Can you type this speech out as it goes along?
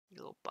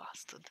little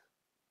bastard.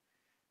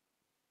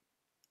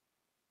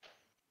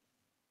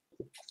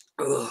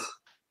 Ugh.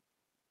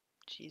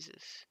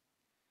 Jesus.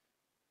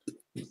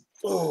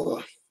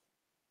 Oh.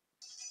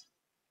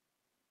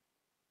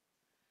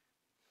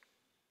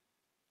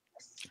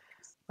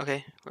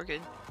 Okay, we're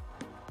good.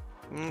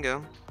 We can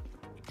go.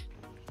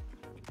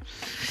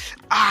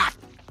 Ah!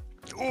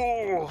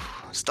 Oh!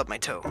 Stubbed my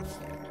toe.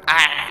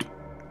 Ah!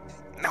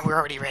 No, we're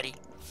already ready.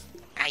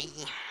 Aye.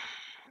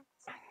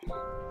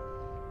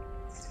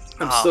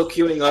 I'm still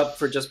queuing up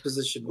for just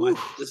position 1,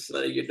 just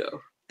so you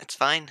know. It's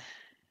fine.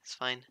 It's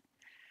fine.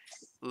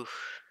 Oof.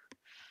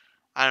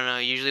 I don't know,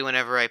 usually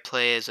whenever I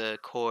play as a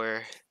core,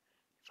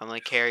 if I'm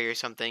like carry or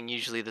something,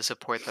 usually the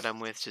support that I'm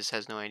with just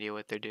has no idea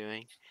what they're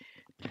doing.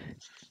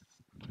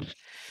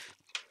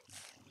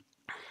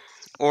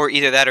 Or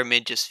either that or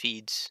mid just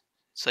feeds.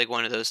 It's like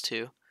one of those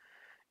two.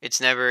 It's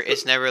never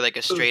like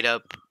a straight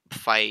up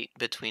fight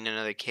between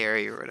another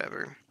carry or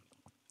whatever.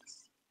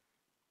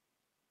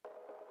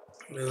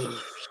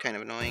 It's kind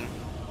of annoying.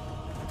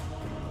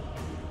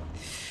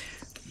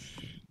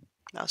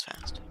 That was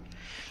fast.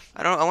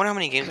 I wonder how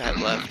many games I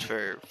have left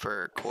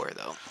for core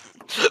though.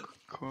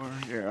 Core,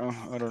 yeah,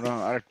 I don't know.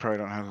 I probably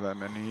don't have that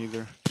many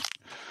either.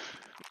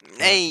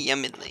 Hey,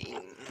 I'm mid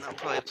lane. I'll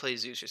probably play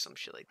Zeus or some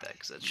shit like that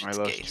because that's shit's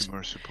I lost gay. 2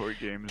 more support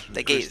games with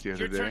That Chris gay. the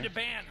other Your turn day. to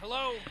ban.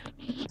 Hello.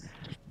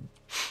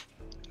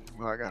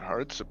 Well, I got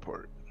hard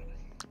support.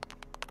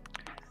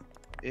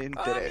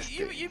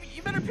 Interesting.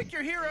 You better pick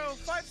your hero.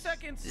 5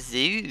 seconds.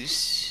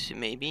 Zeus,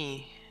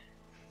 maybe.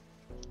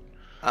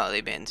 Oh,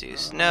 they banned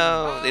Zeus.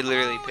 No, they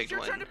literally picked your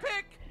one turn to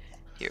pick.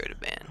 hero to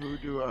ban. Who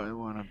do I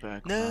want to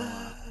back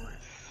up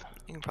with?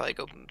 You can probably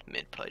go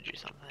mid Pudge or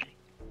something.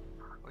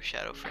 Or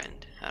Shadow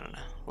Friend. I don't know.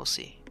 We'll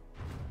see.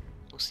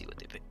 We'll see what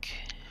they pick.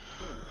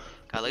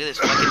 God, look at this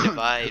fucking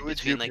divide Who would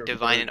between you like prefer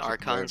Divine and to play,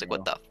 Archons. Like,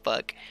 what Mo? the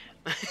fuck?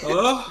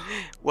 Oh?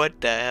 What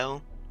the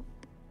hell?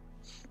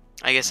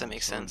 I guess that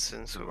makes So sense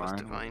since it was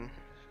Divine. Divine.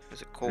 It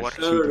was a core.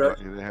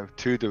 They have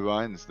 2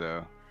 divines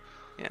though.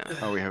 Yeah.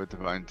 Oh, we have a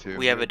divine too.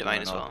 We have a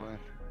divine as well. offline.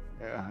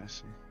 Yeah, I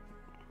see.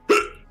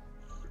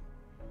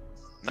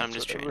 But I'm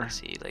just trying Whatever. to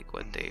see like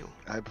what they.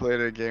 I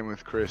played a game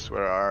with Chris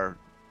where our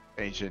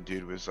ancient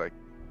dude was like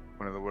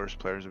one of the worst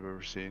players I've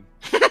ever seen.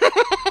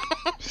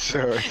 So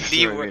it doesn't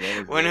The really mean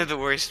anything. one of the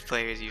worst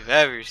players you've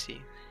ever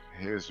seen.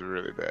 He was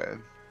really bad.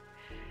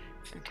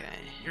 Okay.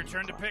 Your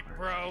turn to pick,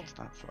 bro. It's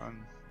not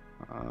fun.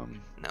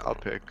 No. I'll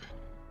pick.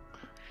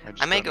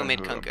 I might don't go know mid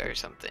who I'm Kunkka or picking.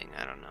 something.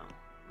 I don't know.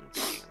 I'm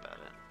thinking about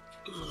it.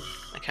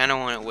 I kind of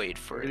want to wait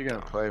for What are it. you gonna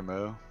though. play,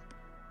 Mo?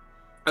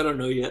 I don't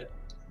know yet.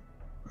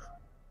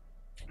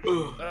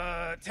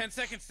 10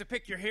 seconds to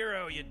pick your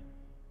hero, you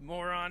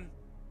moron.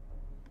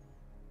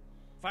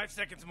 5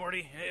 seconds,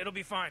 Morty. It'll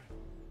be fine.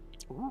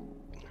 Ooh.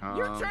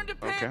 Your turn to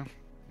pick. Okay,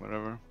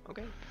 whatever.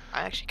 Okay.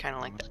 I actually kind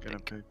of like I was that gonna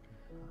pick. pick.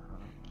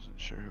 I wasn't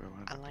sure who I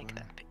wanted I to like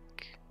play. that pick.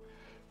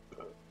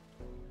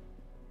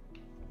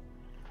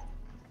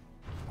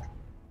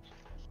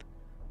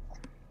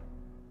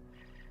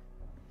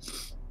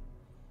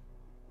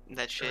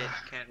 That shit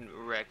can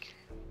wreck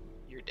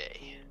your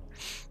day.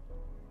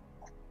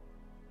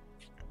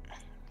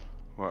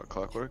 What,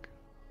 Clockwork?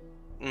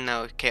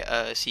 No,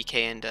 CK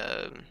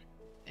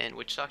and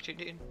Witch Doctor,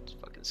 dude. It's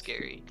fucking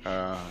scary.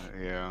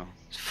 Yeah.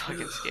 It's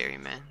fucking scary,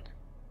 man.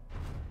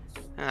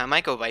 I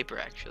might go Viper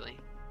actually.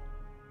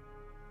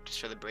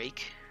 Just for the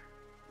break.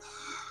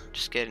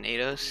 Just get an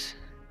Ados.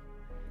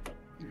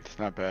 It's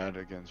not bad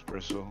against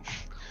Bristle.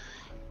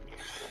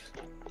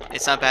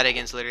 It's not bad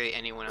against literally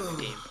anyone on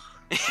the game.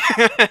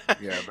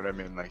 Yeah, but I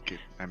mean,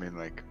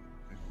 like,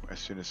 as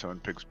soon as someone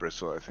picks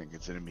Bristle, I think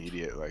it's an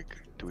immediate, like,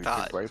 do we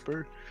God. pick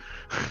Viper?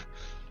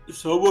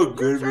 Someone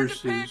good Your turn to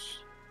pick. versus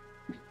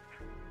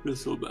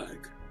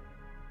Bristleback.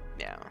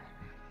 Yeah.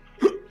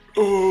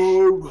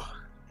 Oh.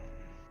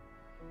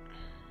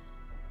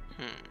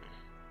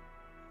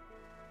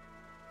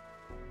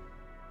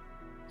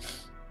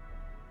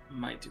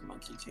 Might do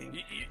Monkey King.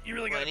 You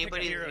really Well, gotta pick a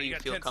anybody hero. who You you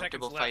got feel 10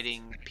 comfortable seconds left.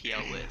 fighting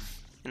PL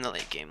with in the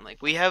late game.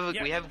 Like we have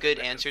good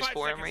answers 5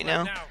 for him right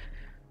seconds now. left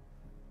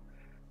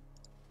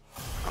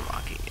I'm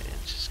locking it in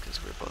just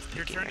because we're both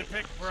Your picking turn to right now,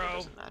 pick, so bro. it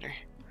doesn't matter.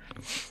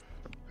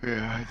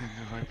 Yeah, I think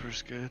the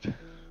Viper's good.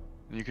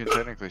 You can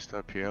technically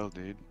stop PL,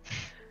 dude.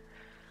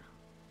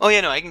 Oh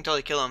yeah, no, I can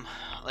totally kill him.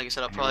 Like I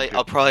said, I'll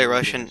probably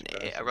rush an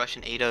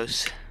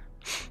Ados.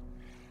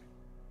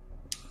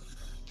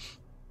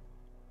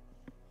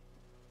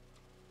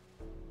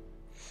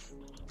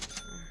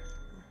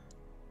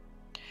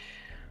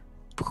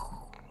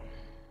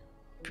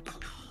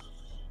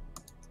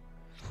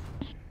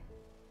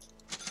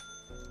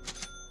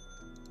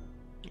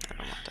 I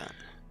don't want that.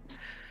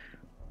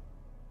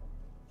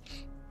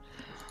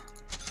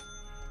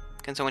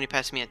 Can someone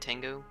pass me a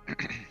Tango?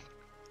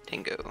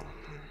 Tango.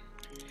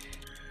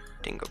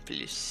 Tango,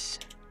 please.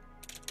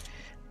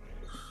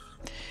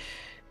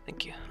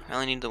 Thank you. I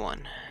only need the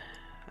one.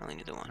 I only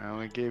need the one. I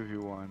only gave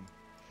you one.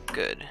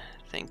 Good.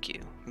 Thank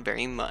you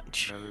very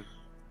much.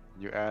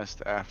 You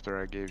asked after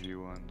I gave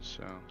you one,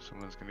 so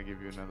someone's gonna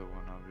give you another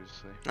one,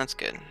 obviously. That's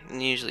good.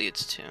 And usually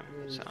it's 2,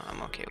 so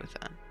I'm okay with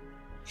that.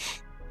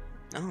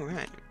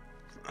 Alright.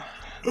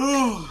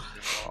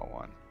 All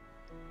one.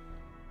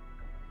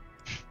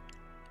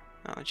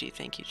 Oh, gee,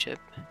 thank you, Chip.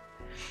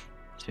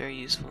 It's very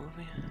useful of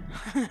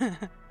you.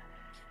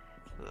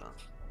 Well,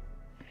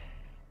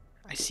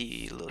 I see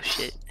you, you little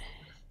shit.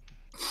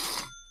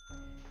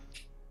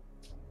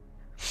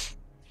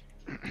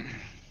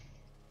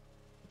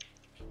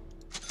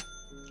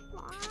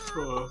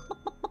 I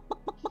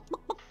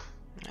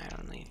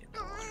don't need it.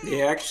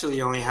 They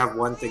actually only have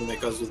one thing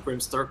that goes with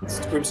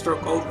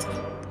Grimstroke ult.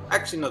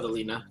 Actually, no, the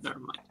Lina. Never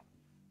mind.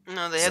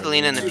 No, they have the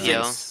Lina and the Two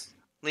PL. things.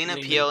 Lina,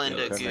 Lina, PL, and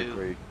a Goo.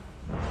 Technically,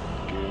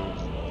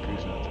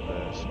 Goo's not the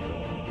best.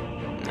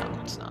 No,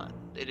 it's not.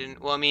 They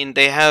didn't. Well, I mean,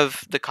 they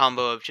have the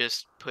combo of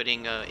just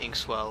putting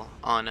Inkswell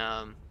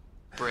on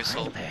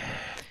Bristle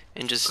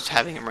and just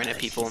having him run at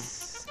people.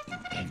 You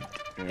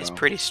It's know.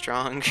 pretty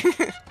strong.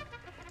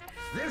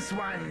 This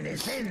one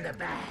is in the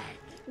bag.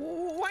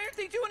 Why aren't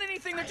they doing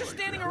anything? They're just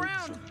standing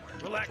around.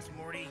 Relax,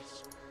 Morty.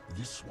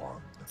 This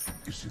one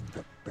is in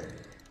the bag.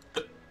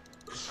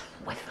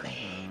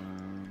 Swiftly.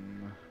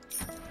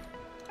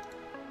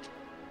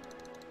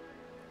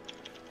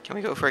 Can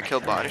we go for a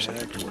kill bot or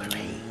something?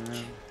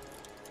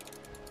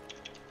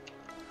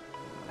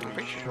 I'm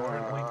pretty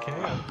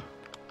sure.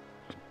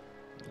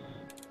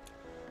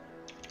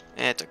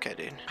 It's okay,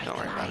 dude. Don't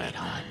worry about it.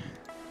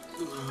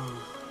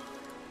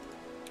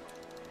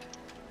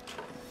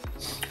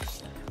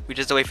 We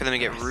just wait for them to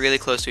get really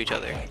close to each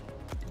other.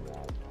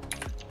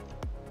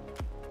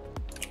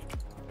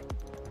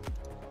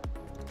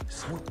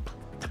 Swoop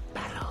the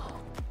battle.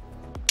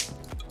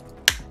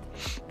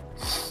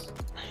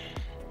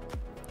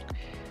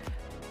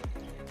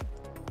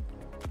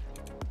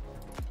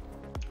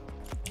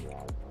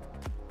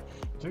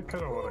 I do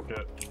kind of want to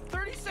get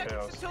 30 seconds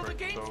Chaos until the Break,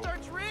 game though.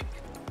 starts, Rick.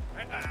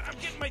 I'm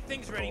getting my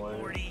things ready, Delay.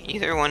 Morty.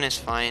 Either one is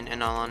fine,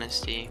 in all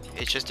honesty.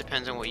 It just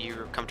depends on what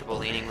you're comfortable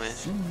leaning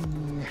with.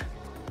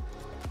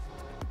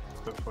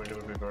 definitely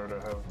going to be better to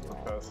have the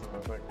passive, I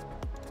think.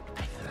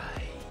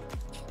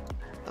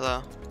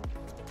 Hello?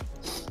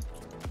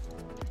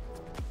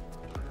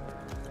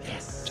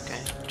 Yes. It's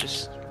okay.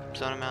 Just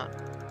zone him out.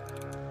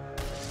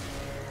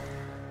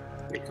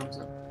 Here it comes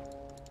up.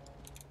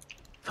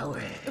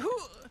 Forward.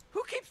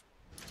 Who keeps...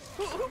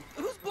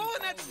 Who's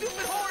blowing that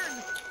stupid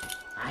horn?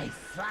 I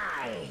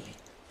fly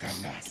the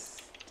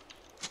nest.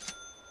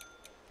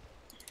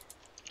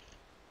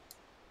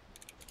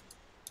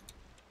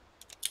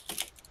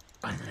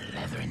 On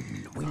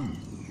leathern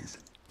wings.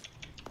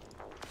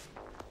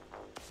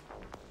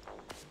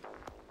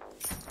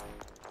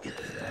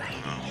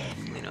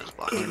 Lino's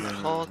blocking the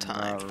whole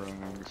time. Not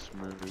running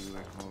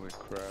smoothly. Holy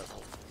crap.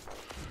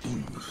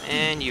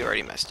 And you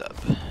already messed up.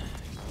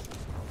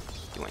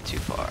 You went too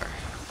far.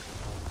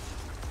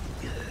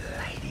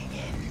 Gliding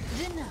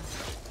in.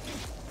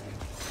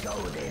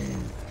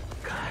 Golden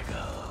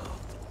cargo.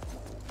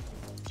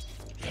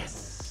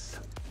 Yes.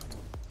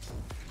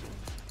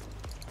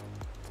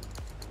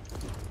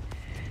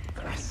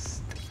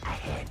 Thrust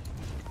ahead.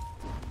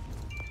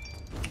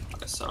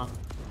 I saw.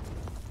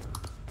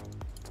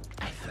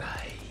 I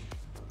fly.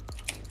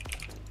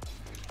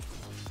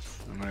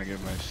 I'm gonna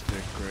get my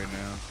stick right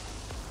now.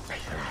 I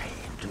fly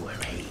into a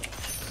raid.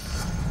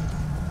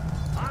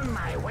 On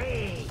my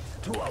way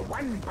to a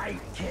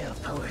one-bite kill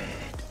forward.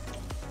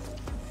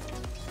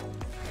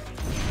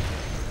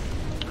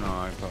 Oh,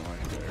 I put mine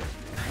there.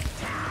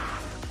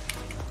 Attack.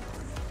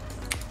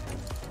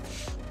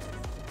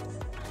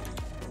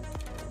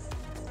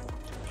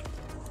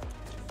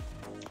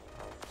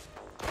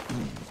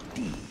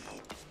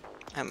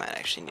 I might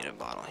actually need a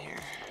bottle here.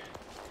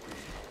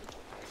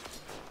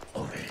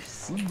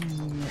 Oversee.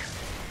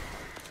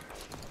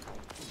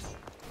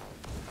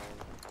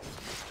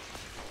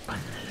 On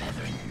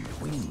leathern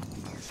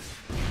wings.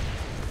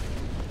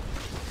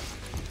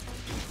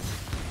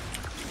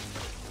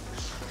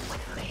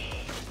 Swiftly.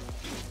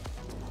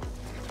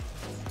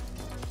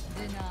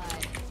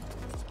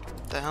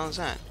 What the hell is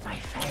that? My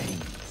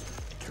fangs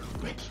to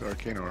rip It's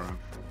Arcane Aura.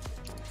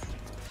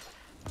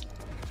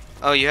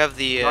 Oh, you have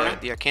the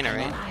Arcana,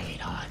 right? light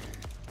on.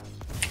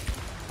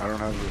 I don't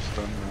have the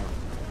stun now.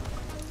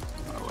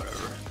 Oh,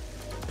 whatever.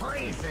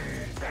 Poison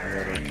I got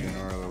burn. Arcane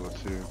Aura level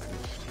 2 because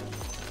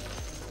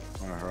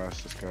I want to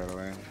harass this guy to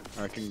land.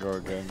 I can go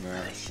again there.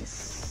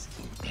 Malicious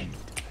intent.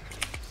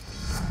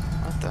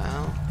 What the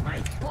hell? My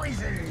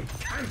poison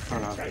I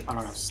concentrates. don't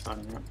have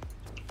stun yet.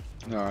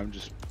 No, I'm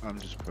just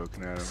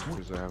poking at him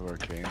because I have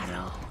Arcane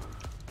now.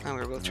 Oh,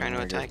 we're both Yeah, trying to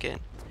I guess. attack it.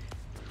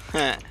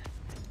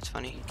 It's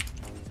funny.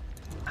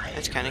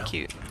 That's kind of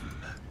cute.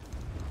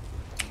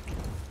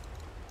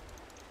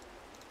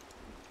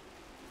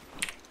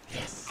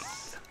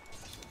 Yes.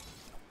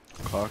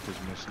 Clock is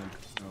missing.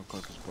 No,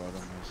 clock is bottom,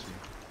 I see.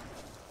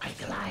 I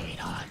glide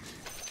on.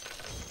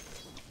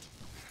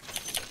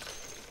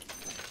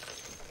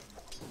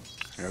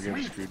 Yeah, I'll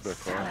get screwed by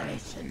clock.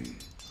 Acceleration.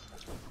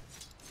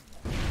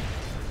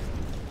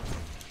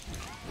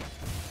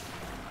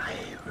 I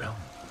roam.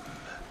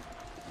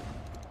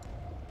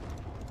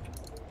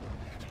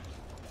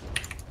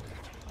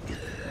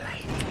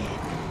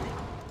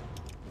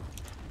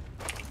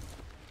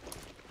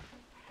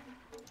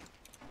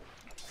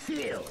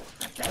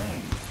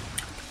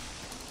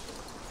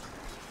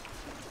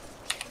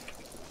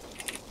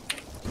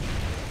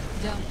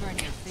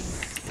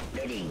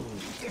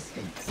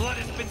 distance. Blood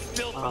has been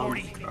spilled, Oh,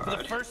 Morty, for the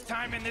God. first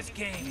time in this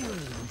game.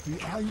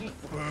 The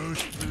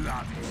first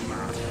blood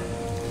mark.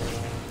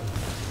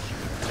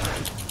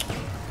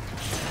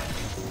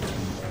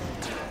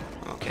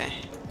 Okay.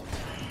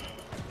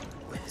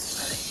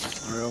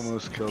 I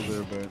almost killed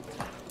her, but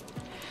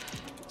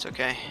It's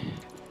okay.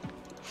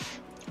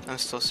 I'm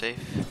still safe.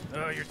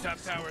 Oh, your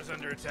top tower's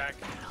under attack.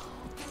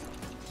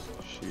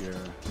 she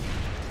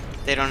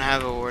They don't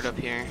have a ward up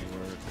here.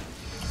 worked.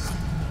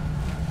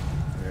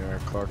 Yeah,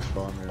 Clark's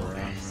following me around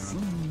now.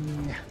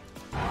 Seen.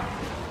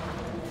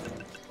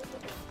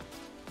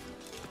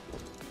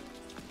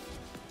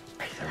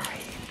 I fly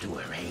into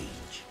a rage.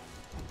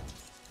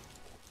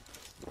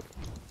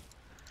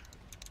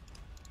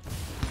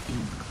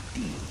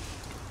 Indeed.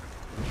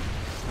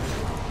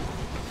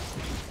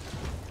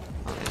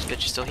 Oh, this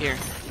bitch is still here.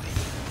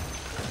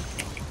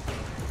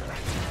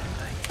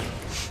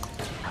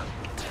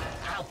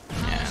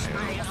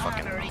 Yeah, they're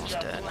fucking almost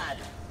dead.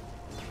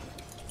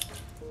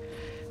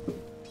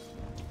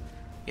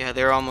 Yeah,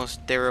 they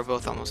were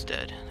both almost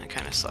dead. That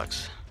kind of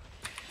sucks.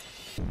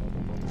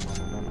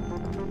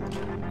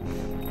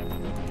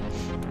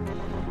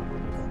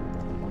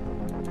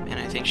 And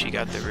I think she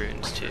got the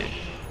runes too.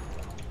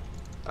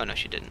 Oh no,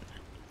 she didn't.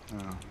 Oh,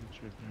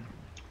 it's right there.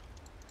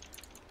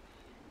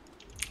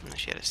 No,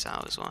 she had a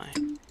salve is why.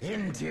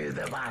 Into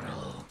the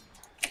battle.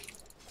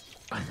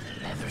 On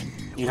the leathern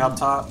You help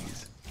top.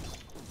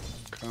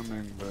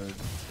 Coming, bud.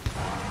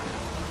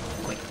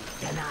 quick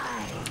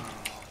deny.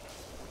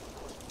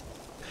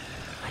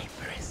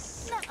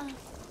 Viperous.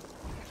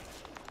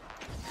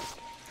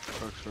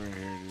 Clark's right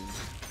here, dude.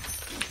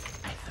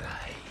 I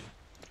fly.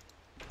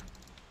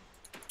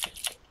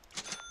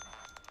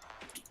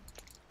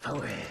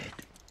 Forward.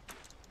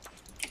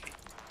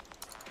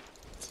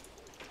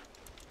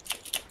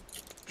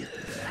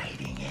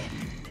 Gliding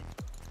in.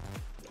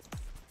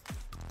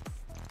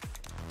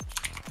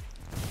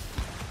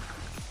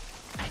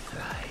 I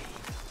fly.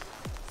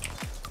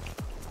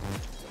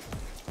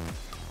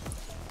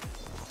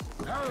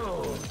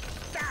 Oh,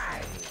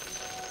 die!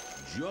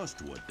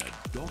 Just what the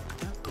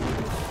doctor.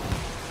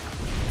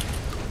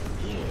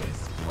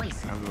 Here's I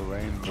poison have the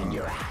lane, in bro.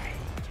 your eye.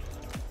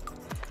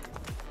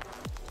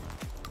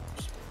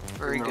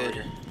 Very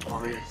good.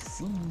 Oh, yeah.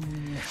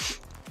 Seen.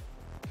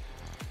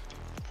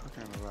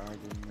 Fucking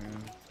lagging,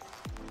 man.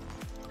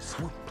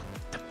 Swoop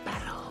the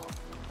battle.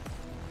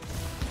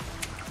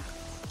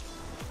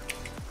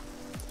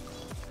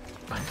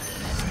 On the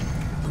leathern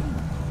boom,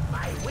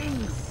 my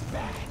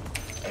wingspan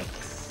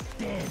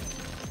extends.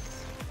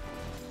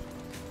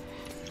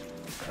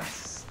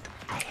 Thrust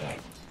ahead.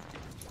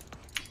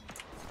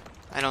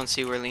 I don't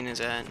see where Lena's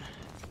at.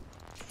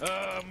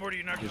 Morty,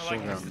 you're not You gonna still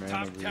like got this. The mana,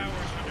 top dude.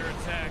 tower's under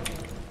attack.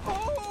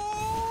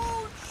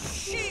 Oh,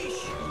 sheesh!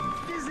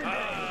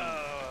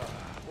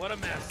 What a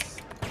mess.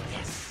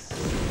 Yes.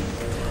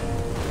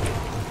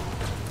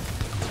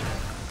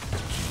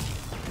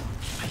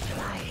 I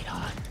glide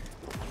on.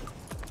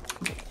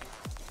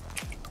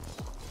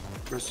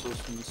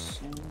 Bristles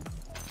missing.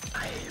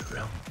 I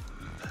roam.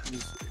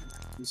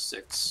 He's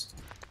 6.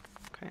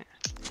 Okay.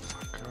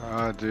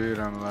 God, dude,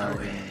 I'm lagging.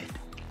 Forward.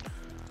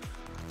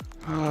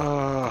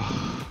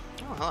 Oh,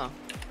 Oh, hello.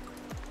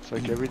 it's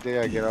like every day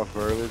I get off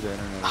early, the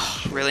internet is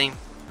shit. Really?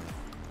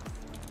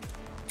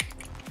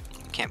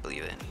 Can't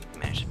believe it. You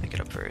managed to pick it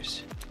up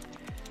first.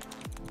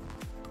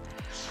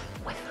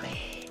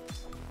 Swiftly.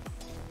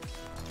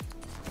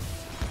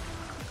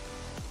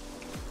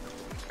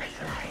 I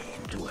fly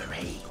into a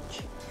rage.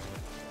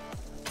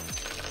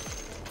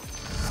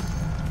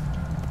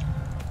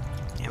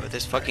 Yeah, but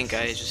this fucking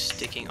guy is just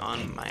sticking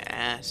on my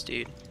ass,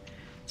 dude.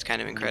 It's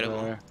kind of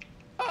incredible. Yeah.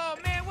 Oh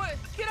man, what?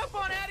 Get up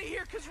on out of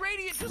here, cause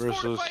Radiant just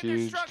Bristle's fortified their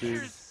huge,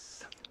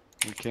 structures.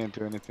 We can't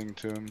do anything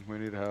to him. We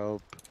need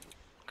help.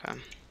 Okay.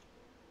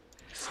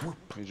 Swoop.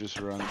 He just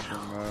runs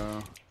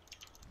from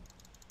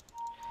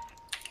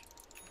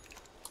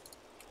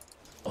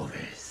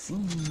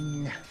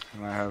Overseen.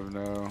 and I have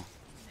no.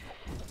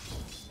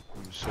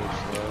 I'm so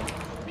slow,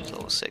 He's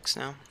level 6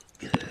 now.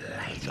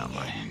 Gliding Not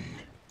mine. in.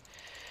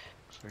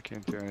 so I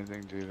can't do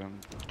anything, dude. I'm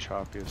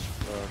choppy as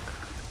fuck.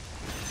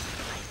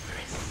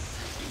 Viperous.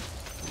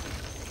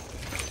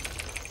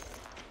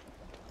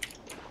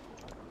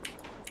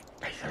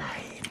 I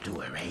fly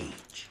into a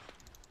rage.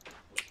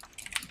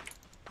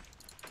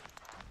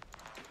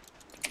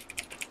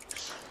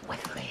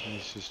 Swiftly.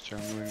 He's just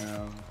jungling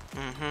now.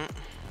 Mm-hmm.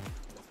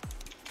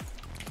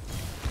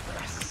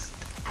 Thrust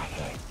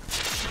ahead.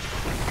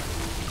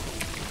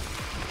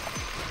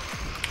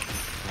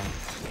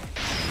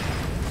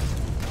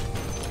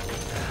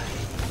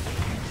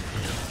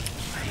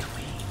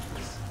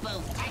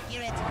 Both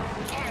accurate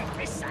and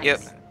precise.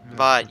 Yep.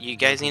 But you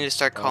guys need to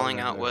start calling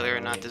out whether or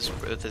not this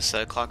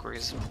clockwork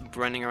is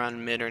running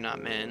around mid or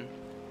not mid.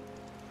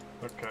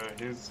 Okay,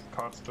 he's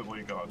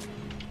constantly gone.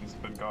 He's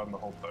been gone the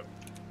whole time.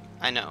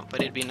 I know,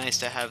 but it'd be nice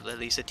to have at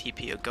least a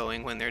TP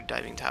going when they're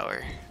diving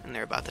tower and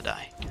they're about to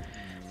die.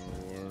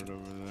 Ward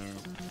over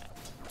there.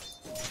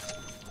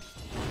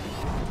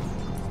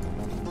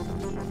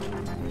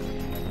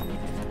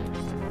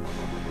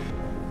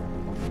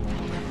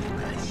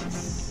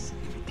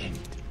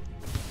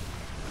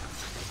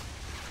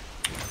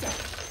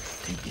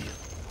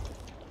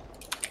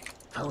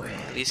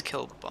 At least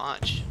kill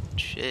botch.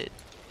 Shit.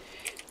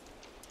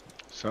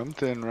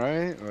 Something,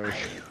 right? Like,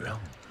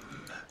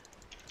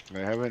 they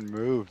haven't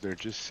moved. They're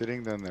just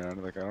sitting down there.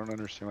 I'm like, I don't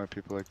understand why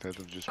people like that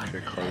will just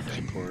pick hard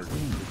support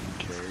and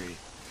carry.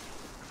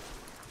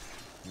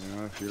 You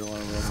know, if you don't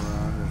want to run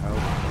around and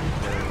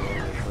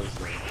help,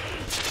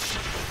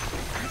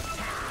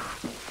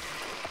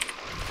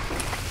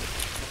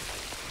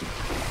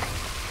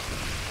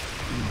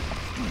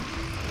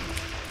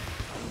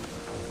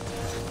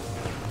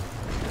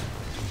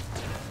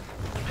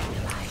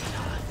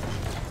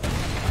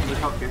 Need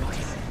help here.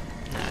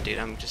 Nah, dude,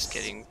 I'm just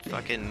getting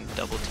fucking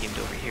double teamed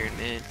over here in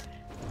mid.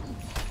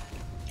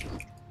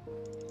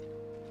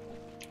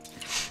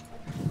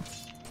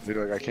 dude,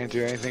 like, I can't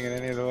do anything in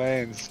any of the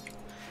lanes.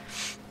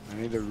 I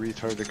need the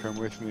retard to come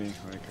with me.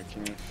 Like, I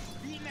can't.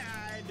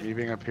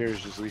 Leaving up here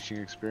is just leeching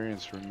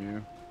experience from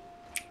you.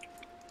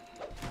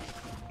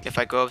 If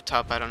I go up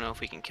top, I don't know if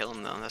we can kill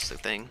him though. That's the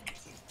thing.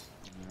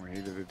 We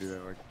needed to do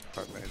that like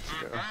 5 minutes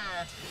ago.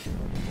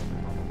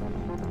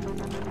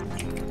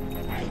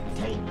 I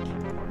take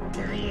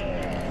to the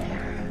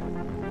air.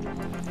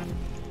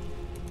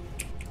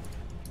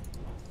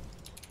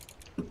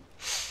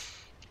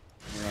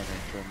 We're not gonna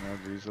kill him now,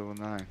 dude. He's level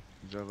 9.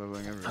 He's out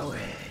leveling everything. Forward.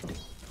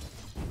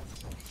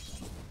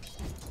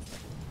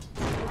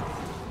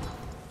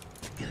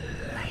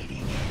 Gliding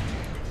in.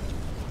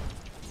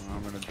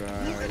 I'm gonna die.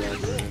 I gotta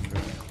get in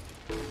there.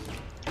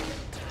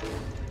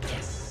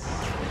 Yes.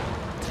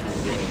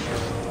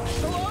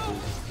 Hello?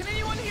 Can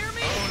anyone hear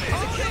me?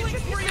 Oh, killing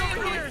spree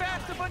over here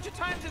fast a bunch of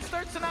times. It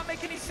starts to not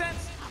make any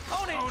sense.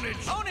 Ownage!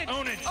 Ownage!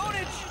 Ownage!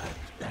 Ownage!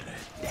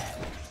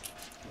 Ownage!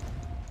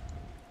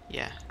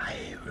 Yeah.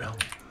 I roam.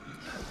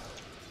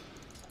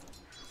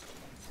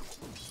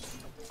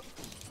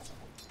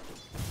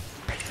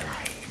 I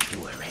fly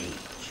into a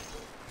rage.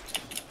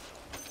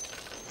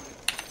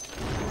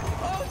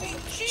 Oh,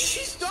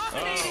 she's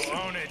dominating!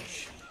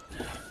 Ownage!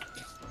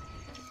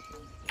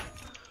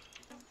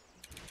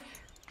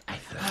 I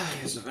fly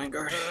Here's the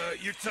Vanguard.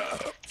 Your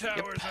top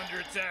tower's under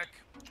attack.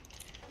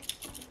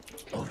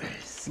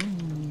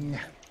 overseen.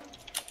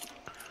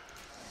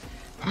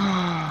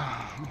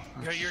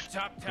 Your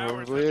top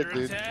tower's Probably it, under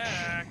dude.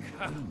 attack.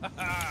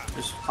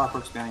 There's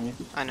clockworks behind you.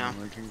 I know.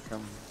 We can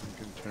come,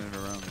 we can turn it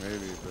around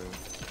maybe, but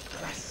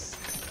Plus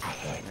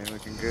ahead. ain't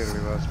looking good. We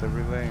lost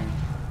every lane.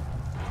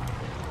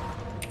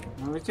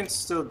 We can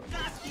still.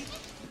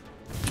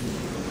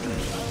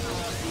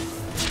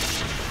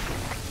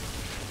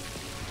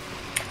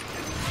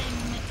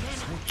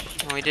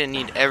 Well, we didn't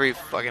need every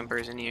fucking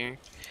person here.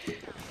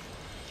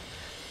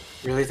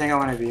 Really think I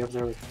want to be up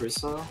there with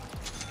Bristle?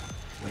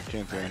 I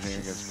can't do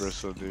anything against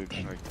Bristle, dude.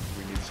 Like,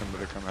 we need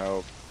somebody to come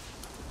help.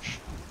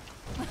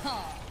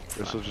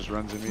 Bristle just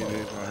runs at me, dude.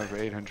 I have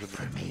 800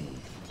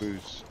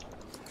 boosts.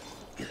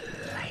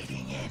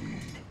 Gliding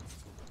in.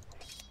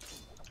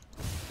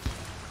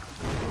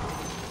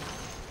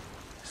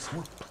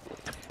 Swoop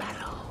to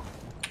battle.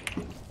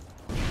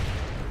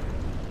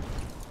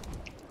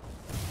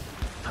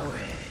 Forward.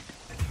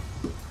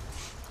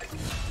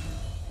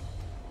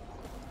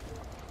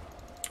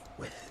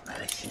 With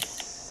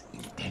malicious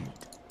intent.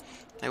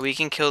 Like we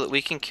can kill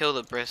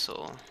the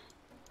bristle.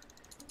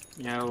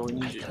 Yeah, well, we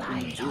need you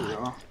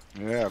though.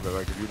 Yeah, but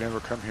like, if you never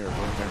come here, we're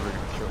never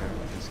gonna kill him.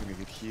 He's gonna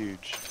get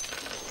huge.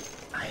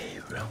 I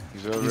roam.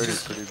 He's already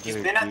pretty He's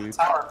big, been at the dude.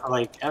 tower for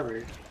like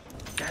ever.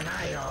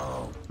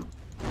 Denial.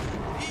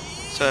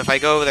 So if I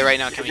go over there right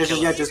now, can we kill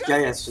him? Yeah, just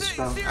just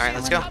go. Alright,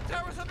 let's go. Top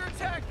tower's under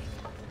attack!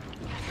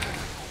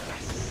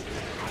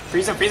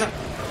 Freeze him, freeze him.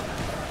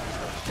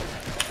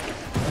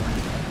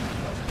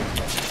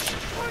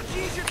 Oh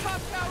jeez, your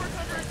top tower's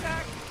under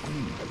attack!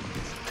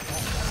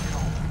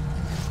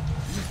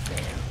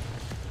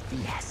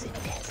 The acid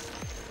test.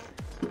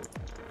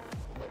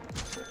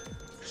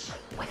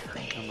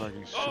 Swiftly. I'm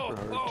lagging super Oh,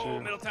 hard oh,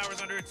 too. middle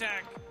tower's under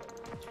attack.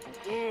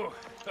 Ooh,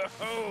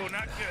 oh,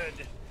 not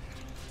good.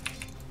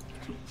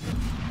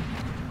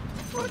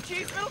 Oh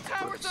jeez, middle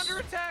tower's under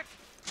attack!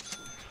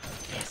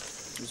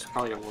 There's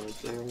probably a word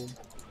there.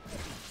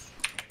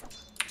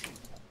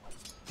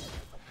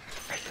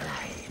 I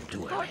fly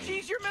into a Oh rage.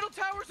 jeez, your middle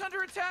tower's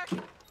under attack!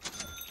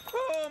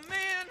 Oh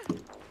man!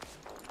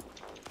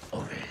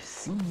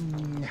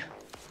 Overseen.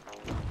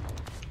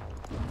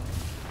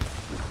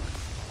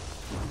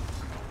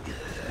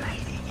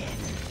 Gliding in.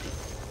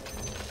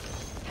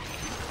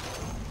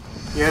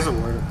 He has a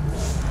word.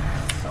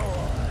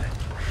 Soar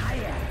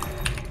higher.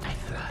 I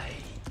fly.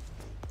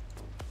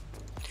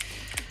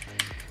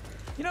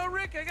 You know,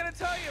 Rick, I gotta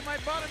tell you, my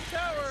bottom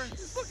tower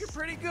is looking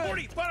pretty good.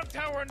 40, bottom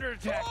tower under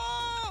attack.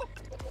 Oh!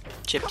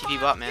 Chip Come TP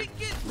on, bot, man.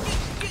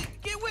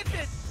 Get with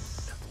it!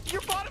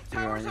 Your bottom Yeah,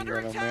 tower's I'm under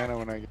gonna attack! mana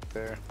when I get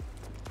there.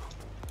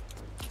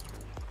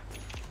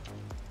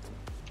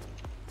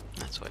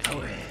 That's why.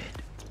 Forward.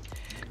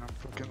 I'm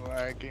fucking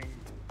lagging.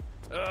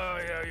 Oh,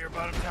 yeah, your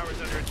bottom tower's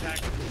under attack.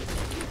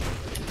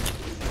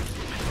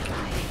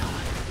 Flying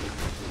on.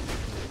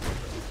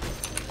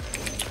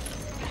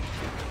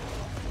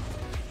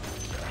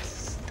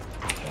 Thrust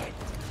ahead.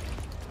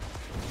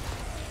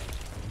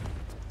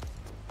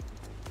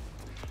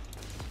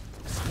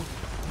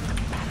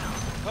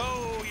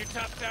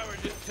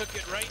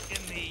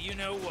 you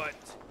know what?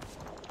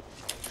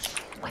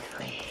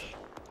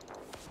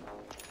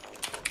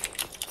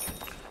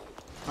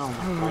 Oh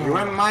my god, you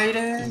went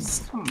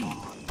Midas? Come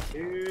on,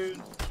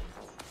 dude.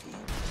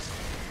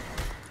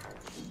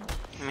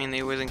 I mean,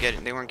 they weren't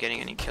getting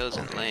any kills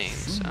in lane,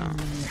 so.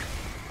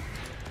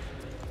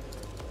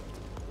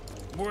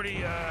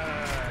 Morty,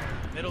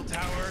 middle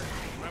tower.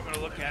 I'm gonna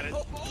look at it.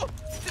 Oh,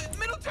 the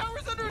middle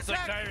tower's under Looks like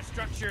attack. dire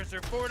structures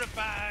are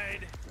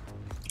fortified.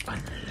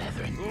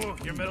 Ooh,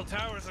 your middle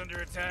tower's under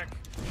attack.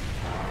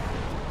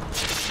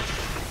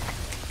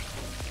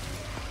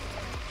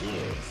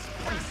 Here's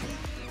poison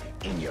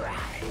in your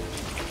eye.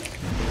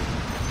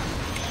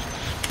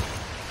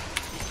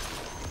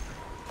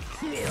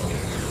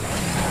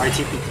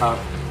 RTP top.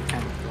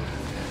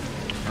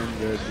 I'm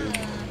good, dude.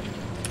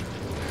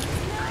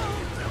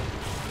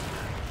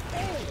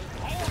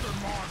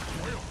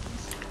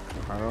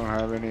 I don't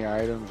have any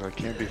items. I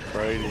can't be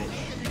fighting.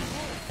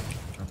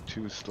 I'm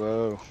too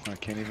slow. I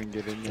can't even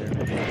get in there.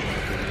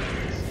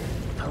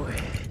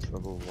 It's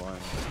level 1.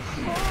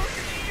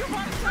 Oh, your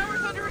bottom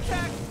tower's under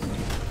attack.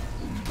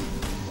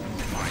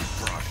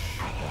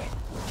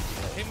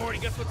 Hey, Morty,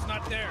 guess what's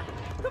not there?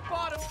 The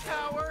bottom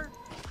tower.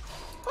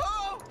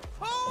 Oh,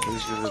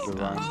 This is the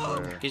divine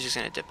player. He's just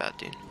gonna dip out,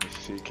 dude. The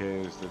CK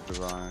is the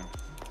divine.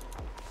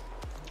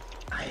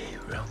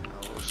 We'll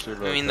see I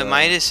about mean, the that.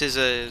 Midas is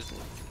a.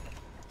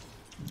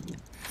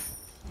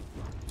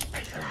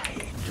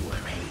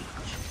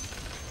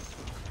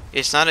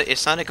 It's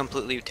not a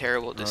completely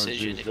terrible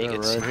decision geez, if he they're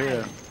gets. right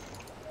here.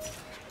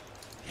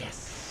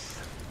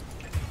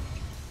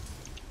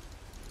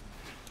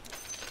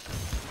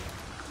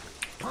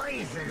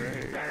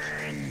 Poison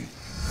burn.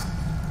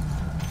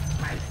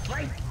 My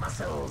flight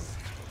muscles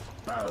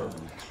bulge.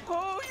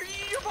 oh,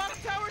 your bottom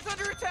tower's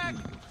under attack.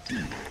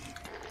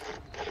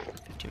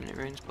 15-minute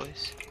runes,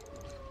 boys.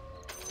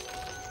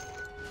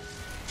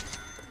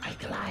 I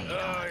glide.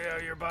 Oh, yeah,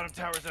 your bottom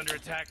tower's under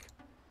attack.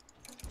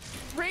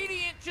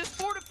 Radiant just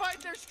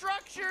fortified their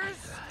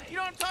structures. You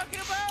know what I'm talking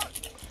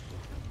about?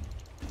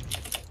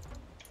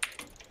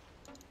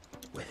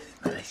 With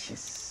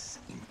malicious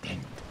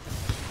intent.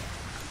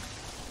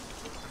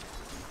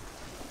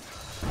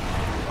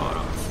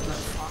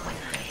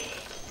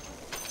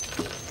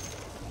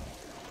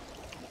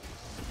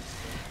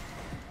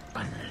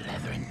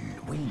 Unleathern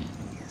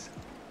wings.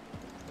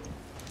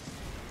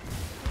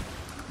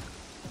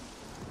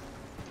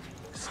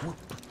 Swoop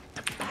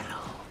to battle.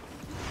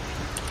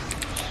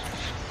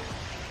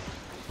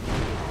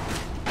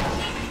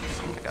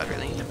 Oh my god,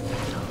 really?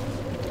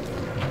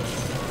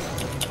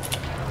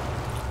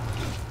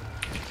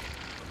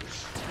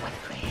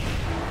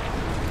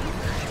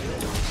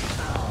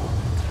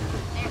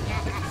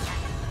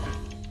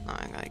 Oh,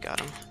 I got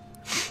him.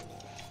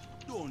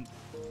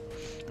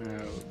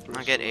 Yeah,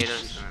 I'll get 8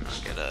 of.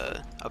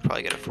 I'll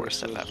probably get a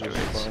 4-step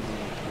afterwards.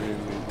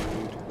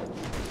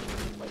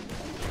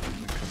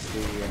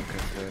 Completely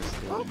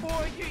uncontested. Oh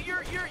boy,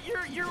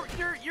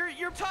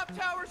 your top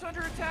tower's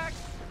under attack.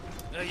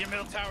 Your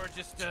middle tower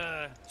just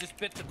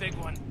bit the big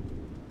one.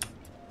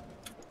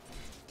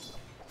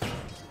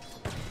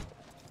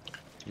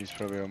 He's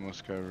probably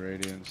almost got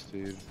radiance,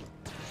 dude.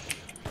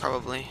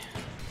 Probably.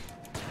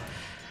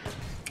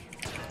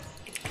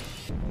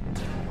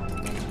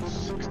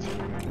 16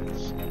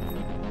 minutes.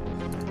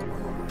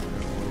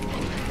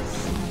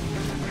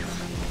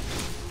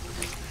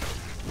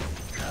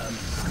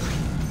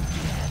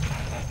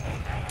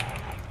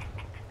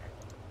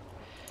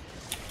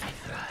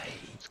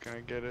 It's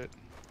gonna get it.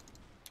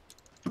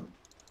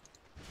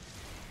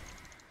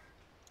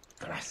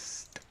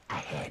 Thrust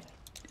ahead.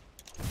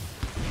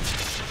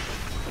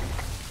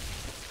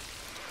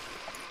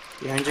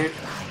 Behind you.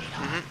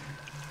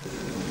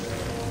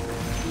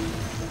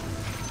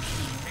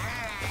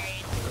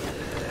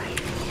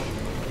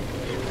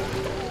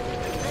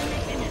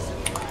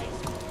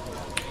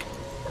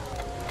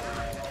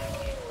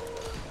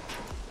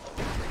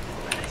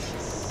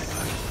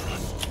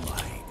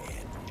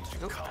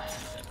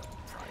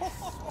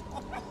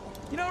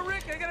 You know,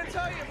 Rick, I gotta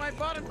tell you, my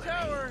bottom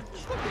tower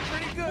is looking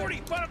pretty good.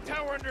 Morty, bottom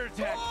tower under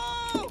attack.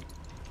 Oh!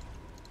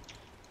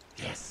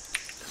 Yes.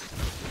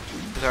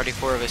 There's already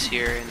 4 of us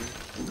here, and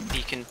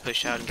he can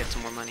push out and get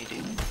some more money,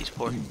 dude. He's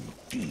poor.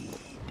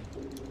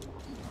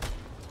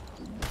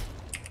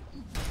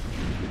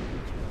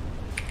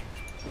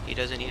 He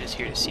doesn't need us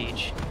here to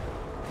siege.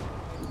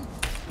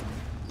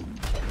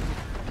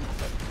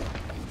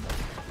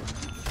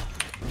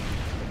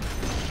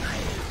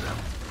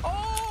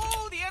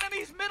 Oh, the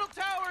enemy's middle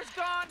tower's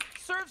gone.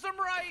 Serves them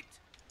right.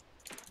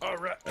 All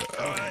right,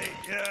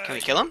 yeah. Can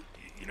we kill him?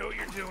 You know what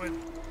you're doing.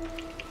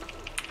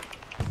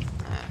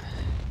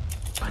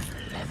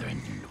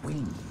 Unleathern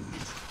wings.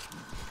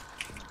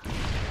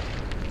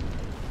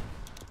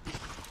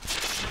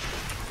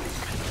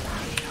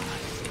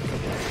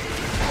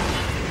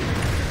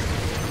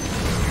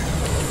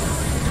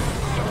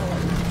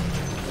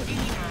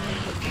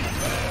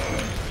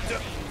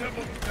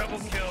 Double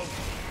kill.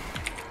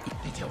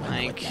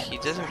 Like, he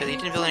didn't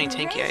build any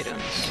tanky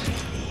items.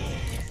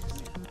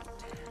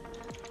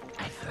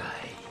 I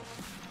fly.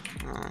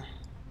 Oh.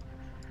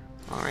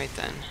 Alright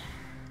then.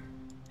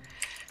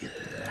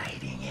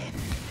 Gliding in.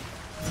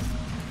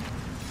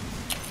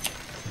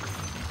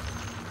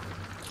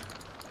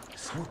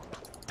 Swoop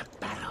to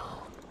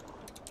battle.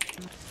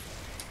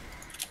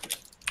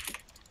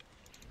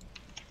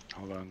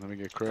 Hold on, let me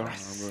get Crow.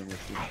 I'm going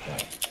with you.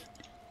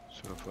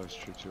 So it flies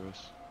true to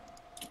us.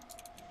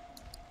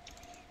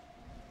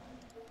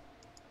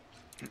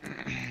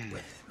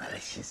 With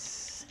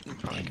malicious. I'll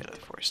probably get a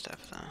 4-step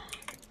though.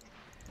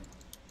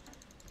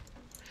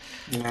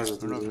 He has I a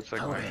don't know if 3. it's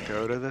like my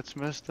dota that's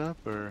messed up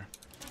or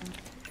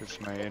if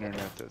it's my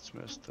internet that's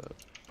messed up.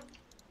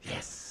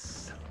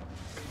 Yes.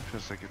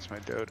 Feels like it's my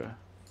dota.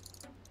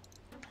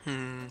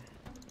 Hmm.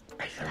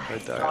 I I fly.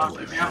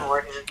 died. We have a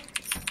right here.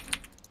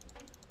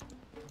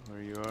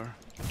 Where you are?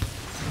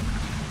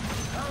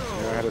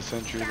 Yeah, I had a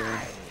sentry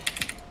there.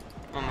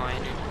 On my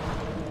end.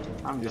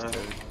 I'm He's dead.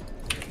 dead.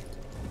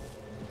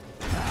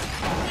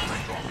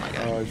 Oh my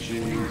god. Oh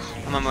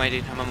jeez. I'm on my way,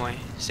 dude. I'm on my way.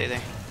 Stay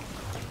there.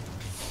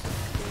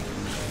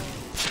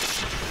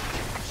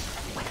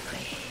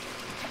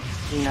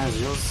 He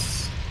has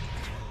yours.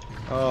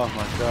 Oh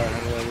my god, how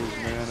did I lose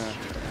mana?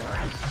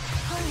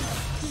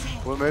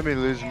 What made me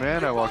lose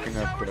mana walking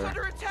up Tower's there?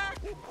 under attack.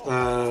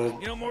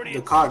 You know, Morty, The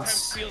it cogs.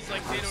 sometimes feels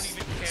like they don't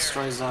even care.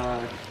 Destroys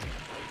I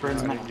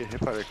burns didn't mana. get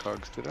hit by the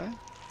cogs, did I?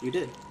 You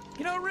did.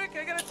 You know, Rick,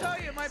 I gotta tell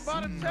you, my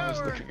bottom I was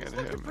tower looking at is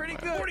looking him. pretty Wow.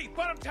 good. Morty,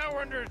 bottom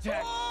tower under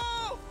attack.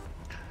 Oh!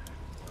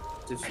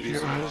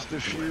 Diffuse. Hero's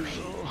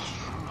defusal.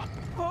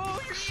 Oh,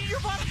 your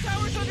bottom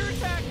tower's under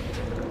attack.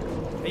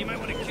 Hey, you might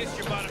want to kiss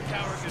your bottom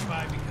tower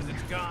goodbye because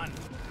it's gone.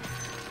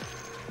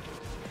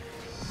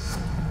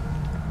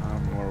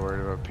 I'm more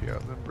worried about PL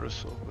than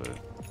Bristle, but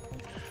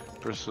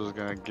Bristle's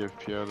gonna give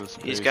PL the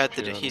space. He's got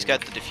the PL he's needs.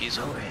 got the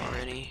diffusal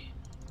already.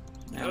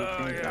 Now Oh,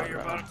 we can yeah, get your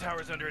that. bottom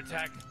tower's under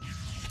attack.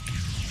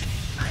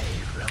 I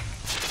will.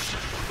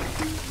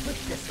 Put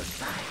this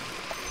aside.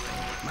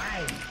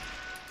 Mine.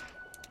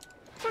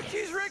 Look,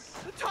 he's Rick.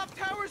 The top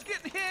tower's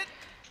getting hit.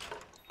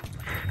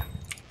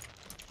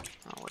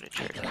 Oh, what a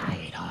jerk.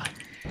 Glide on.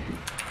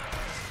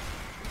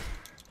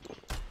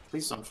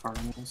 Please don't farm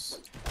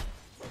this.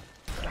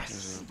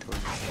 Press.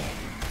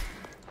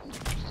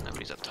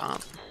 Nobody's up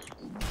top.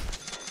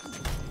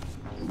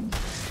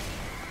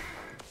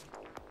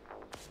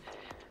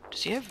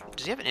 Does he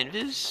have an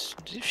invis?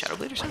 Does he have Shadow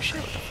Blade or some shit?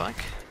 What the fuck?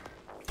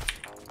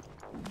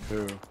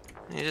 Who?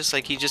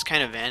 He just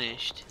kind of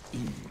vanished.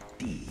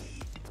 Indeed.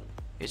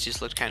 It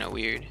just looked kind of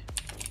weird.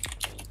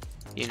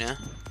 You know?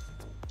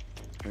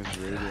 His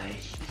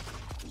radiance.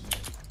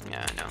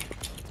 Yeah, I know.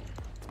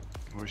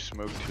 We're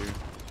smoked here. Going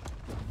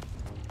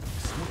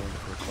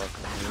for a clock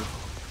on here.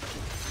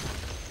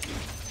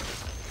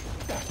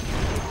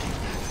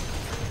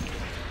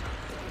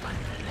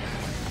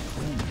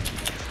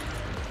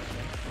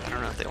 I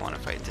don't know if they want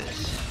to fight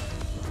this.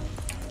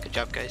 Good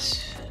job,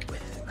 guys.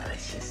 With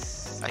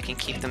malicious. I can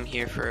keep them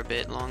here for a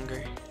bit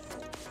longer.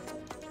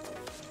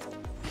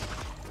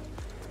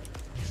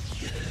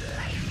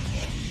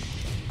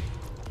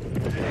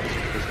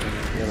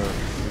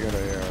 We got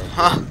a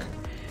Huh?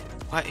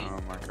 What? Oh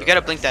my god. You got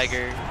a blink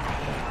dagger.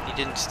 You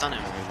didn't stun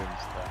him.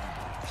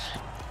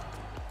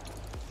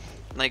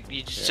 Like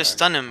you just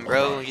stun him,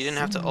 bro. You didn't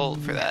have to ult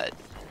for that.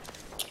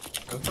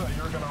 I thought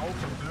you were gonna ult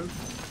him, dude.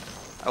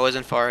 I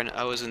wasn't far and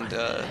I wasn't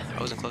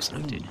close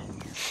enough, dude.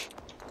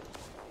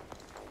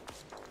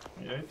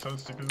 Yeah,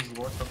 Toasty because he's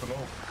worked up an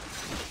ult.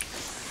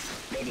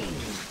 Bidding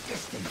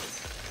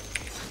distance.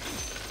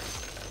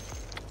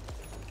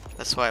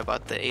 That's why I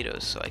bought the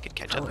Ados so I could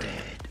catch up to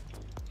him.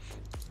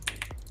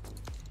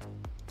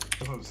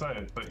 That's what I'm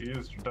saying, but you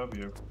used your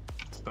W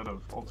instead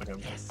of ulting him.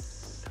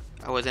 Yes.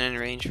 I wasn't in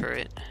range for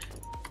it.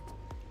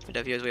 The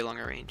W has way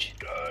longer range.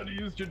 God,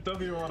 you used your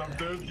W on him,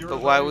 dude. You were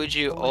But why right. would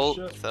you Holy ult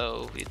shit.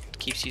 though? It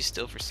keeps you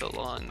still for so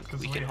long.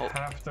 Because We we can hold.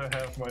 have to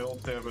have my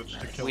ult damage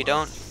to kill We him.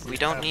 don't. We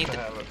don't have need. to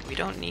have it. We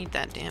don't need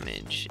that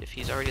damage if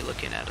he's already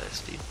looking at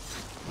us, dude.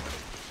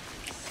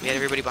 We had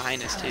everybody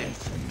behind us too.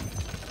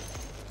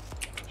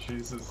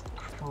 Jesus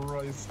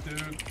Christ,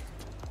 dude.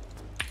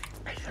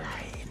 I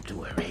fly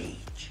into a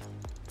rage.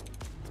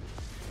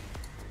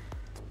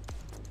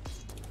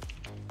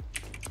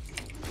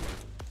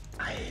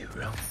 I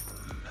roam.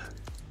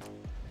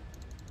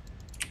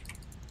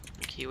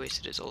 Like he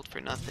wasted his ult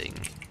for nothing.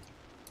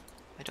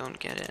 I don't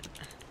get it.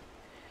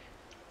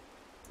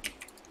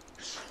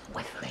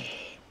 Swiftly.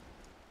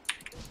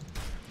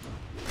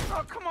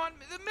 Oh, come on.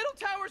 The middle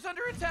tower's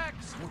under attack.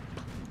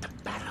 To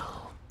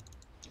battle.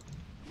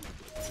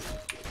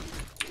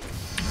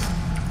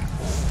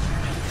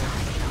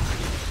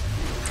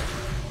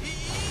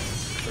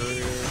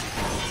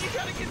 You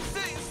gotta get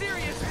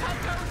serious. Top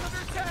tower's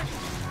under attack.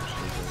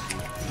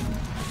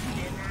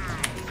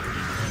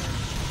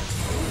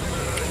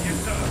 Your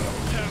top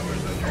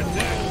tower's under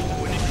attack.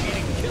 When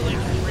initiating killing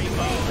spree.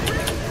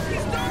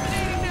 He's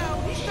dominating now.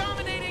 He's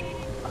dominating.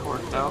 That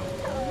worked out.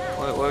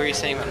 What were you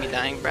saying about me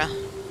dying, bruh?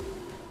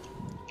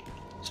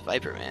 It's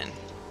Viper, man.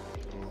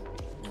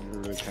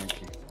 You're really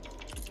tanky.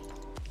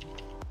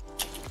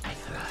 I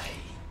fly.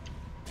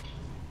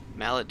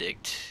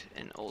 Maledict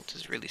and ult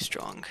is really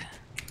strong.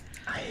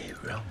 I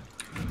roam.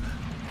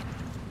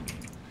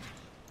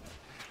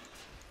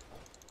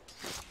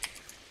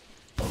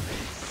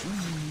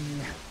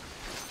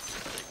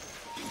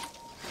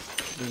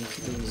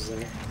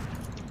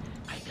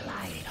 I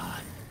glide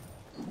on.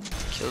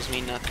 Kills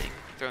me nothing.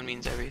 Throne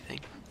means everything.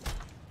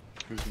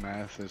 Whose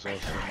math is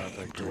also not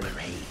that To a great.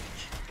 rage.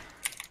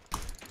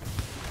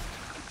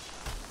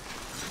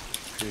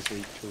 He has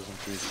 8 kills and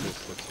 3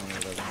 assists, that's only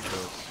 11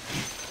 kills.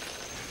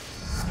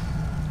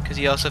 Because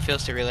he also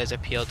fails to realize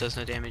that PL does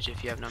no damage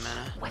if you have no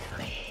mana. With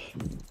me.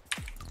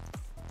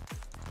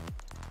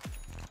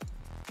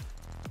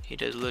 He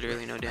does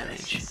literally no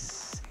damage.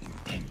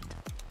 Intent.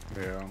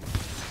 Yeah. I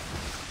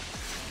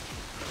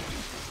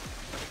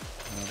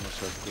almost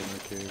have to go in the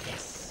cave.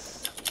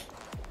 Yes.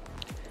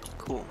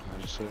 Cool.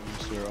 I just let him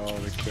clear all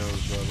the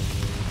kills by the way.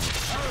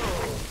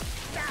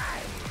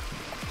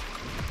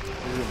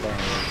 He's a barn.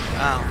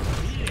 Ow.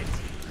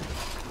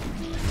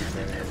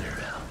 Another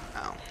realm.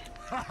 Ow.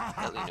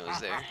 Elena was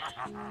there.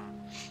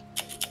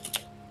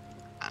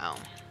 Ow.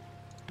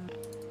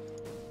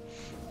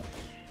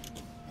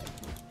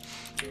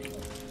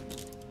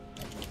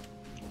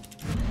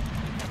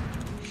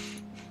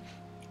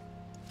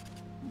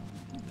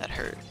 That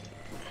hurt.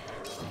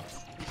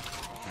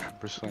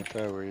 Brist's not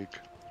that weak.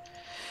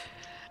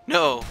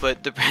 No,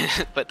 but the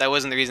but that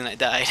wasn't the reason I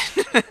died.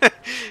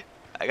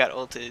 I got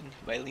ulted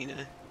by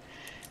Lena.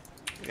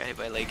 I got hit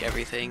by like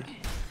everything.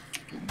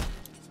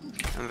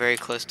 I'm very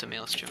close to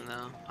Maelstrom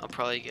though. I'll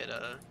probably get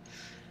a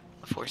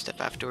 4-step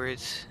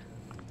afterwards.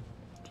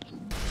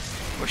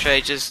 Or should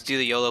I just do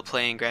the YOLO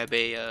play and grab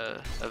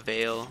a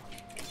Veil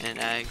and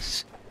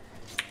Ags?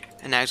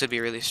 And Ags would be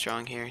really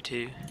strong here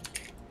too.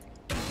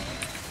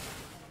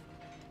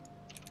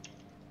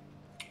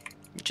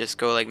 Just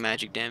go like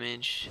magic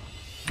damage.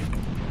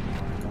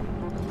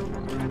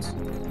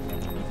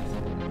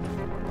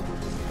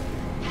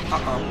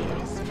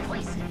 Uh-oh.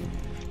 Poison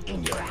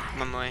in your eye.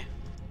 I'm on my way.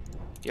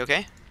 You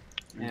okay?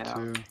 Me Yeah.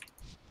 too.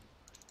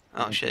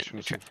 Oh I'm shit. pushing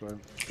with some flood.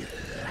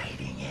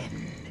 Gliding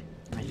in.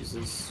 I use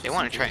this. They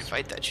want to try and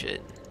fight that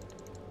shit.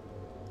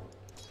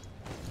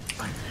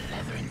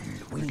 Unleathering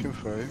We can wings.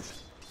 fight.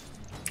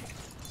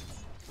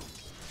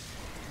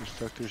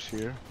 Destructor's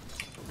here.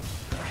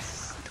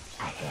 Thrust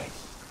ahead.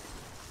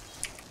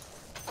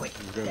 Quick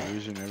We've got death.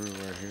 vision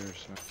everywhere here,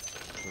 so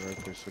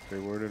right there's okay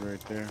worded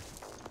right there.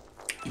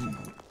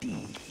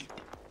 Indeed.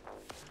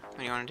 What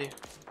do you want to do?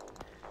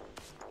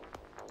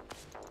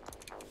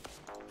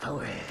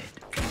 Forward.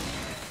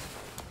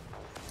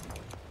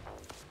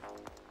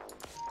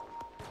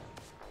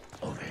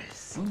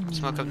 Overseen.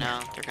 Smoke up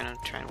now. They're gonna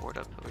try and ward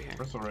up over here.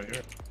 Bristol right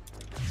here.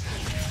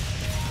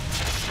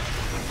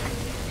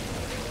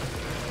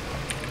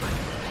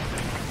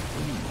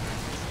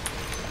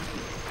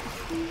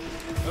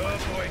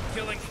 Oh boy,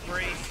 killing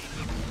spree.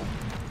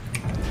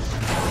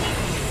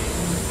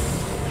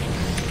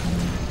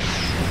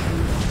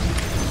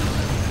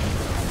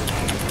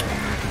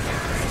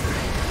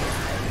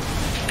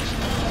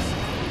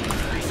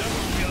 Double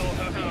kill,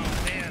 oh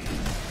man.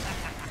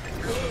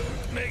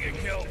 Mega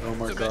kill. Oh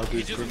my So god, he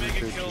these just Grimmy mega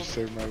Kids killed. just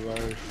saved my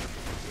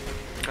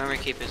life. Armor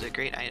Cape is a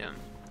great item.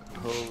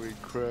 Holy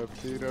crap,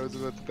 dude, I was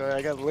about to die.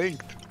 I got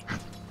linked.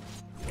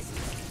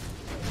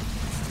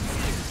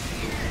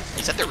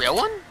 Is that the real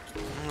one?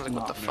 I was like,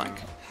 what the No. fuck?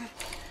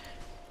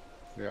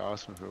 Yeah,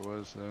 awesome if it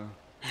was though.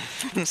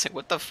 It's like,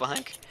 what the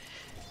fuck?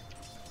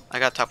 I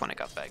got top when I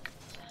got back.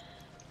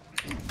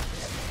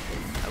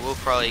 I will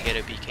probably get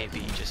a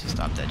BKB just to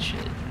stop that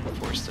shit and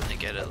force them to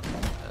get a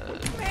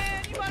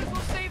Man, you might as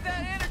well save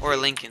that energy. or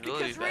Lincoln. Will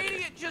be Because better.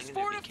 Radiant just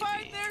Lincoln or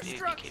fortified BKB. their Maybe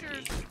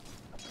structures.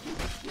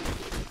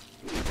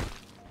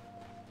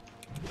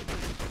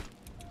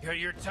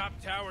 Your top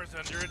tower's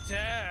under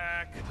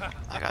attack.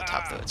 I got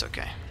top though. It's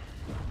okay.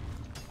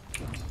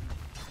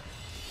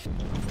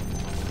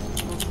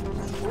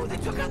 Oh, they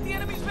took out the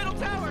enemy's middle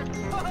tower.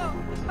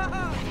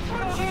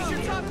 Oh, jeez,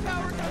 your top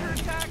tower's under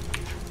attack.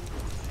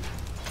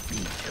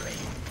 Featuring.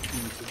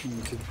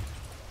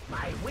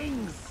 My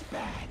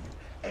wingspan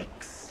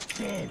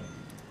extends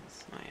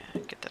Oh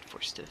yeah, get that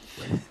 4 stiff.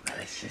 with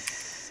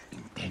malicious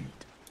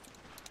intent.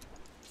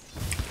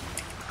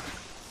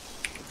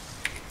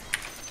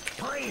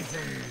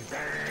 Poison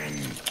burn.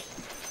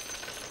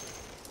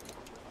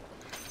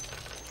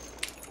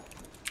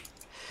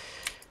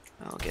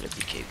 I'll get a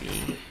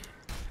BKB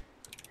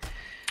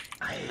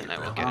and I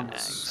will get an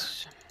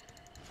axe.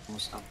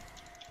 Almost done.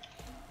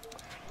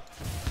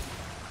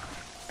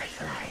 I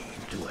fly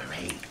into a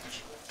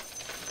rage.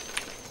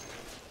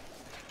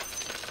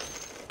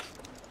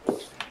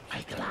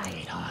 I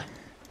glide on.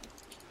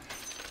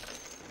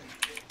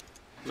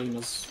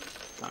 Lena's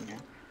down here.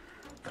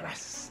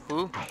 Thrust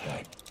Who?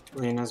 ahead.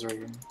 Lena's right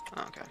here.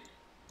 Oh, okay.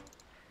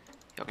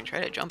 Y'all can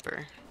try to jump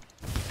her.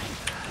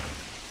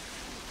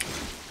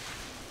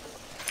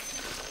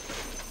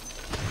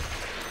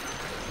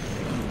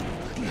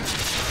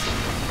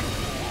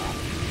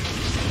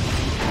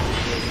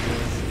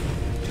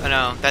 Oh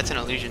no, that's an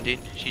illusion, dude.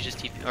 She just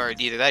TP, or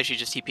either that, or she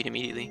just TP'd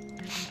immediately.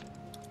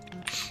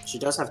 She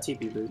does have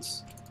TP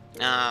boots.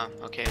 Ah,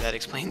 okay, that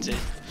explains it.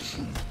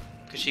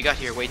 Because she got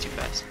here way too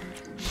fast.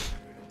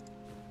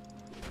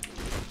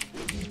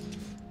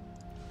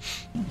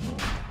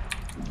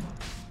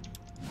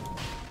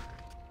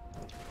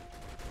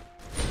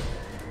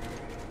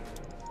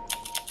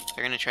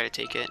 They're gonna try to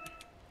take it.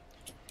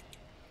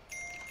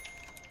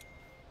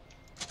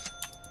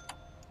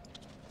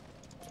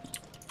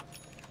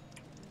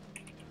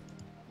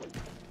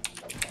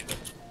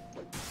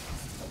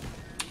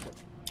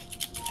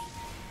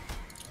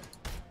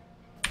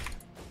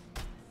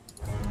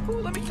 Ooh,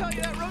 let me tell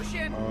you that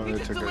Roshan, Oh, he they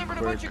just took it delivered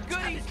a bunch of quick.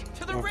 goodies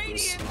to the Oh,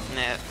 Radiant.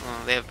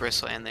 Well, they have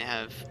Bristle and they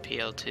have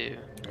PL2.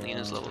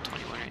 Lena's level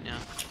 21 right now.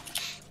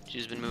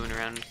 She's been moving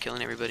around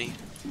killing everybody.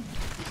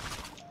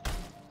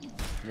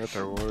 You got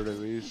their ward at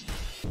least.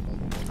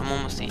 I'm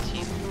almost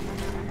 18.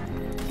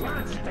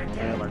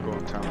 Yeah, like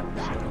going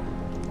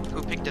town.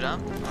 Who picked it up?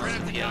 We're Oh, gonna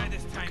have the to die PL.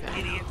 this time, Okay.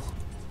 idiots.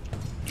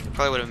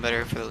 Probably would have been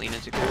better for the Lena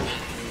to grab it.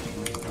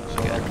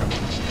 So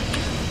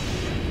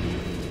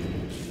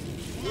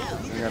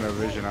I got no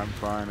vision, I'm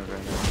fine with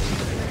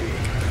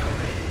it.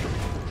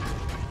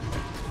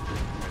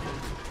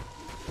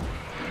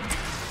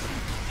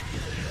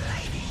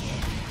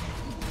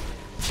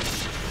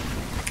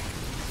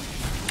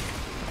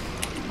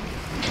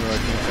 I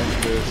can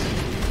tank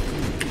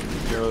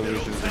this. Zero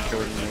illusions are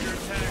killing me.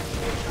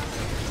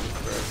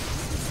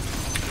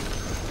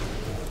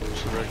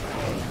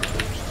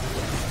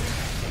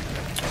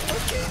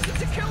 Okay,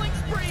 it's a killing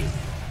spree.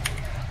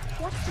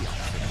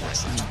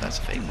 That's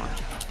a fake one.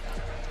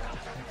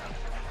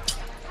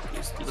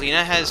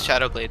 Lena has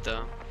Shadow Blade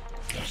though.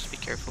 Just be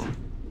careful.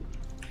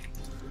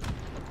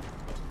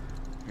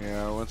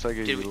 Yeah, once I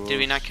get Did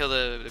we not kill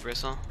the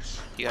Bristle?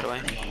 You got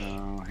away?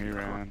 No, he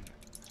ran.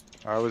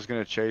 I was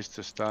gonna chase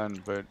the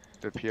stun, but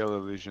the PL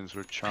illusions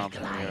were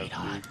chomping me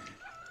up,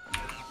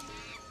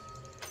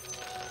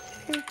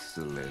 dude.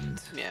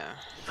 Excellent. Yeah.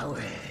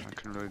 Away. I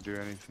couldn't really do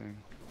anything.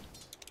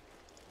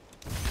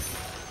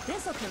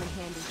 This'll come in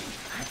handy.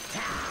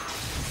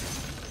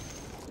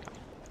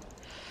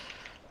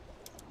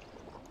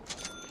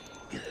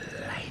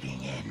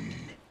 Gliding in.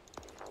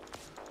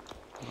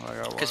 Oh, I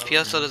got Because one PL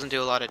over still here. doesn't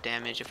do a lot of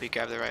damage if we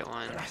grab the right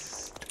one.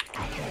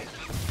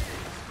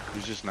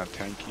 He's just not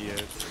tanky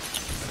yet.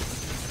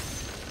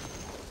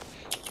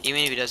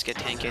 Even if he does get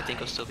tanky, I think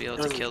we'll still be able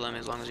to kill him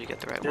as long as we get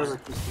the right There's a one.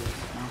 piece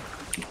of it now.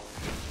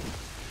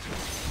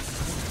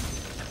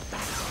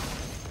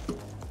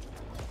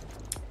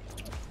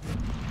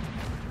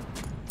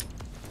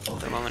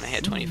 The moment I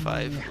hit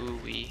 25, ooh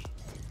wee.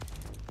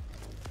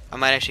 I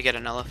might actually get a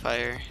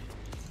nullifier.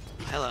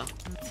 Hello.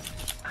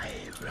 I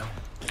will.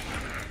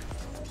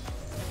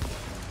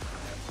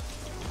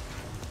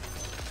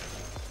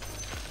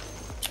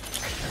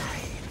 Fly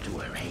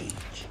into a rage.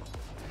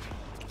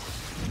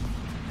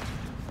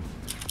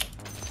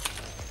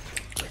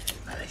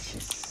 With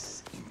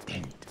malicious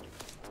intent.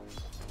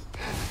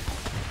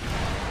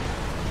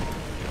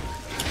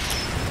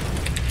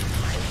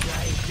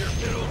 Your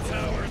middle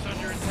tower's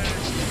under attack.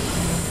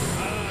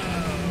 Oh,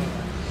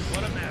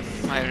 what a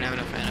mess. I don't have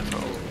enough mana for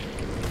ult.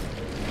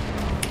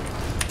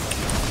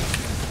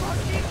 Oh,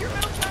 geez, your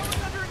middle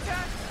tower's under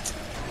attack.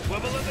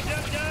 Wibble of the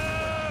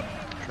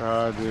dub-dub!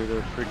 God, dude,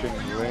 they're freaking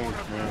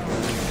linked, man.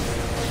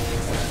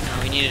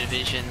 No, we needed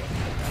vision.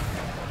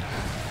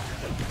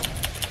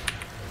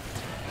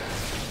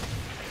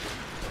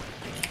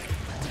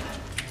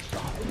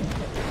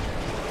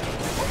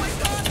 Oh my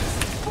god!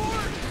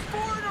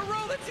 Four in a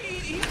row.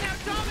 He's now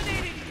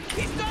dominating.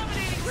 He's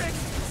dominating, Rick.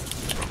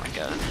 Oh my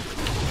god.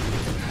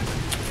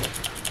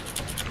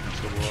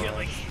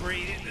 Killing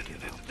spree.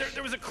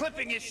 There was a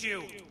clipping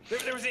issue.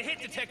 There was a hit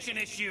detection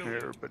issue.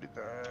 Everybody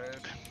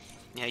died.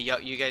 Yeah,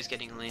 you guys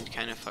getting linked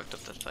kind of fucked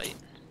up the fight.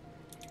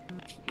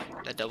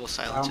 That double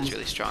silence is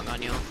really strong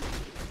on you.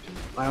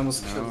 I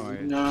almost No, killed I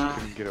Lena. just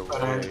couldn't get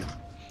but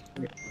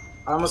away.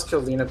 I almost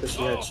killed Lena, but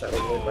she had Shadow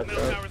Blade back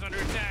middle there. tower's under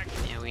attack.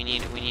 Yeah, we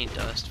need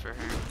dust for her.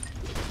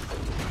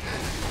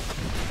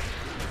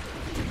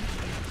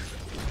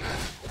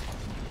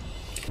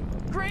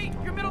 Great,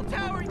 your middle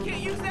tower. You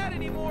can't use that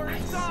anymore.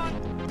 It's on.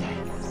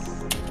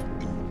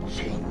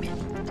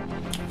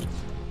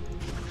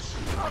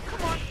 Oh,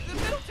 come on. The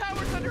middle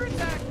tower's under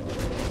attack.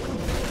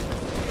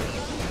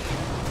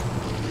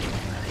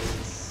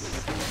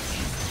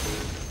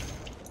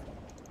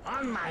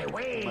 On my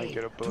way Might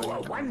get a to a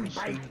blade.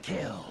 one-bite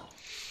kill.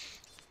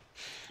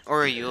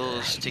 Or a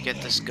Yules to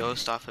get this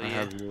ghost off of I you.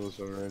 have Yules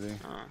already.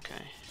 Oh,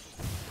 okay.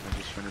 I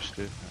just finished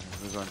it.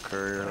 It was on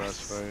courier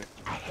last fight.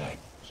 Ahead.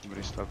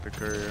 Somebody stopped the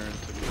courier and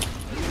took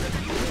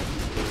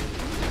it.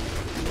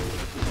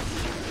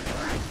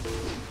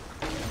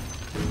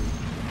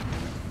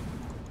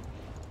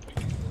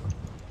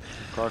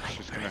 Clock's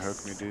just gonna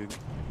hook me, dude.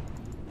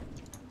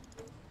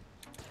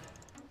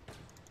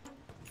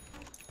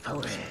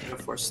 Away. Go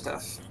for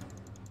Steph.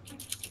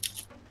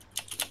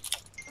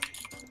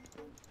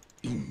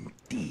 Indeed.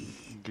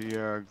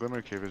 The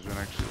Glimmer Cave has been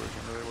actually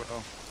working really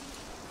well.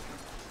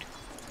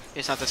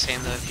 It's not the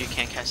same though if you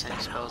can't cast any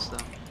spells though.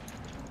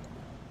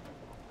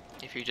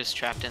 If you're just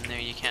trapped in there,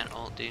 you can't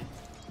ult, dude.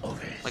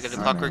 Like if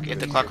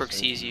the clockwork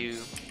sees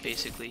you,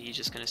 basically he's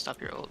just gonna stop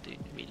your ult, dude,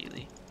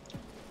 immediately.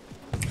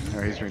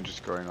 No, he's been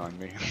just going on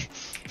me.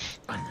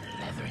 Not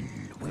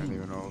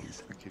even ult.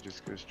 Like he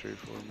just goes straight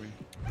for me.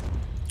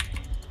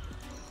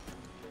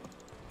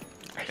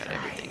 I got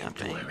everything up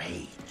there.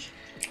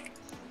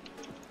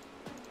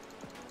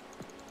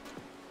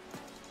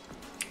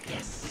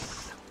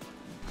 Yes.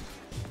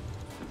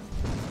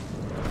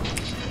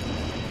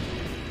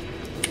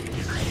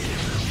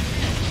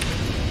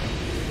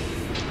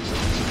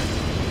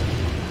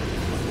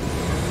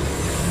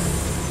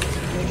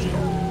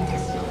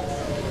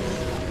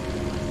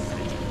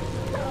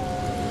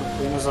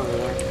 Luna's over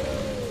there.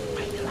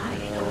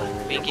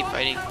 We can keep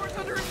fighting. Tower's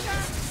under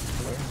attack.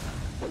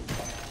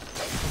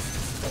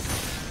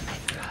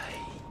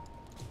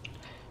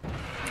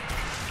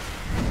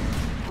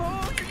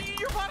 Oh,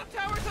 your bottom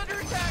tower's under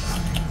attack.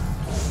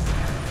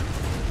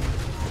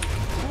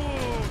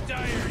 Ooh,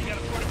 Dire, you got a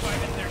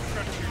fortified in there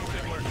structure.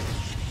 Good work.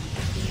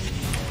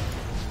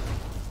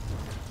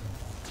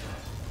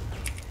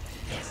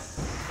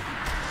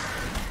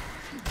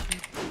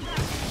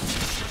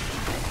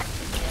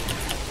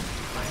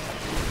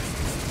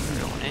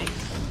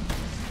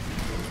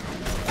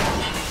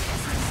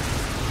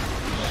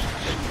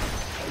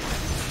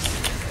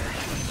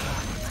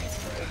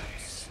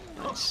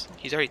 Nice.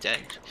 He's already dead.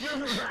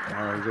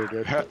 Oh, he's a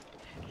good.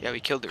 Yeah, we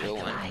killed the real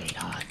one.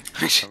 How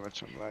much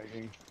I'm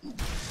lagging.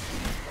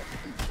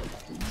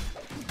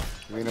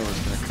 Lena was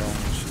gonna come.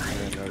 She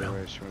went another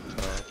way. She went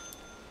top.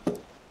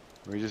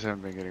 We just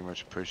haven't been getting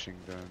much pushing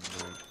done.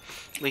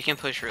 But... We can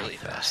push really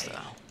fast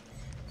though.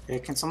 Hey,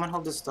 can someone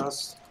hold this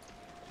dust?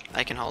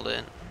 I can hold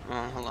it.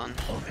 Well, hold on.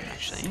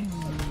 Actually,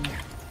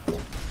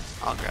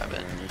 I'll grab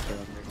it.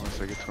 Once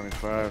I get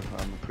 25, I'm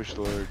gonna push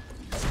the Lord.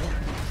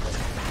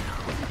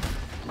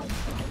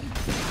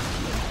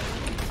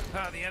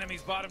 Ah, the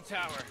enemy's bottom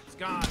tower. It's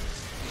gone.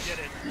 We did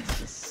it.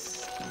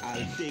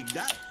 I dig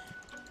that.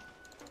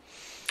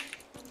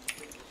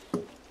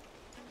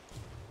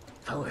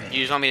 You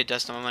just want me to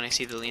dust them when I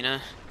see the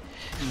Lena?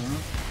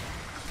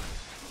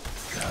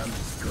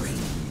 Comes green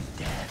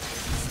death.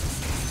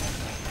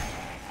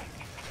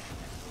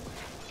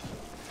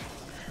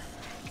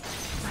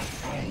 My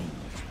fang.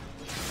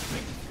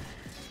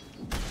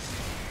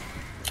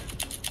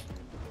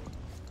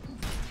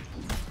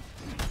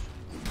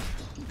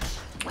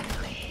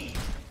 Quickly.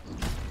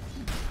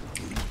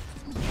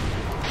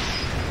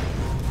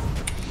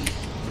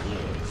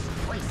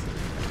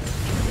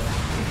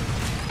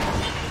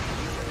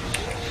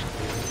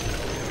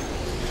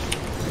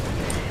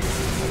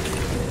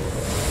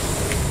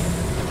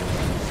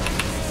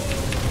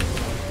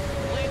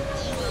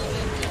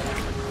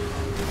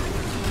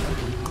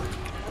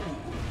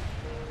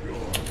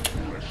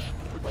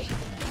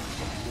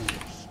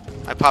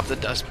 I popped the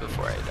dust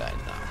before I died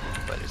though,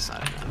 but it's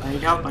not enough. I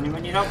need help.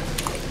 Anyone need help?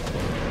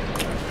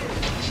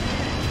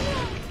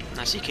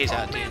 Now CK's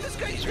out, dude.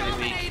 He's really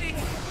weak.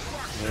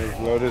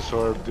 Hey, Lotus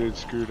Orb, dude,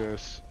 screwed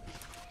us.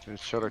 They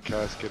shot a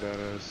casket at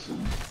us.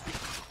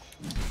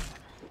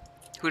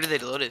 Who did they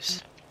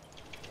Lotus?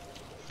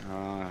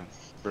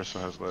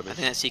 Bristle has I Lotus.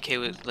 think that CK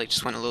was, like,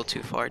 just went a little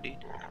too far, dude.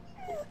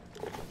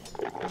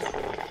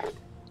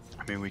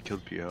 I mean, we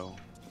killed PL,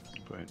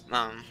 but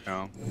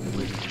no,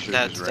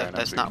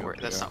 That's not worth.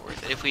 That's not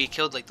worth it. If we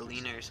killed like the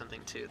Lena or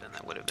something too, then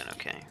that would have been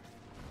okay.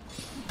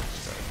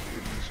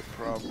 It's a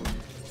problem.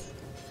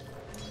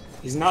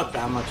 He's not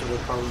that much of a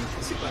problem.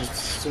 As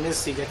soon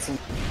as he gets in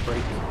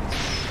break,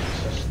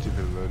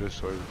 Stupid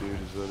Lotus Orb, dude.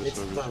 His Lotus it's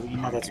Orb is the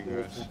Lena that's fucking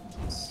weird.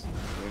 us.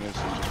 Venus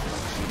is just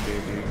punching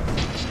baby.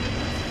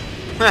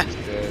 He's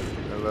dead.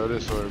 The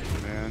Lotus Orb,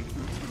 man.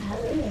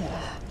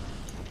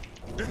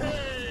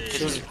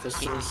 This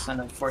is an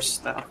enforced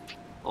staff.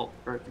 Oh,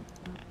 broken.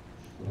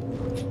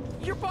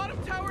 Your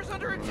bottom tower's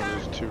under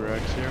attack. There's 2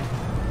 racks here. I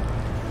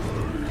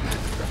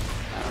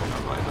don't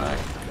know buyback.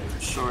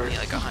 Sure. Yeah,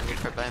 like 100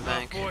 for Oh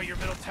buyback. boy, your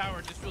middle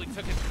tower just really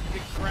took a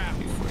big crap.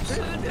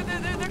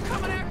 They're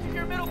coming after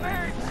your middle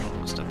barracks.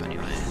 Almost up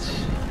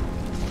anyways.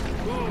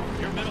 Ooh,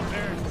 your middle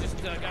barracks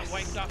just got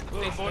wiped off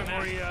the face. Boy,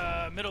 more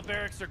middle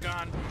barracks are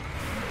gone.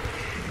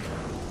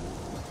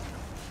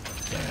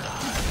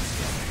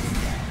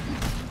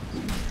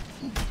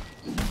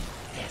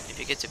 If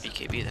it gets a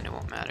BKB, then it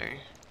won't matter.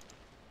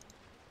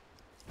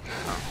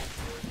 Oh.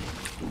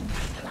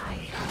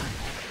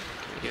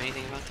 Can we do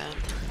anything about that?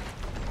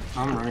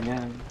 I'm running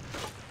in.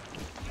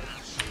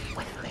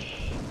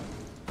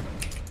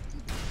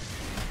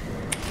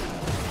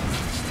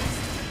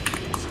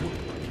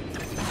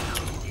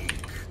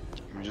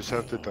 We just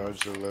have to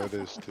dodge the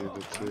Lotus, dude.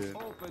 That's it.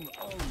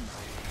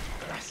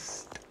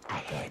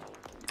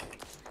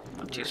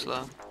 I'm too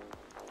slow.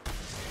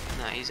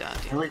 Nah, he's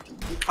out, dude. Really,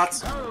 he caught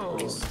some.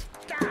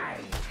 Yeah,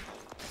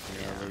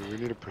 but we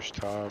need to push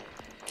top.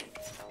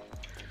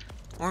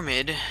 Or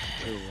mid.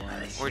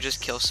 2-1. Or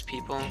just kills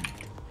people.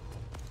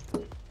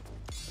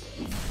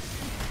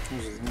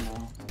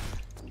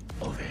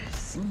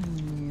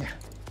 Overseen.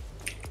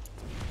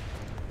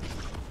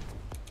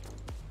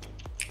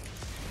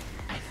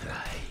 I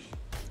fly.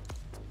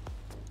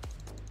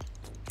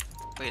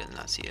 he does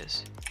not see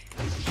us.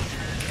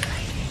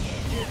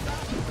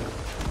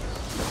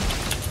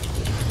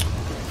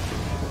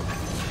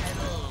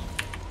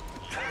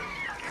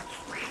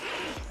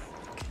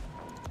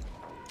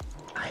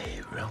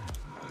 I roam.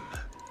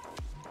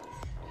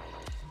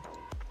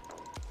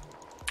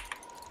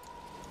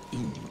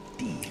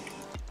 Indeed.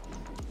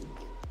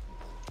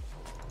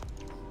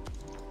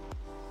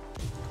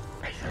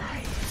 I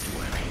fly to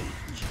a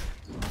range.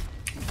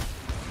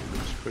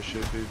 Just push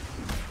it, dude.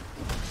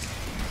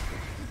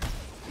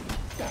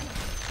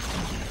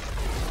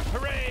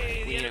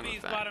 Hooray! The need to enemy's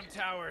move back. bottom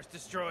tower is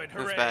destroyed.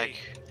 Hooray! Move back.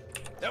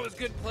 That was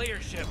good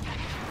playership.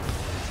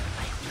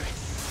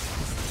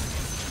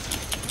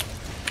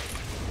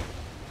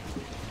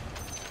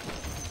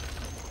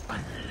 On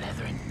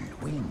leathern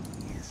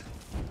wings.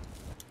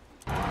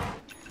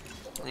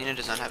 Lena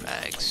does not have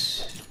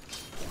eggs.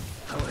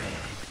 Forward.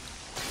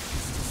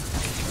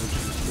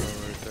 Let's just go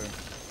right there.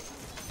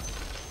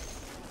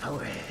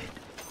 Forward.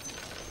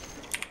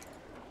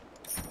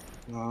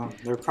 No,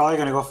 they're probably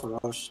gonna go for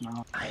Roche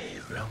now. I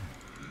roam.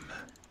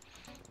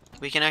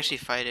 We can actually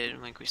fight it,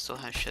 like we still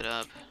have shit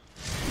up.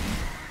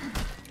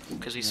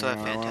 Because we still have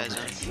Yeah, I want-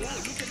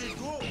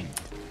 Phantasm.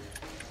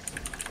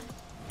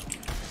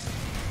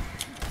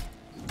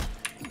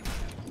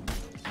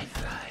 I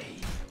fly.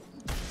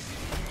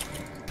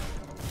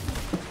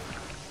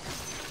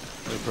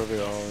 They're probably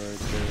all right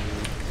there.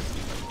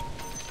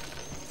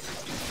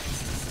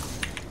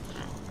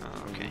 Oh,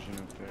 No okay. vision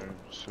up there.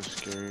 So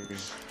scary.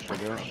 Should I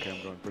go? Okay,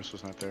 I'm going.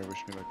 Bristol's not there. Wish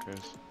me luck,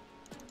 guys.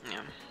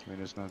 Yeah.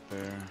 Lena's not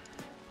there.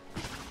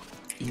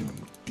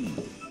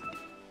 Indeed.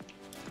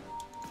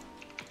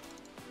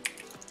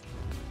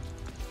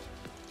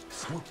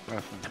 Swoop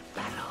Nothing. the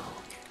battle.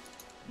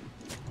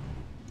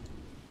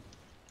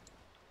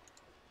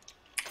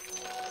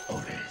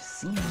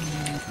 Overseen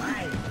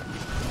fire.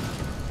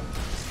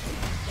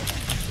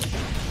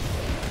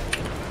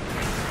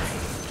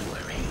 To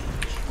a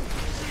range.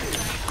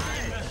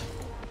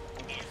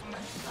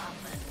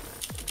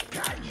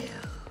 Got you.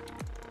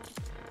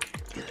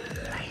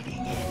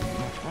 Gliding in.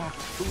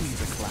 Who's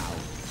the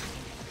cloud?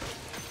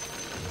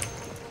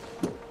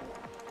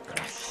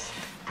 Press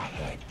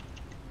ahead.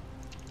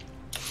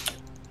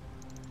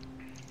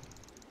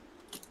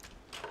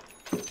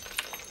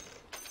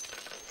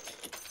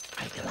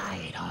 I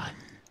glide on.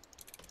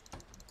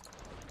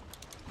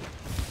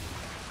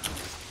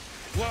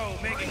 Whoa,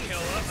 mega kill.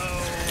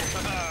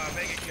 Uh-oh.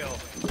 Mega kill.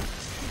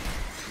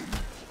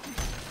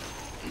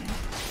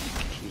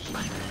 Jesus,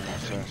 man,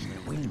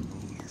 assassinate.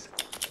 Wings.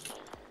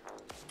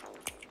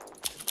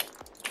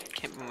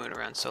 Can't be moving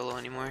around solo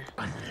anymore.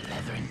 On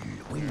leathern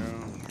Yeah,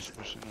 wings.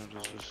 especially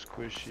not just a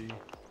squishy.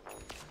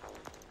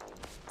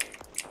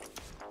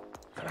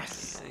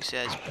 Press At least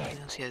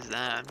he has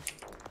that.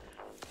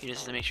 He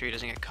just has to make sure he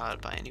doesn't get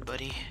caught by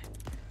anybody.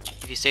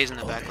 If he stays in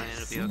the back lane,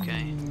 it'll be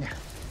okay. overseen.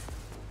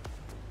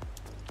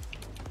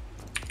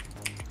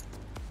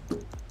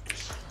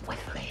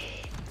 Swiftly.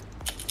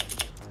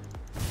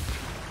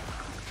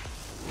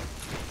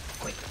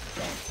 Quick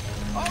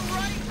death. All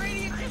right,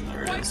 Radiant just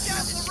wiped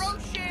out the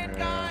Roshan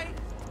guy.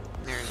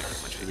 There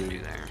isn't much we can do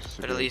there.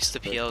 But at least the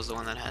PL is the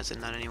one that has it,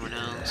 not anyone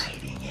else.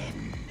 Gliding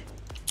in.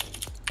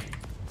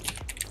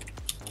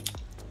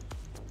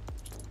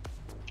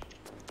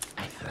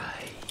 I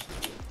fly.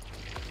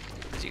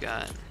 Because you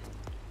got...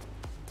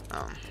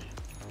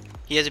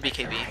 He has a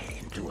BKB. Fly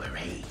into a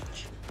rage.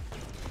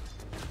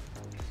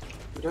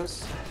 Who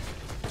does?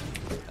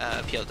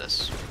 PL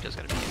does. PL's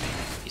got a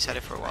BKB. He's had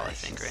it for a while, I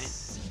think, right?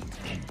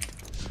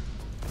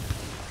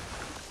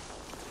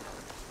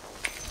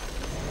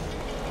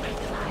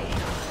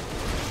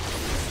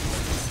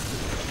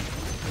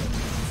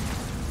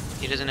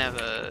 He doesn't have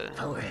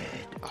Forward.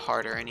 a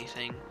heart or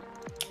anything.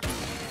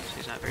 So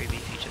he's not very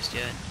beefy just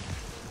yet.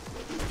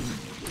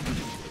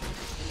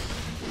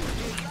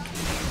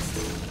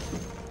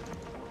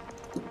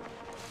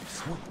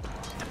 Swoop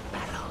the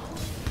battle.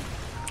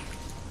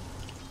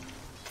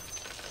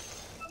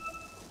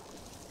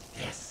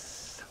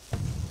 Yes.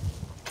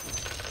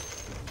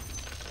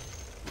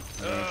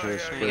 Yeah,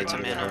 Let me get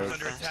some mana Tower's real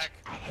under fast. attack.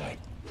 Ahead.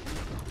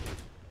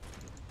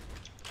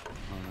 Oh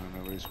no,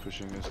 nobody's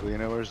pushing this.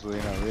 Lena, where's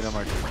Lena? Lena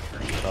might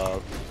be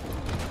top.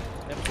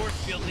 That force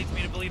field leads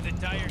me to believe that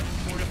Dire just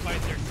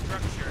fortified their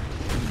structure.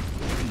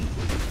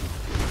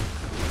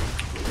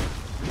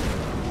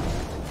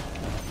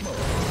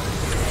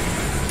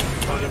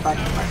 Get back.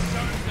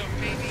 So,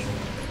 baby.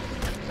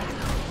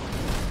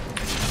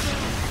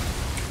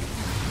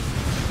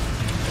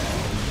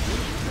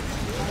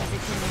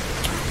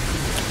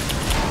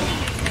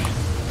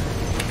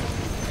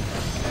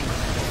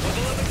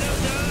 Level up and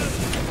dub.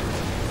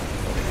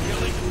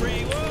 Killing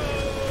spree.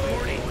 Whoa!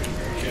 40.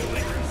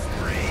 Killing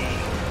spree.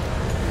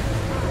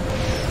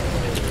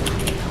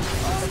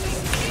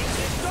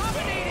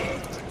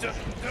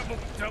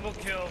 Double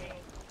kill.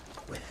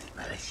 With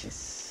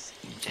malicious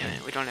Damn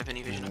it, we don't have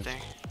any vision up there.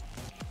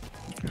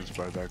 Let's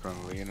buy back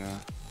on Lena.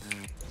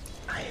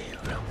 I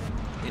roam.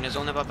 Lena's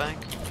only about back?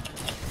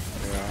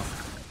 Yeah.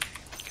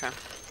 Okay.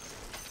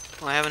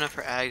 Well, I have enough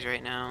for Ags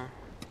right now.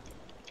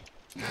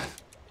 I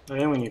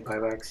think we need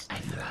buybacks.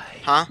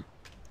 Huh?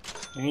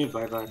 We need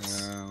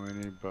buybacks. Yeah, we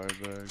need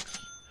buybacks.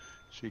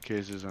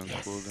 CK's is on I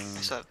cooldown.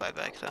 still have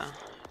buyback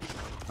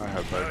though. I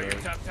have Oh, your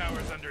buyback. top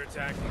tower's under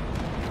attack.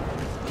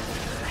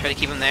 Try to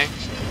keep him there.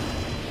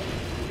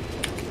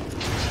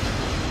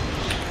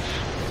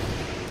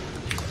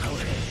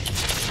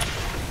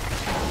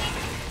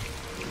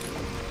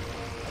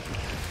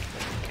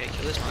 Okay,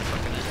 kill this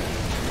motherfucker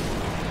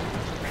then.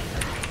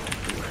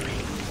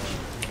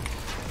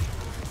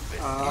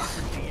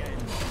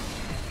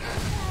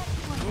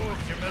 Ooh,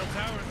 your middle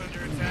tower's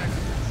under attack.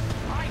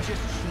 I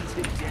just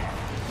cheated death.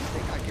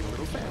 Think I get a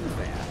little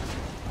fanfare.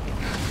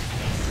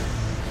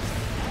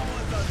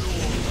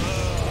 The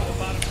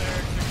bottom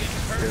barracks are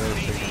getting hurt, Yeah,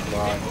 baby. take a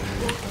lot.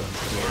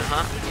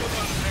 Huh? There's no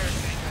bottom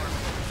barracks anymore.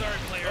 Sorry,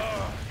 player.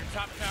 Your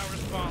top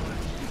tower's fallen.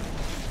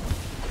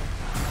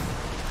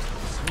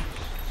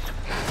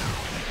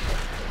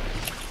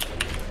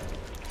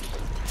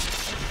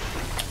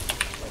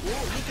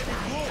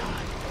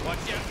 Watch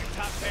out, your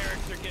top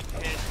barracks are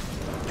getting hit.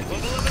 Bubble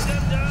of a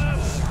dum-dum!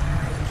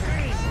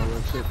 Oh,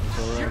 that's it. It's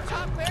Your alright.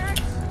 top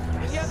barracks?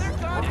 Yeah, they're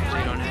gone. So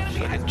you don't have to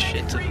get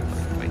shit to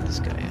fight this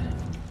guy.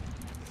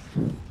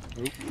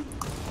 Oop.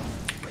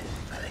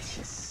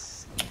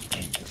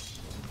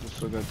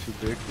 Still got too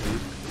big,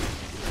 dude.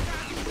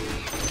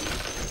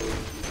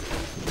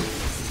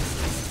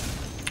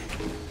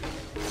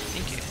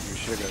 Thank you. We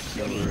should have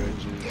silver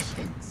edges.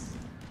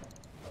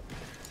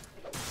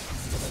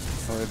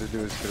 All I had to do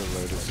is get a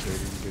Lotus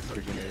Stadium, get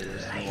freaking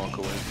areas, and walk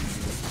away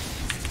from him.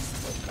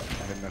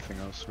 I had nothing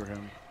else for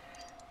him.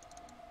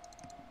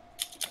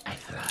 I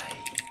fly.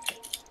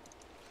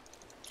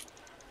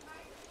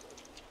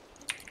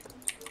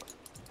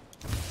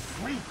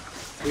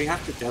 We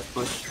have to death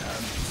push.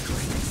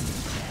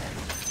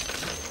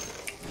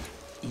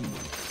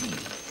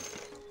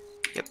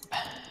 Yep.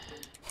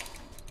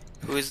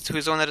 Who's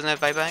the one that doesn't have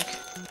buyback?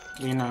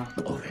 Lena.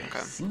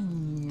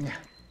 Overseen.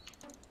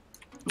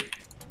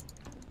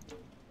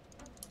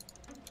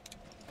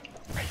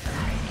 I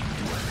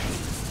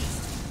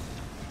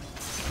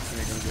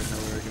ain't gonna get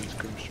nowhere against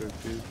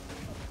Grimstroke, dude.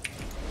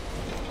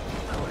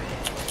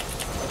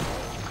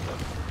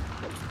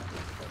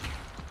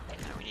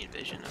 No, we need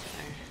vision up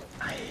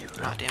there.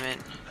 Oh damn it.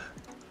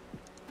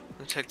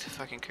 Who took the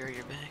fucking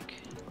courier back?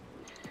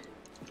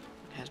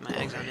 Has my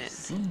eggs on it.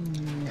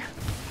 Overseen.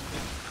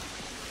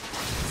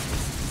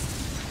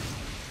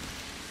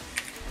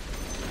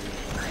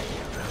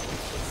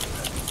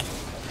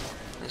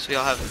 At least we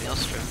all have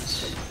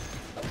maelstroms.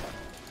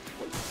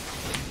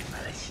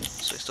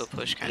 So we still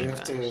push We kind of have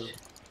fast. to.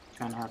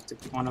 Kind of have to.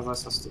 One of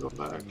us has to go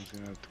back. I'm just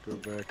gonna have to go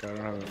back. I don't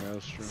have a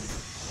Maelstrom.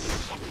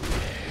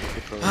 I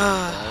could probably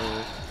buy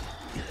it.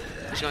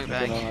 He's going But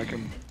back. no, I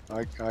can.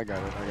 I got it.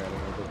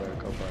 I'll go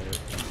back. I'll buy it.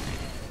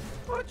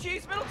 Oh,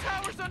 jeez, middle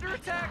tower's under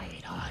attack.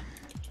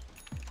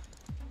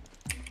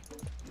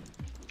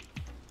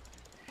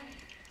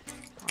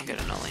 I'll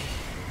get an ollie.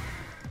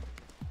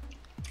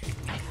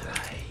 I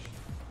fly.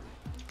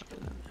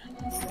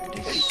 There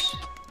it is.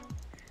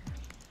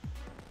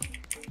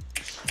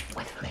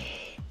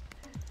 Swiftly.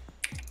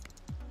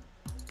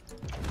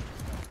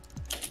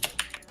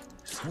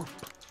 Swoop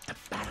the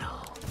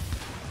battle.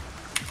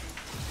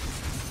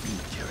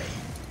 Beat your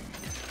end.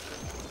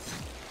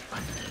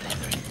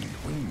 Unleathering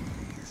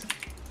wings.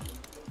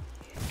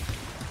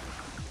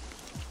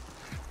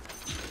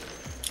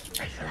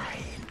 I fly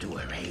into a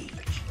rage.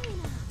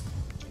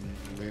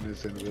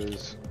 Lena's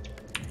invis.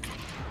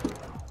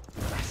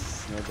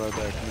 No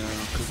buyback now,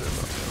 because I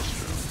love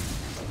Maelstrom.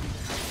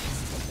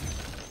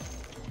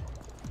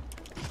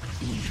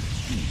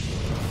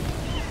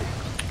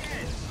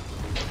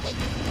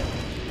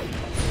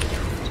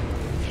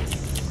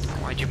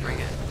 Why'd you bring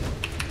it?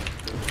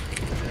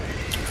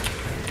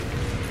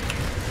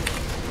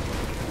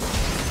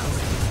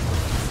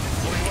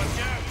 Boy, watch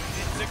out!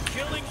 It's a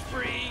killing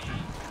spree!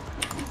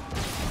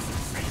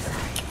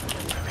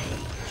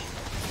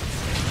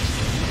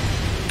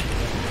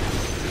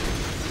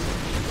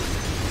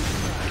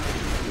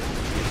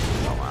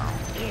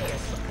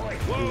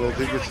 Dude, I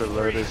think it's a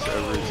Lotus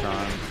every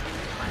time.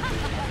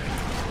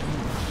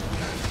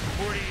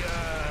 40,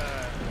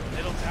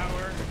 middle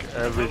tower.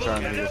 Every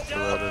time he gets the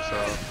Lotus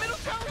off. Middle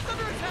tower's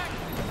under attack.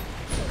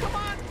 Come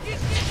on, get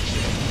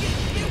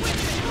with it.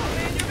 Oh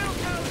man, your middle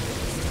tower's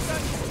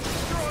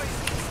destroyed.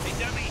 Hey,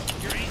 dummy,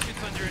 your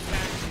ancient's under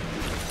attack.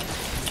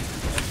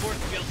 That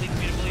fourth skill leads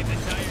me to believe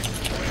that Dyer's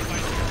destroyed by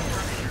your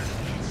structure.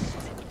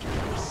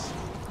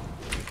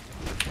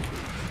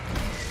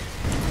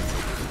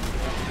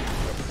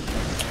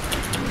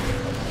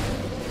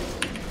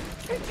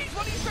 Hey, geez,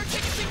 why don't you start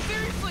taking things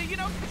seriously? You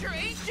know, because your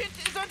ancient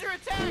is under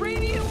attack.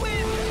 Radiant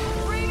wins.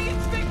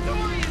 Radiant's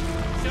victorious.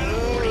 Shut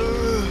up, 40.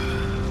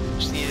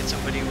 Just needed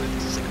somebody with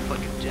just like a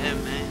fucking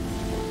gem, man.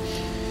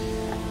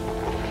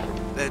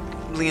 That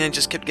Lena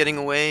just kept getting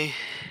away.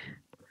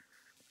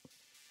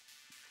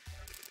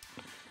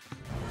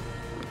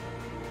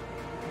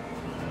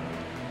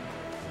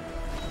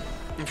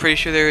 I'm pretty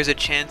sure there was a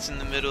chance in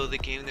the middle of the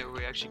game that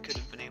we actually could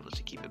have been able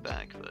to keep it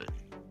back, but it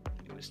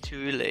was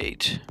too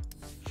late.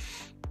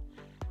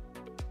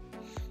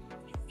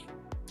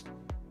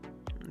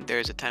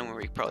 There's a time where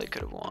we probably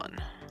could have won.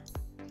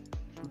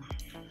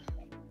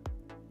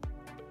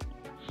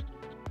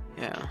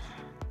 Yeah.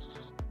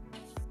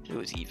 It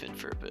was even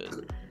for a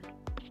bit.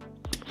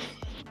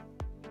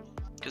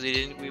 Cause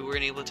we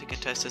weren't able to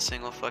contest a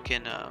single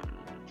fucking a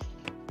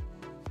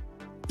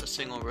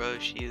single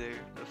rush either.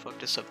 That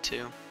fucked us up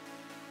too.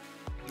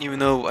 Even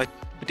though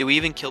did we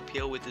even kill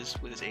PL with his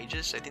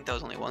Aegis? I think that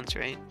was only once,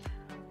 right?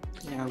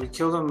 Yeah, we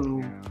killed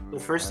him. The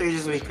first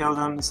stages we killed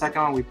him. The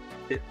second one we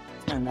hit,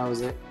 and that was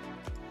it.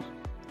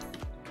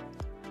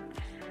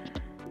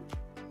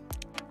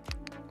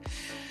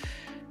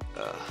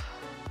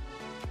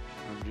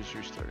 I'm just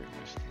restarting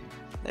this thing.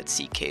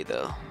 That's CK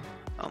though.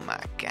 Oh my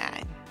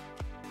god.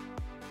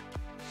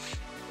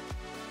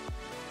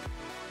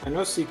 I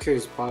know CK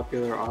is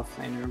popular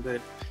offlaner,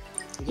 but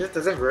he just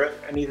doesn't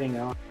rip anything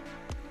else.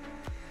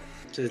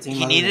 To the team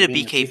He other needed a than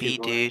being BKB,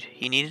 PvP dude.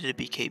 He needed a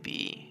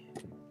BKB.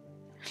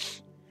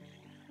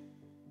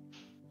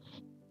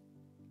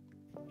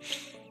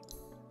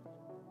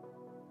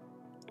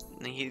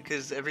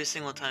 Because every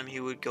single time he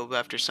would go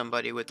after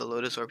somebody with the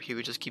Lotus Orb, he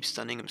would just keep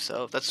stunning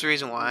himself. That's the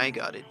reason why I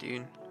got it,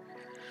 dude.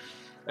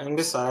 And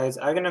besides,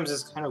 Aghanim's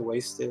is kind of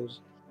wasted.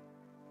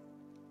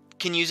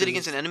 Can you use it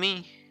against an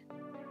enemy?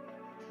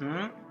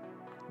 Hmm?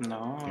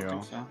 No, I don't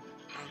think so.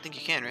 I don't think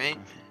you can, right?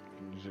 You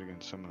can use it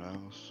against someone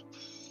else.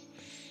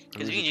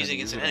 Because if you can use it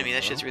against an enemy,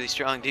 that shit's really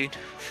strong, dude.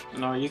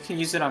 No, you can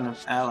use it on an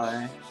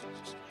ally.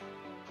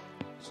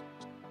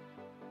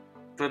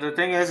 But the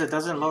thing is, it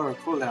doesn't lower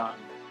cooldown.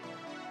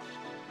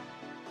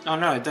 Oh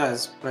no, it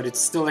does, but it's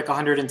still like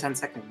 110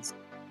 seconds.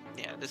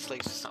 Yeah, this like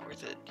it's not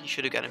worth it. You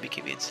should have gotten a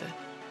BKB instead.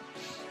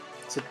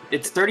 So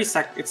it's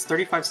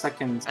 35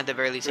 seconds. At the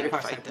very least, you can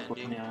 35 fight then, seconds,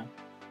 dude. yeah.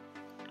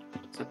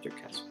 Except your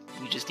cast.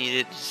 We just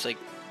needed, just like,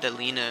 that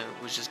Lena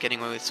was just getting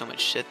away with so much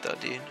shit though,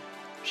 dude.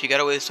 She got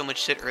away with so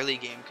much shit early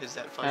game because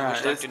that fucking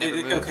Witch Doctor never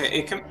moved.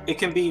 Okay, it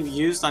can be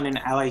used on an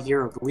ally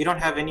hero, but we don't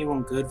have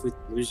anyone good with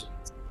illusions.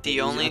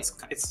 The only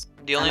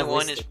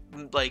one is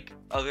like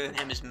other than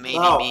him is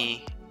maybe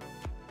me.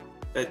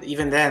 But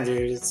even then,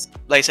 dude, it's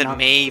like I said, not,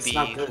 maybe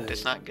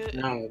it's not good.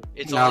 No,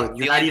 it's no,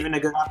 you're not even a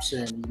good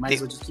option. You might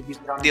as well just keep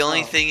using it on the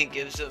only thing it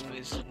gives them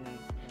is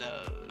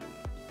the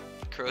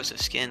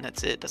corrosive skin.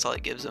 That's it. That's all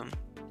it gives them.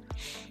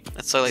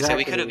 That's all I said.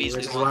 We could have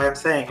easily won. That's why I'm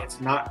saying it's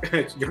not.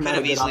 You're not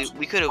a good option.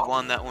 We could have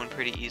won that one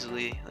pretty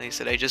easily. Like I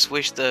said, I just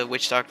wish the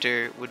Witch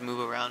Doctor would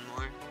move around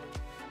more.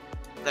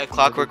 That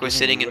Clockwork was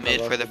sitting in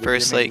mid for the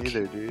first like.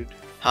 Either, dude.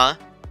 Huh?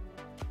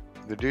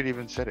 The dude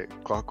even said it.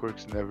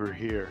 Clockwork's never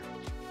here.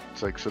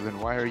 It's like, so then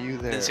why are you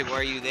there? Then say, why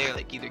are you there?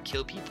 Like, either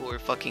kill people or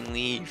fucking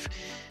leave.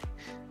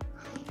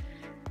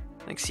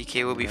 Like, CK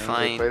will be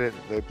fine.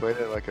 They played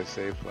it like a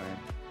safe lane.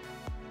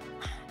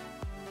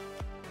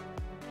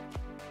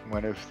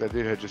 When if that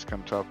dude had just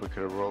come top, we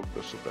could have rolled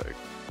Bristleback.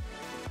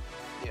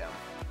 Yeah.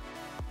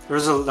 There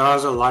was a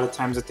lot of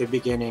times at the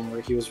beginning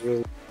where he was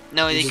really.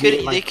 No, they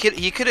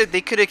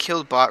could have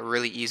killed bot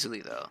really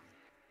easily though.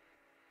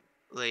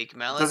 Like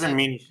Mallet. Doesn't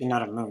mean he should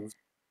not have moved.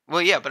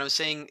 Well, yeah, but I'm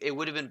saying it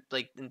would have been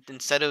like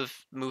instead of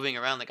moving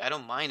around. Like I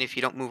don't mind if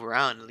you don't move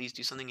around. At least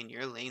do something in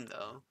your lane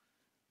though.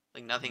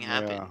 Like nothing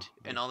happened,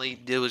 and all they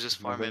did was just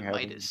farm at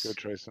Midas. Go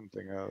try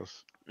something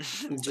else.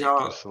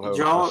 Y'all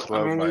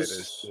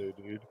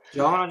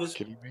wanna just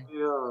kidding me?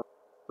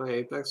 Play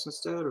Apex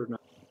instead or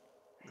not?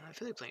 I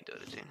feel like playing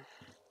Dota too.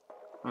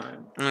 Alright.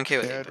 I'm okay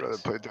with I'd Apex. rather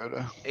play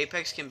Dota.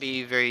 Apex can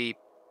be very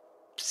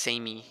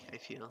samey, I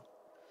feel.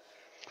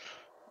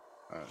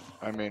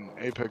 I mean,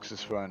 Apex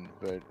is fun,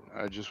 but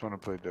I just want to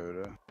play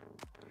Dota.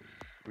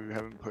 We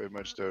haven't played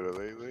much Dota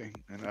lately,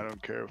 and I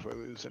don't care if I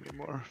lose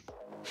anymore.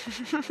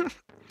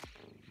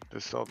 The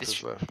salt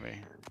has left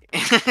me.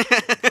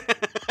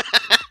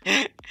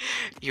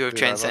 You have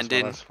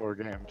transcended. I lost my last 4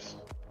 games.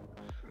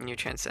 You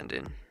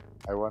transcended.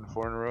 I won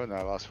 4 in a row, and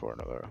I lost 4 in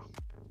a row.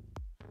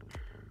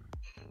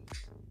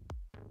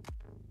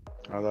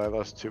 Although I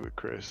lost 2 with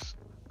Chris.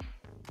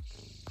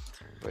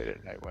 Late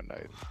at night one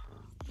night.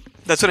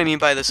 That's what I mean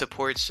by the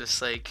supports,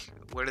 just like,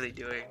 what are they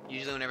doing?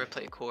 Usually whenever I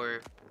play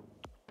core,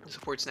 the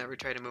supports never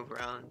try to move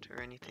around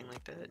or anything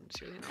like that.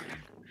 It's really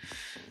annoying.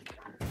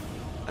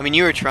 I mean,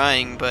 you were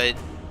trying, but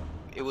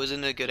it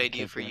wasn't a good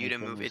idea for you to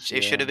move. It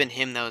should have been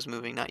him that was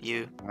moving, not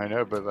you. I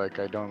know, but like,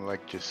 I don't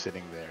like just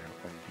sitting there.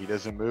 When he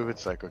doesn't move,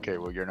 it's like, okay,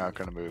 well, you're not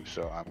gonna move,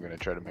 so I'm gonna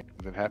try to make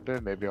something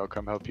happen. Maybe I'll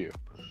come help you.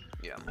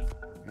 Yeah.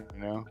 You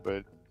know,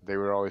 but they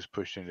were always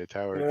pushed into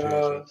tower too,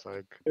 so it's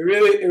like. It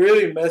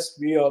really messed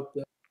me up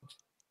though.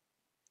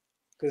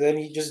 Because then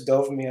he just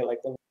dove me at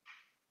like the.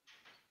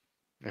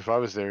 If I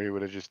was there, he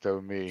would have just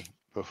dove me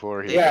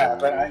before he. Yeah,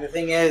 but the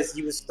thing is,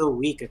 he was still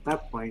weak at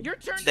that point.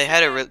 They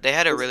had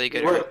a really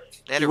good.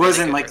 He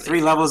wasn't like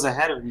 3 levels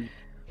ahead of me.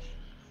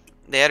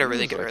 They had a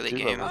really good early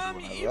game.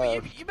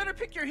 You better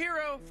pick your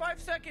hero. 5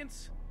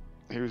 seconds.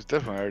 He was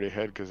definitely already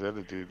ahead because the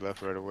other dude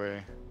left right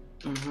away.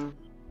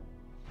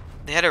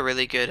 They had a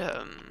really good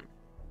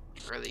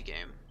early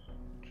game.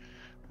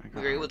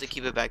 We were able to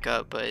keep it back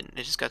up, but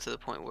it just got to the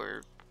point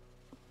where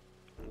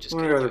Just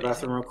I'm gonna go to couldn't the do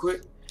bathroom real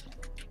quick.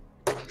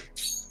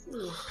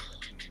 anything.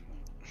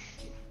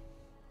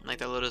 Like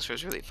that Lotus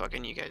was really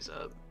fucking you guys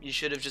up. You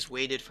should have just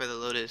waited for the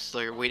Lotus,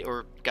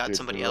 or got Dude,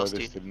 somebody the else,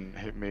 Lotus dude. didn't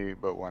hit me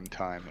but one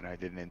time, and I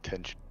didn't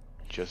intend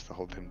just to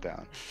hold him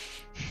down.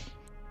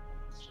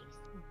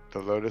 The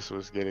Lotus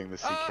was getting the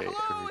CK Hello,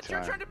 every it's your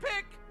turn time. to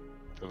pick.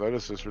 The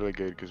Lotus was really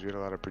good because we had a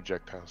lot of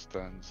projectile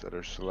stuns that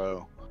are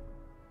slow.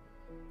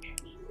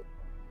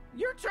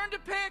 Your turn to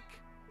pick.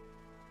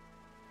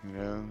 You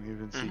know,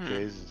 even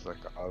CKs is like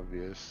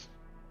obvious.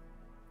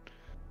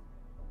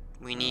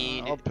 We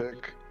need I'll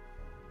pick.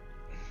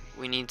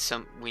 we need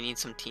some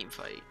team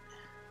fight.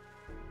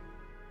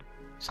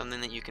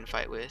 Something that you can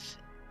fight with.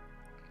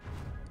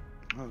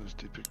 Oh, this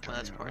dude picked Well,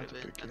 that's Tiny. part of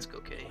it. That's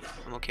okay.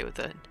 I'm okay with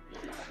that.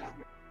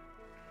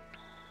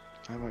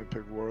 I might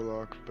pick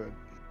Warlock, but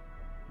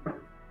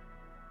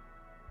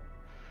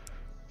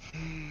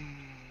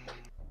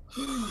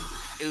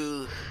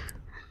Ooh.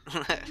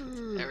 I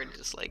already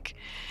dislike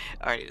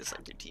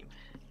your team.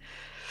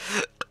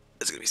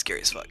 That's gonna be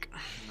scary as fuck.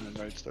 I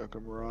might stack a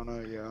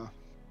Mirana, yeah.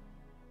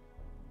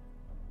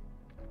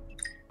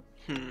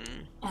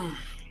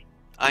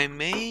 I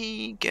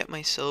may get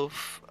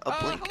myself a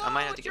blink. I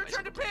might have to Hello, get it's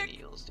your myself a turn to blink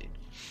heals, dude.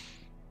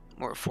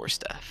 Or a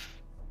 4-staff.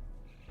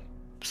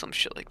 Some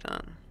shit like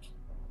that.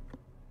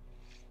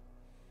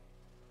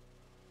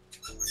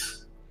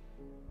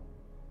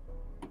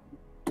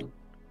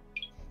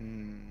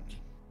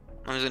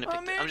 I'm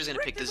just gonna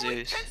pick the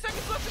Zeus. 10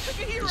 seconds left to pick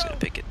a I'm hero. just gonna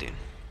pick it, dude.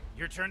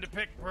 Your turn to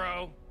pick,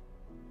 bro.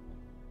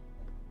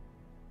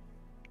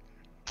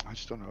 I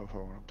just don't know if I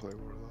want to play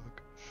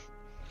Warlock.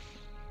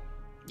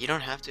 You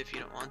don't have to if you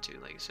don't want to.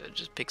 Like I said,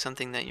 just pick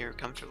something that you're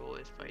comfortable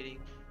with fighting.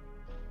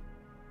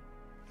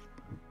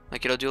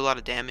 Like, it'll do a lot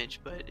of damage,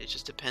 but it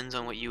just depends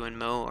on what you and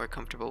Moe are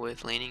comfortable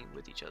with laning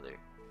with each other.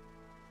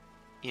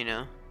 You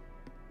know?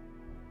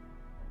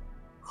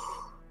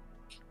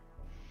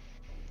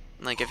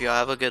 Like, if you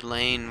have a good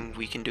lane,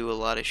 we can do a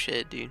lot of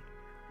shit, dude.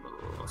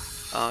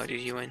 Oh, dude,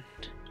 he went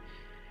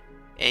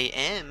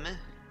AM.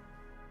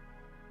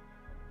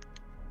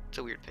 It's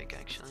a weird pick,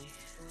 actually.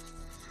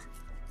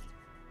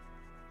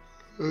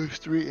 There's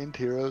 3 int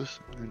heroes,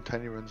 and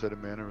Tiny runs out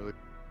of mana really.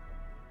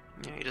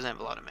 Yeah, he doesn't have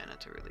a lot of mana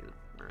to really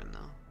run,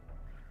 though.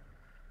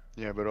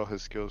 Yeah, but all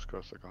his skills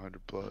cost like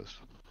 100 plus.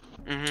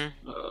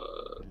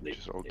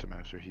 Just ult him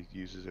after he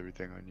uses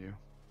everything on you.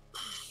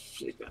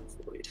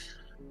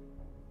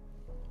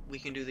 We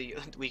can do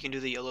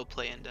the YOLO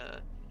play and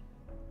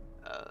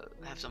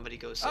have somebody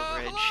go Silver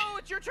Edge. Hello,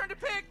 it's your turn to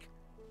pick.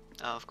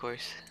 Oh, of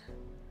course.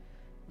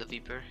 The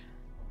Viper.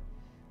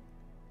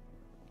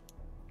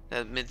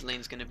 That mid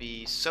lane's gonna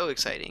be so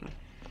exciting.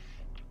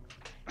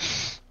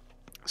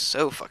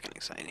 So fucking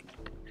exciting.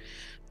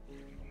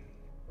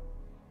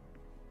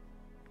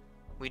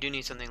 We do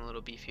need something a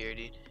little beefier,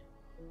 dude.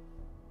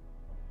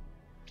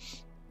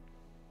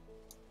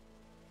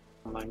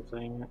 I don't mind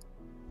playing it.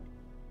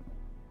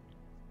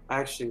 I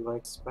actually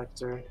like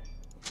Spectre.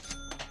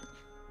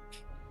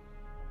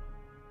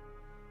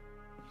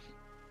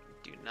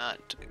 Do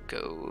not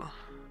go.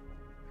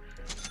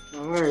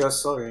 I'm gonna go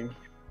Soul Ring.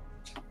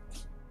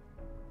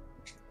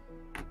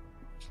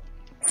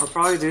 I'll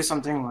probably do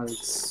something like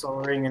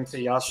Soul Ring into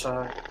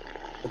Yasha.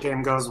 The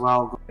game goes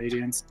well with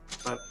Radiance,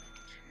 but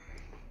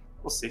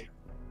we'll see.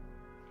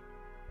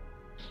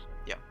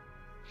 Yeah.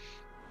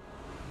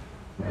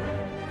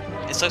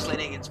 It sucks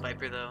laning against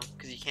Viper though,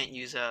 because you can't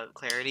use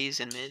clarities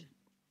in mid.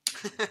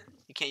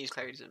 You can't use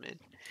clarities in mid.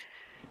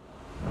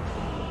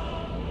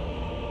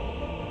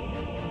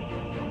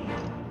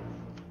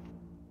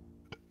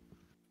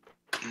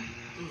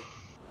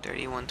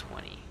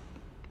 $31.20.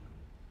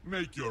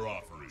 Make your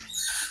offering.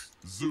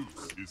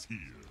 Zeus is here.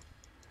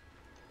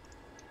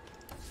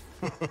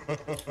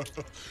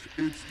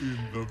 It's in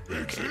the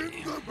bag. It's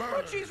in the Oh,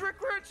 bag. jeez,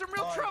 Rick, we're in some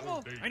real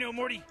trouble. I know,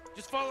 Morty.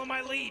 Just follow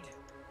my lead.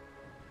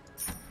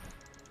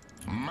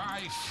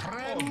 My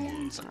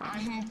friends,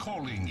 I'm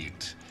calling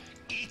it.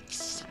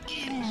 It's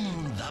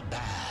in the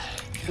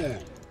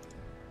bag.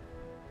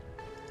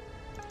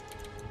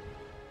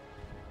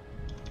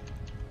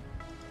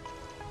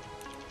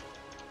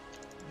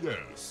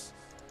 Yes.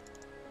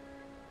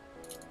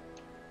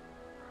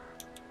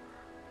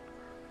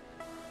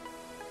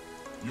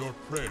 Your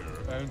prayer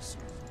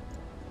answered.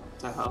 What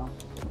the hell?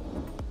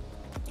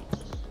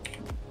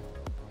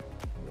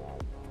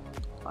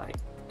 Like,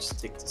 just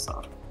take this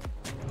off.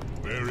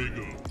 Very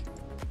good.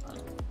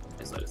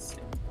 Just let it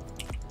sit.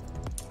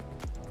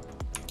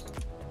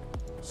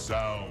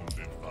 Sound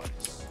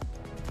advice.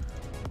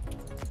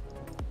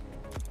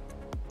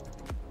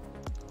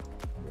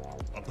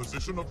 A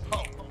position of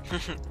power.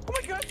 Oh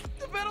my god,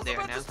 the battle's They are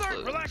about now to start.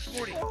 closed. Relax,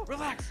 Morty.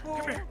 Relax.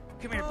 Come here.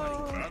 Come here,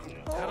 buddy.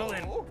 Cuddle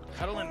in.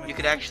 Cuddle in with You me.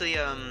 could actually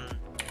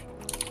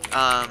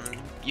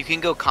you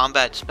can go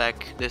combat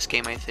spec this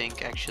game, I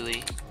think,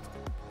 actually.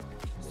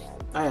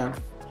 I am.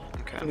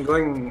 Okay. I'm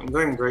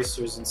going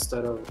Bracers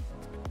instead of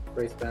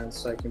Wraith Bands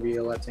so I can be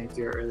a lot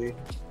tankier early.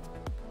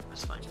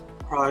 That's fine.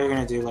 Probably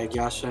gonna do like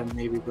Yasha and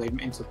maybe Blade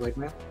into Blade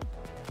Man.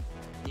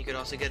 You could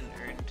also get an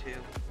urn too.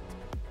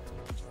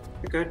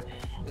 good.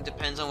 It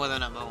depends on whether or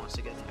not Mo wants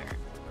to get there.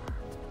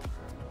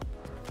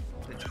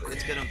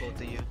 It's good on both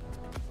of you.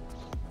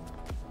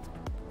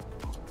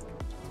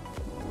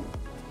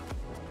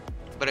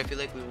 But I feel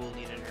like we will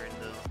need an urn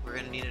though. We're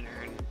gonna need an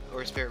urn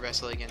or a spirit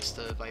vessel against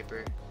the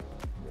Viper.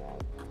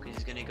 Because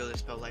he's gonna go the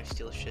spell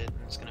lifesteal shit and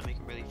it's gonna make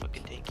him really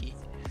fucking tanky.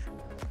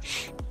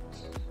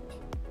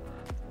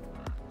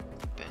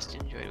 Best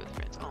enjoyed with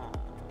friends. Oh,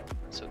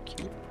 so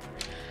cute.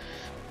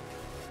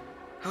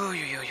 Oh,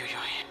 yo, yo, yo, yo.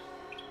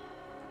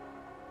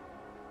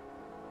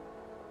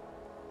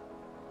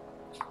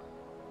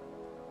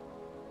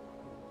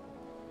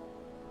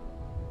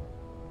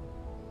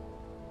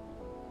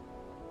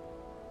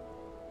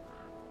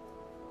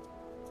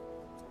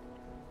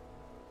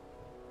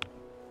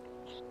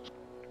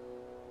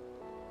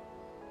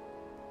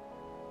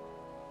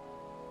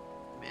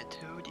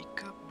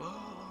 Methodica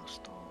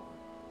Boston.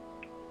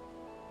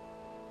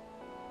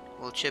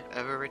 Will Chip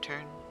ever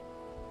return?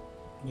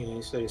 Yeah,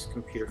 he said his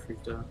computer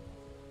freaked out.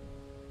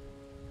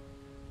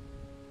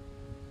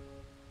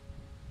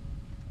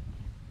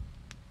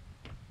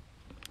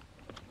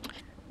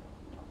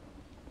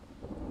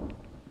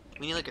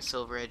 We need like a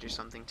silver edge or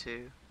something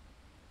too.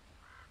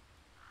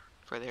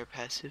 For their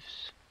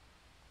passives.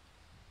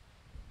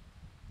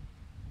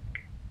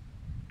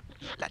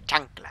 La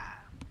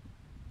chancla.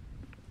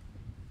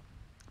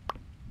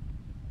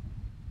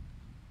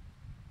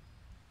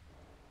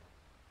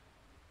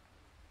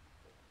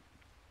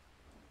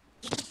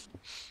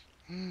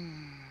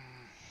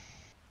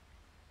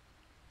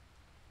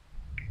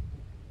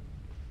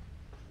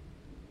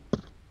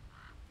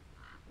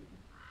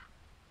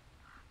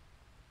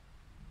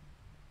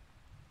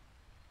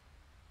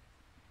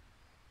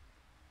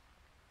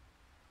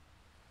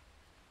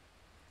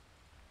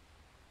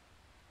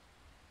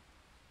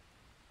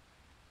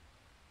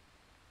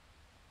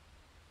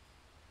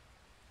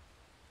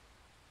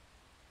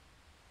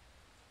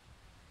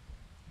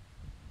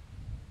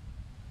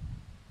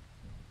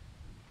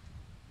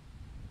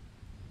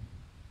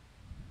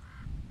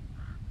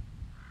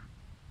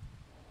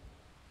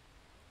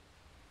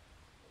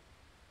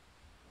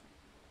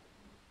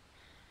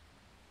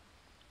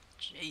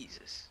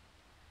 Jesus.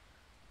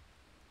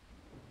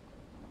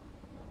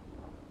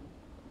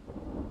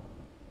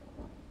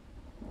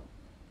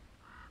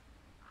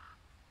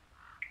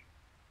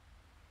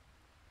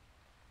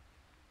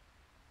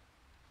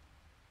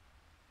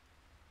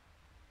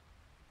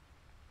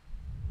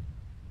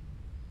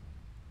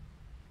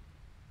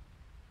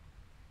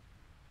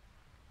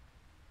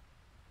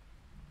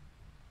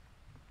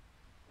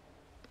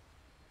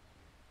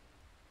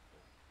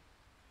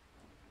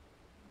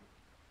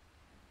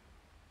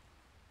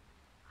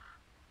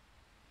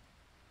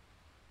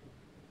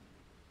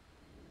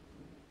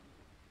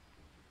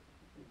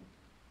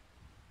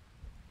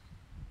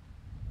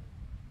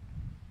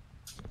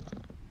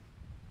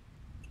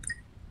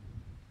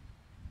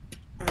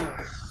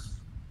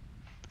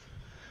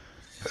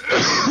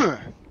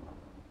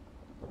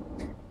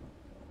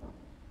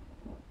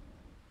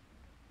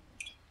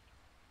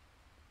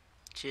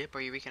 Chip,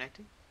 are you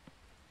reconnecting?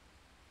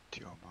 To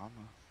your mama.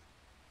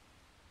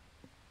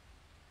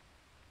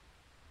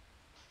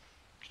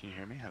 Can you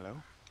hear me? Hello?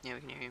 Yeah,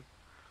 we can hear you.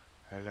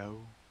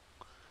 Hello?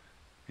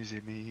 Is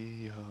it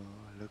me you're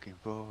looking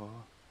for?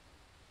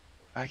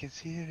 I can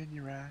see it in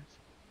your eyes.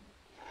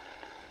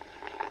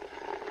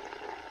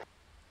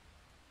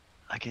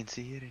 I can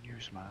see it in your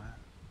smile.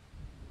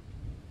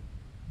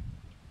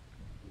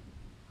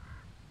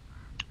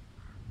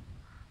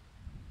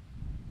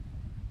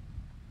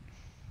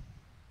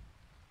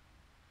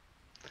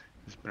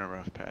 It's been a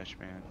rough patch,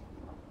 man.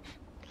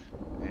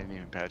 They didn't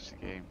even patch the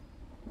game.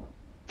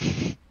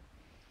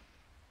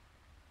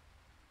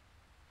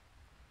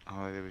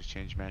 All I did was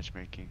change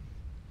matchmaking.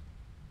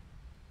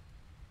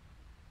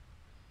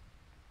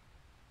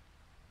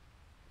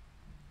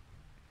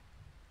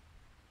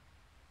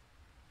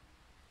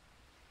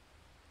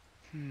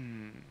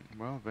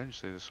 Well,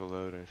 eventually this will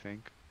load, I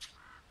think.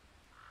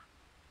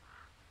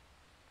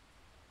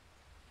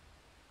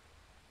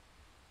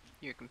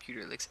 Your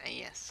computer looks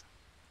ass.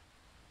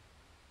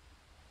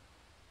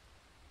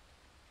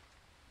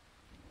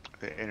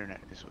 The internet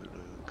is what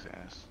really looks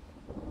ass.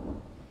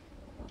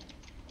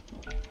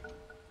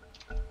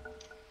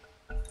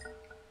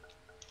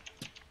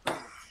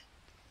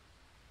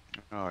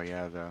 Oh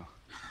yeah, though.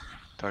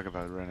 Talk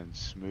about running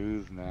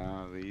smooth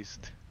now, at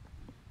least.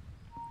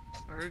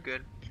 We're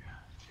good. Dude,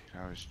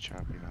 I was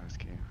choppy last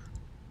game.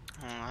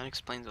 Oh, that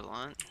explains a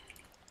lot.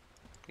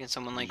 Against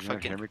someone like Did you not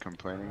fucking. hear me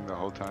complaining the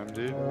whole time,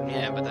 dude?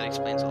 Yeah, but that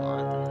explains a lot.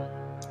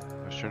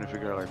 I was trying to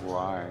figure out like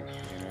why,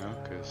 you know,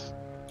 cause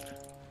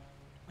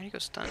Why'd you go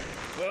stun?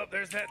 Well,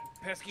 there's that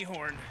pesky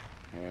horn.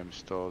 Ham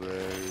stole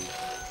theirs.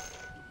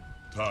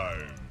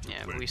 Time to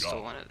Yeah, play but we still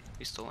God. wanted.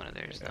 We still wanted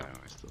theirs Yeah, though.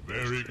 I stole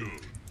Very theirs too.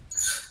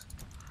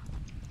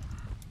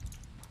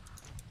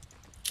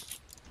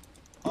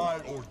 good. I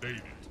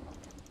ordain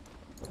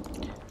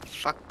it.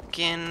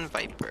 Fucking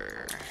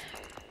Viper.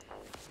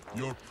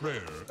 Your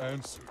prayer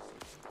answered.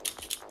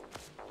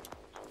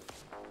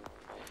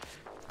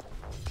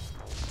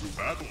 To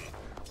battle.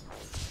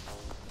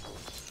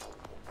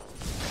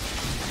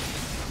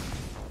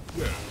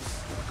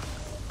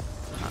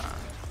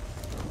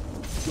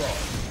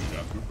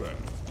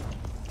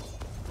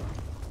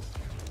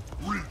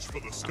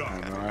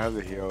 I know, I have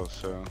the heal,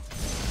 so.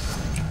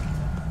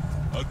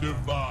 A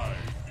divine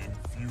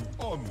infuse.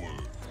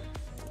 Onward.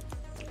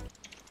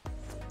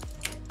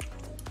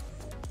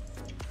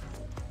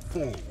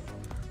 4.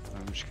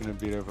 I'm just gonna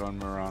beat up on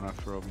Marana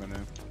for a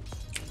minute.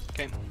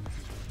 Okay.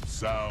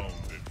 Sound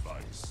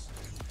advice.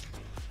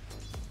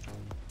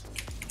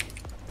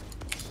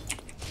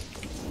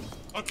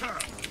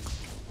 Attack.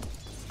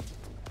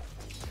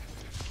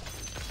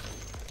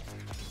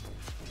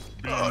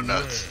 Oh,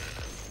 nuts.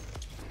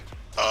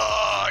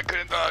 Oh, I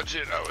couldn't dodge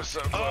it. I was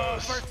so Oh,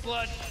 close. first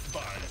blood.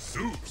 By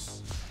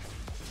Zeus.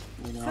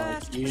 You know,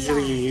 like,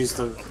 usually you use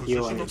the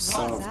heal on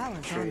yourself.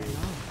 Sure.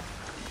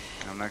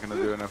 I'm not gonna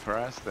do enough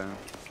harass then.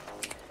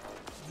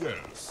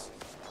 Yes.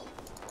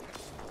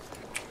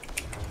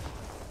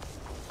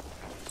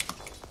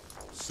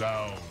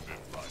 Sound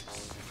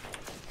advice.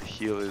 The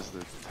heal is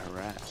the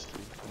harass,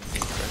 dude.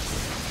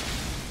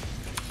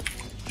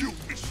 You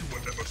wish you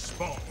were never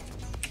spawned.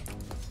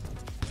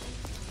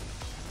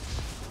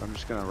 I'm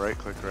just gonna right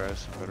click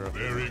harass and better up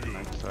Very the good.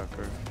 Night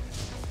Stalker.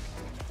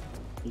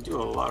 You do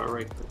a lot of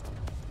right click.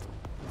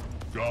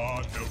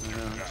 God help you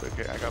No, now. it's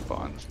okay. I got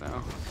bonds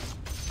now.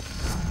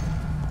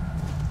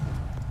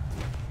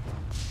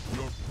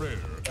 Your prayer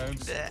and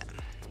Bleh.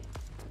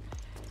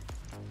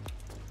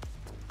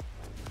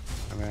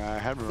 I mean, I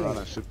had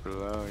Marana super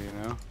low, you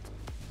know?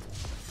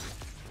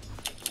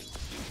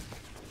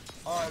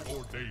 I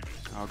ordain it.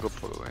 I'll go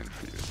pull the lane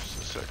for you just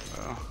a sec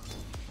though.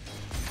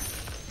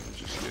 I'm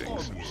just getting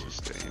some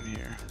sustain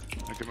here.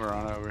 Look at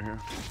Marana over here.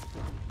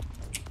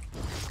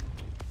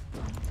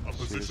 A See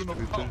this position of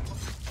Buta? power.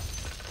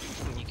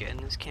 Can you get in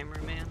this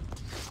camera, man?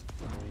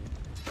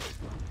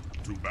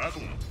 To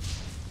battle.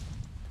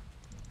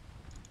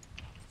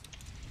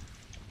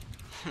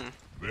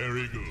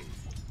 Very good.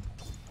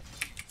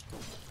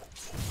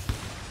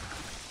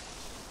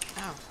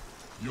 Ow.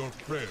 Your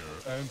prayer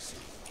answered.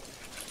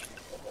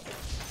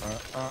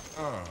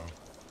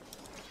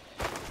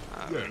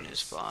 We're in his Yes.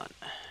 spot.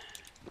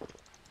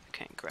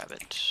 Can't grab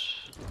it.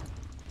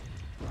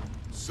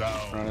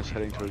 Sound. Marana's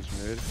heading towards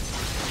mid.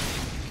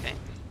 Okay.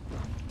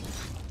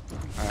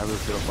 I have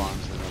those little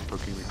bonds and I'm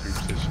poking the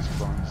creeps that she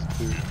spawns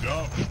too.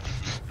 Enough.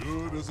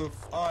 Good as a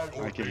I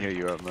I can heal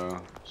you up,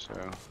 Mo,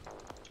 so.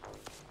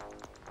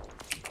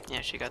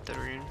 Yeah, she got the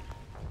rune.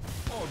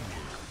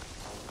 Onward.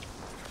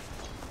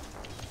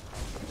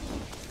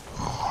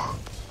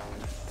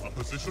 A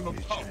position of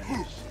power.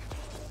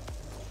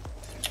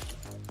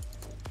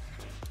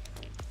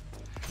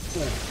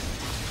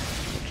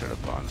 I'm trying to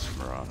bond some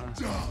Marana.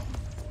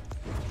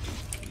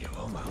 You're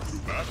almost. To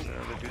battle.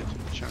 There, the dude's a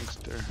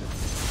chunkster.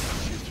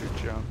 Used her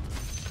jump.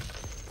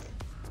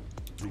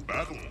 To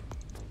battle.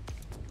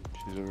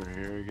 She's over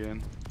here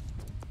again.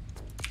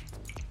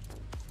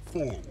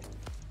 Forward.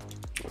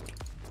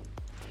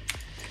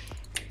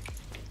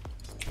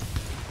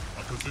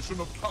 A position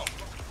of power.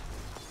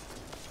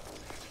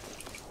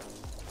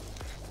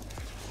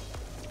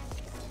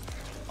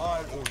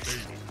 I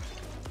ordain it.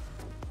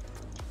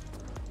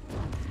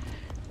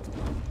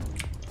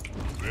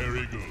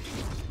 Very good.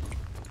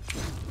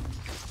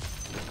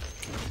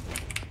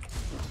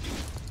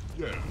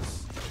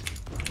 Yes.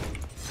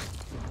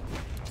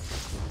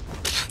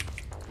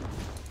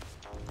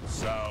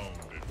 Sound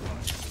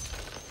advice.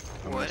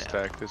 I'm gonna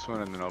stack this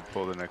one and then I'll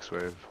pull the next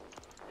wave.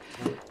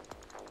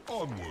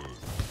 Onward.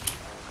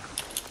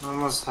 I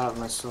almost have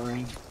my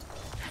soaring.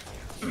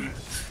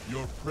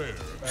 Your prayer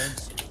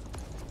answered.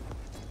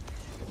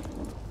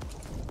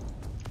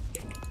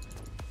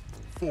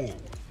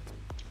 Forward.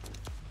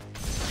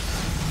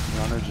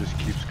 Nana just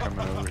keeps coming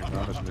over here.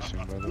 Nana's missing,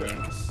 by the way.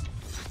 Yes.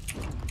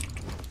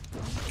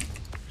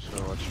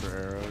 So watch for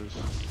arrows.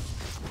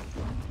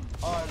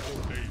 I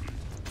ordain it.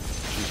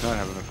 She's not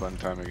having a fun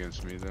time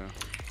against me, though.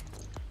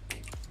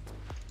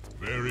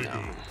 Very No,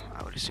 good.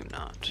 I would assume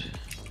not.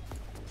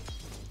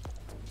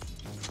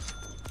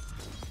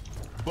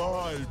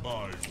 Bye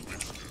bye,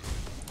 Mister.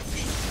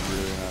 She's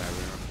really not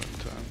having a fun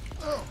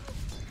time.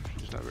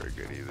 She's not very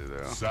good either,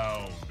 though.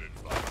 Sound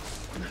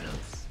advice.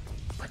 Close,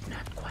 but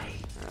not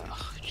quite.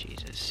 Ugh,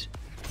 Jesus.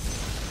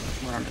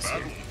 Marana's here.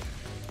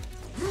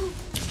 Battle.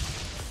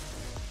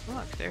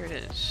 Look, there it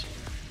is.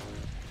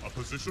 A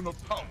position of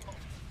power.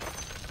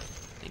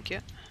 Thank you.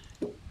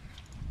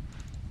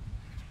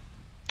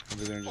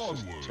 Over there,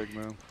 just Onward. a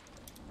Sigma.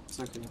 It's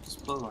okay,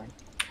 just blow line.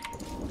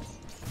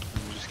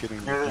 I'm just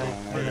getting.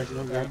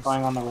 They're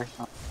going on the way.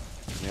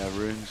 Yeah,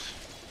 runes.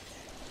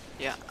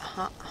 Yeah,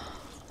 huh.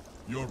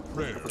 Your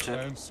prayer check.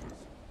 answered.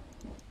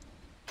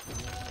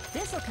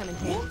 This'll come in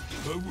handy.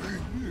 The we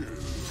hear.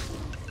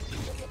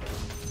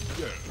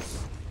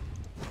 Yes.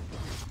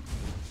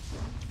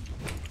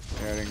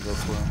 Yeah, I didn't go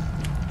for him.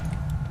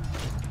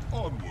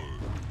 Onward.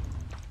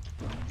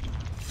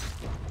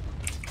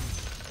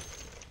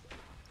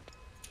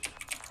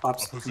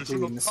 Pops A position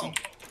completely of missing.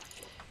 power.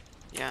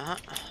 Yeah,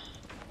 huh.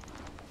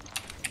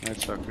 Night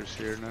Stalker's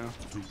here now.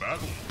 To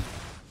battle.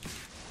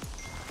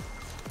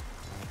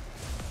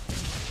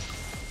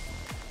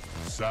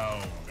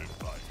 Sound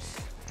advice.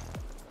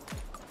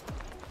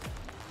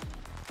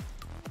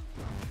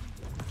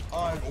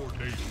 I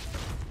ordain it.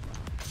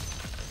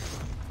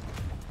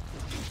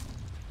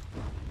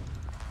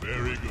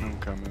 Very good. I'm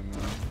coming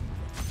now.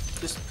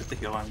 Just put the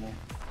heal on there.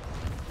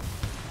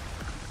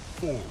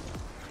 Forward.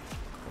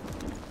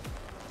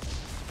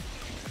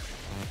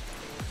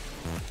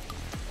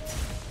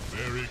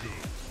 Very good.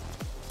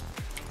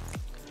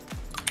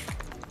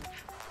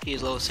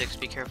 He's low 6,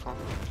 be careful.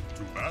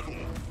 To battle.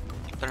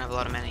 Don't have a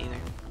lot of mana either.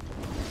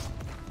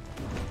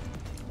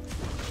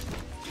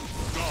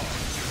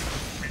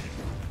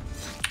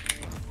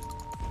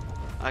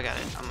 I got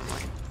it, I'm on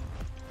my.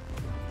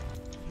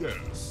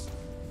 Yes.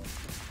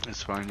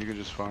 It's fine, you can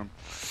just farm.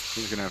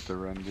 He's gonna have to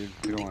run, dude.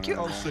 You don't want to.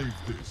 I'll save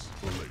this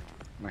for later.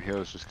 My heal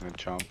is just gonna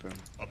chomp him.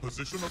 A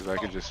position of Because I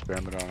could just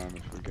spam it on him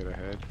if we get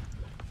ahead.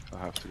 I'll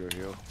have to go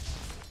heal.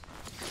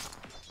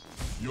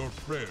 your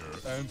prayer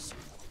answered.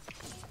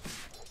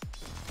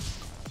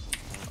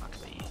 Fuck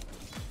me.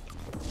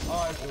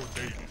 I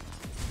ordain it.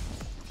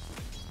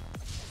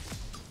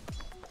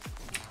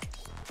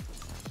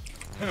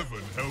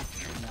 Heaven help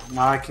you.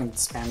 Now I can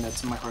spam that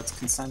to my heart's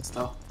consent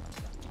though.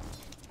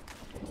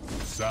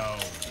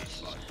 Sound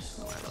advice.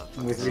 Oh, I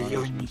love With your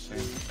healing me.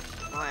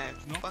 I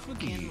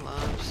fucking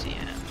love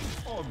CM.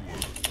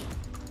 Onward.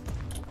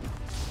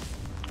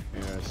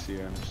 Yeah,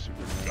 CM is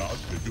super nice. God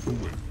take it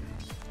away.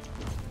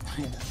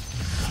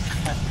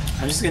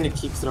 I'm just gonna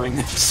keep throwing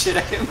that shit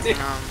at him, dude.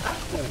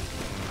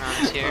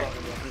 Ron's here.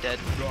 I'm dead.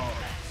 God.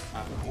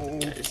 Oh,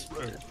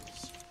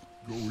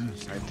 Go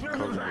easy. I think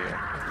Kobe,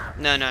 yeah.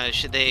 No,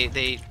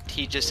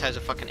 he just has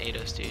a fucking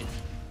Ados, dude.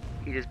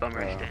 He just bum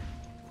rushed it.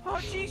 Oh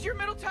jeez, your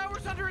middle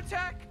tower's under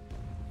attack.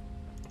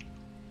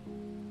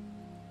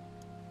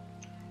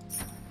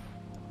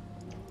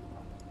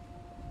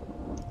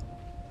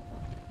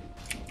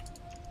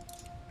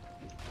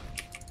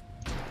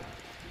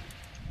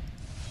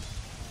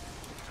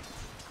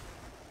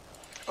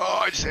 Oh,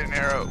 I just hit an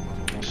arrow.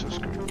 I'm so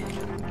screwed.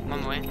 I'm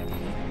on the way.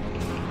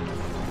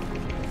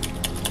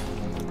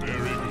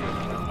 Very good.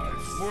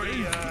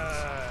 Morty,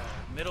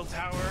 middle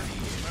tower. You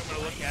might want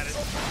to look at it.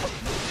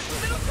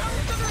 Middle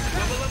tower's under attack.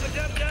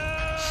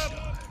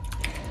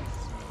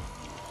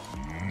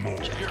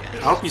 I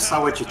hope you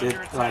saw what you did.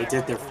 What I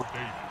did there for.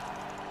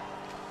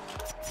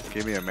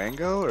 Give me a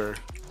mango or?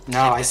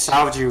 No, I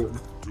salved you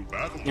To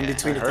battle. in I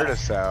between heard a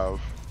attacks.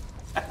 salve.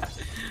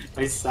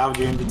 I salved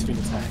you in between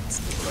attacks.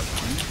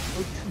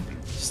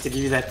 Just to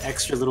give you that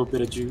extra little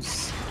bit of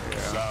juice.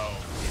 Sound.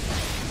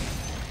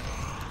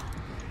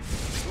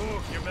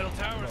 Ooh, your middle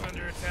tower's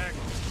under attack.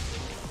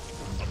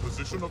 A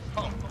position of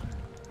power.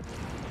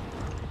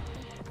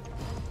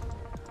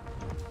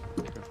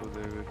 Careful,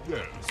 David.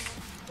 Yes.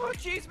 Oh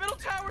jeez, middle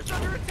tower's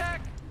under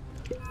attack.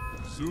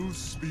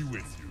 Zeus be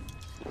with you.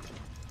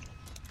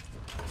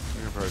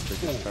 We can probably take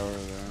this tower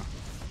though.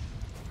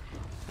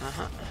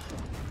 Uh-huh.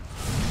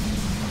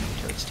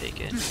 Let's take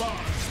it. Oh,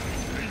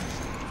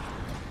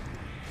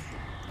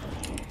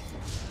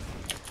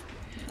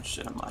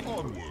 shit, I'm lying.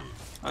 Onward.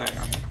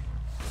 Okay.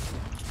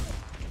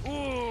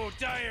 Ooh,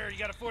 Dire, you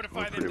gotta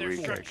fortify We're them their pretty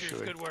weak, structures.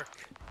 actually. Good work.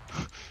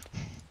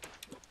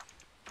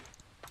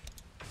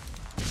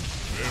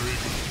 Very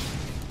good.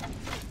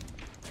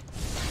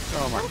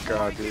 Oh my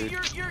god, dude.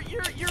 Your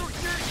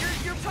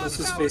top What's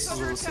his tower's face is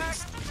under level attack.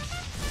 6.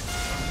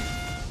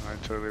 I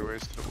totally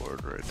wasted a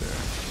ward right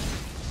there.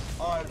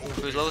 I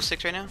Who's level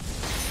 6 right now?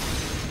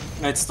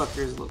 Night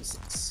Stalker's level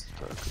 6.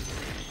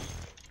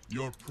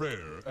 Your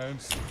prayer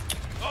answered.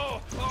 Oh,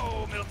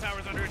 middle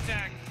tower's under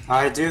attack.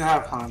 I do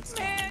have Hunt.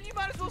 Man, you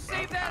might as well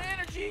save that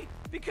energy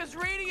because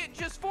Radiant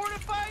just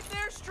fortified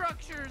their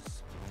structures.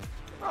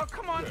 Oh,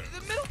 come on.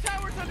 The middle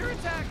tower's under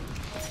attack.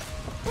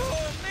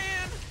 Oh,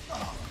 man.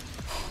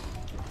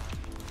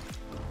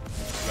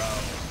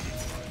 Sound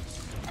advice.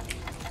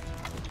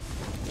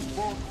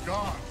 For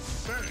God's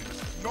sake,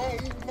 no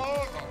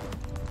murder.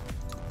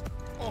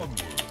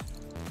 Onward.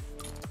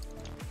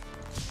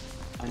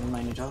 I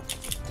need help.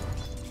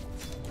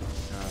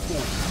 I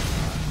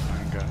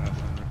ain't got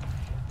nothing.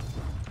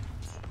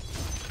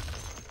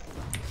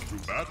 To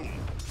battle.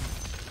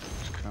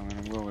 It's coming.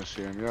 I'm going with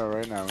CM. You're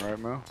alright now, right,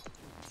 Mo?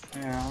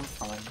 Yeah, I'm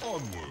fine.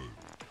 Onward.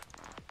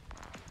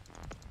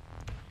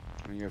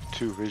 I mean, you have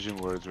 2 vision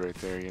wards right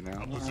there, you know?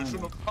 A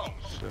position of power.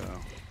 So,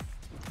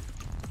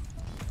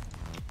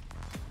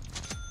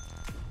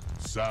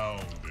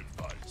 Sound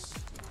advice.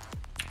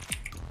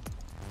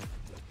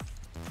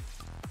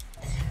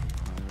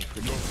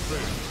 Your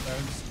prayer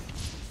answered.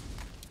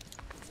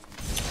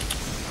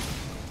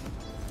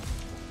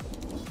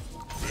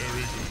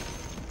 Very good.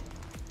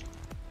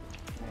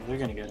 You're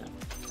gonna get it.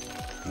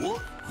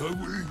 What have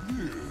we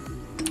here?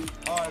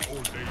 I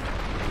ordain.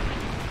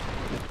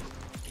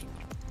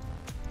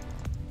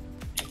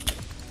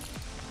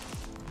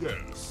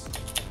 Yes.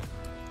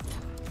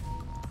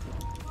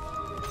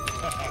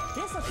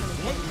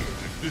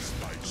 This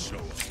might show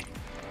us.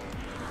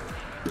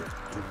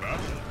 To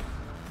battle.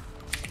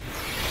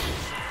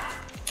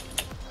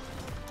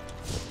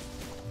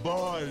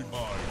 By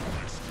my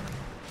wisdom,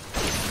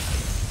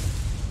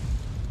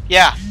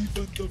 Yeah.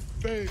 even the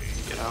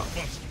faith Get out.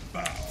 must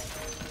bow.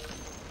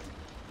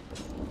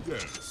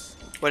 Yes.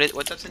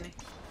 What's up, Sydney?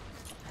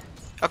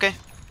 Okay.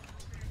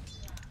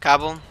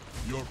 Cobble.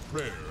 Your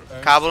prayer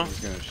Cobble. He's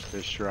gonna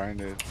they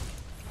shrined it.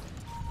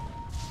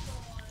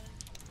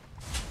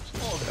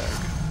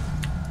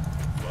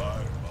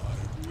 by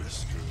my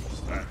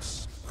whiskers.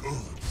 That's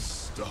good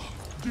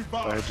stuff. If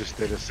I had just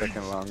stayed a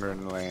second longer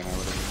in the lane, I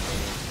would have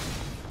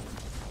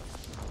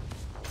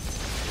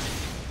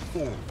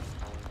been better.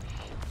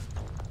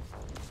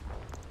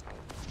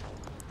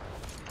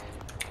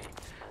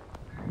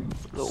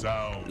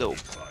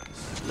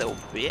 Little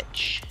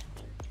bitch.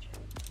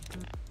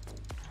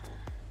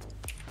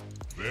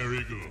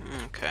 Very good.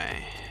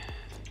 Okay.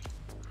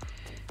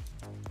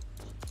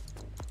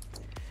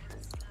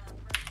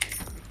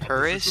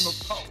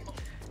 Paris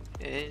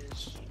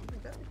is.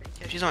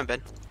 Yeah, she's on my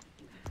bed.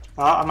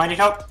 I might need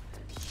help.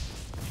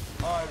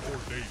 I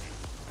ordain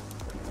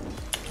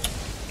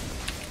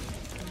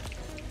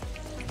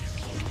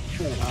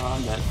it.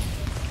 I'm dead.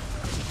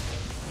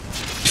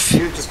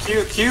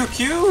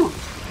 Q.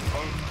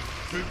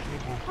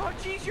 Oh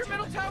jeez, your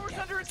middle tower's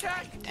under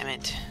attack. Damn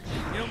it.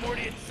 You know,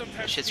 Morty, it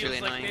sometimes Shit's feels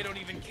really like annoying. they don't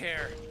even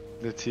care.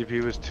 The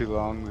TP was too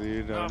long,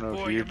 dude. I don't know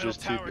boy, if you your middle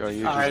just TP. tower Oh,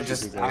 you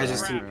just- I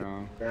just TP'd.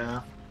 TP'd.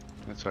 Yeah.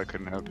 That's why I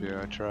couldn't help you.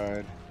 I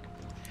tried.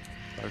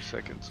 5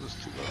 seconds was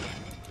too long.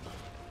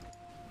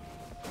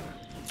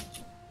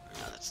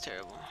 Oh, that's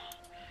terrible.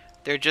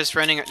 They're just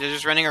running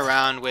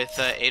around with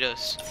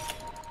Ados.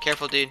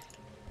 Careful, dude.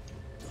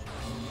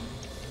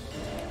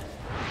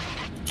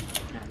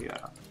 Yeah.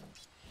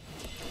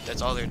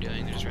 That's all they're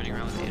doing. They're just running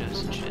around with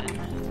Ados and shit.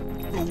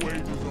 The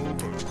wait is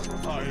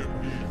over. I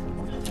am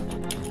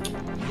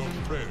here. Your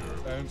prayer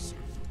answered.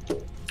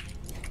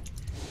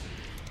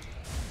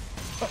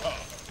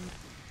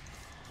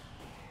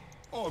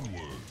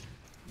 Onward.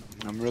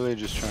 I'm really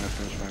just trying to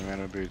finish my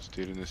mana boots,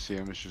 dude, and the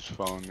CM is just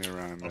following me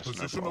around and messing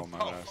Opposition up all of my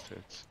power. last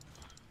hits.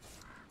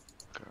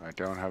 I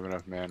don't have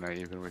enough mana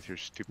even with your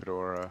stupid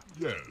aura.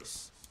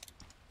 Yes.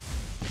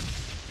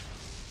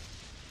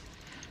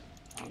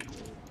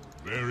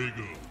 Very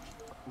good.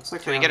 Looks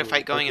like Can we get a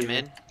fight going in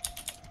mid?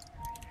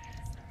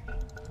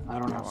 I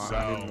don't know. Oh,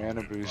 I need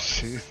mana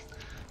boost.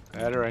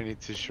 That or I need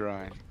to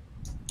shrine.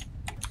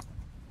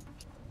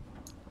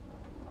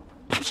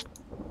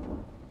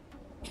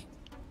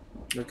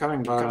 They're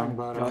coming bottom.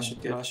 I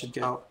should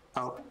get out.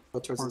 Go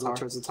towards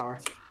the tower.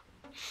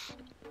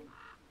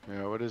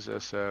 Yeah, what is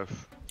SF?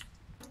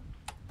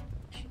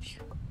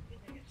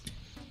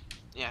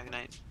 Yeah, good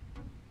night.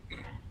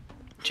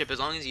 Chip, as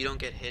long as you don't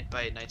get hit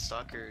by Night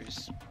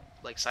Stalker's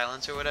like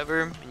silence or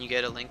whatever, and you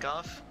get a link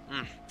off.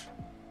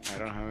 I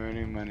don't have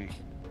any money.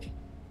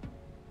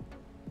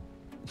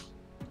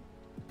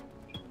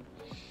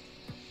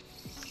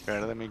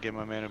 Gotta let me get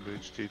my mana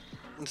boots, dude.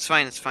 It's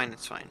fine. It's fine.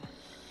 It's fine.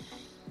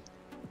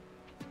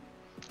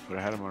 But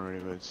I had them already,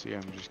 but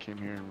CM just came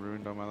here and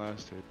ruined all my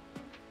last hit.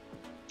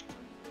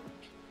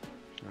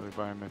 Can't really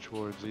buy much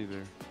wards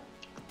either.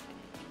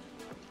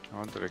 I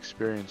want that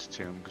experience,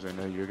 Tim, because I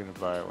know you're gonna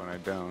buy it when I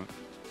don't.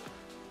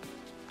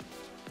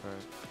 But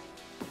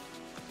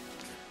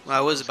Well,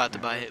 I was about to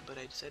buy it, but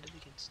I decided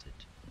against it.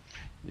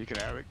 you can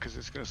have it because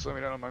it's gonna slow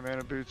me down on my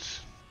mana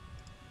boots.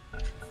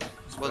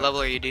 What level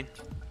are you, dude?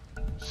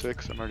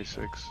 6, I'm already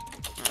 6.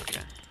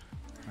 Okay.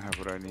 I have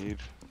what I need.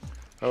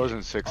 If I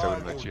wasn't 6, I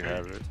wouldn't let you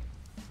have it.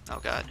 Oh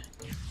god.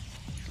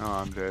 Oh,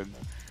 I'm dead.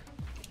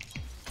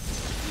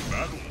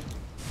 Battle.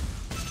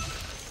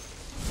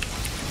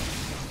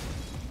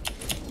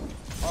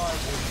 I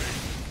ordain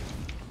it.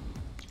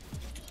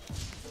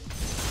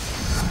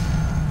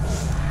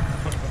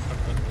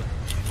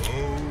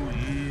 Oh,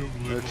 ye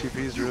of No little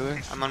TPs,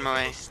 really? I'm on my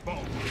way.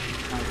 spawn.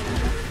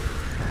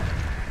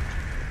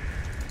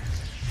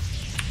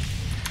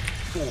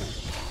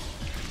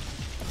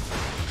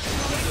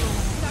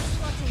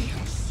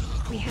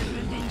 We have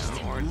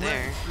revenged Or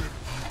there.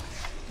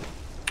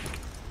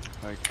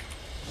 Like,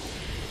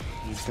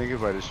 you'd think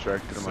if I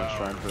distracted him on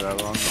shrine for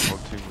that long, the whole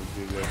team would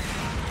be there.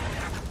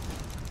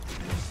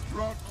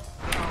 Struck.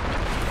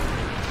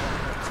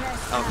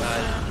 Oh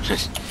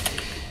god.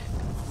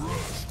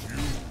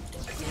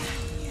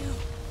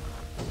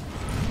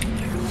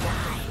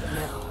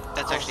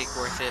 That's actually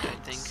worth it, I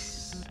think.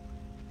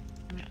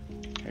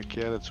 Heck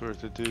yeah, that's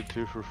worth it, dude.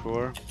 2 for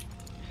 4.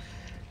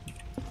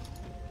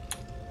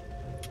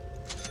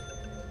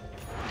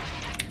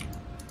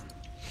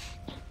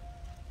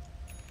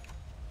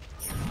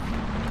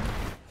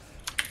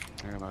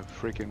 I got my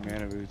freaking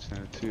mana boots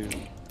now, too.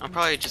 I'm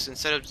probably just,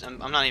 instead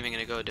of, I'm not even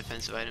gonna go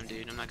defensive item,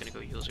 dude. I'm not gonna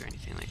go heals or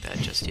anything like that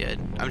just yet.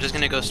 I'm just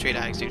gonna go straight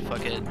axe, dude.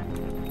 Fuck it.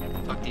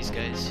 Fuck these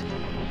guys.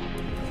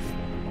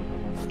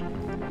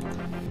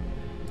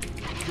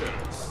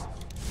 Yes.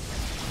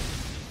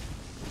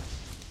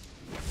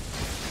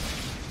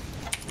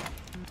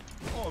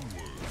 Onward.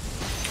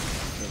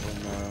 Careful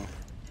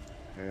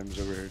now. AM's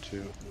over here,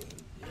 too.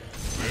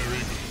 Very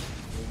good.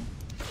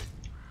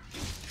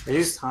 I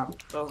used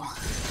hunt though.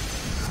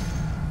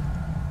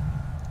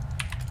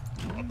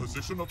 A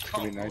position of It's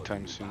power. gonna be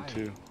nighttime soon,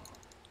 too.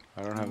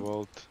 I don't have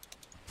ult.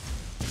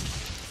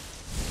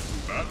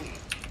 Battle.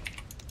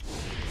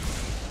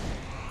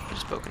 I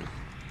just poking him.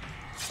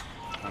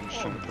 I'm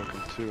just trying to poke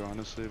him too,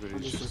 honestly, but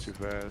he's just too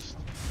fast.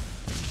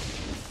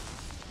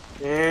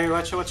 Hey,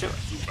 watch it, watch it.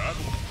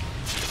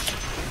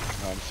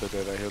 Oh, I'm so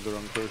dead, I healed the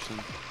wrong person.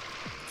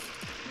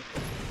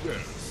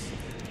 Yes.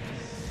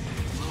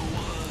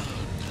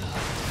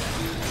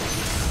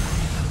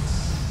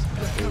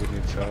 David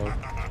needs help.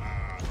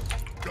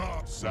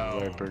 God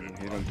Viper,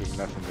 he don't do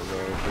nothing to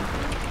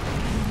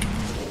Viper.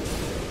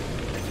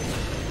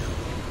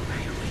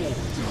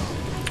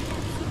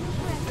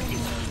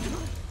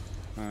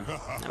 Now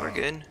we're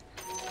good.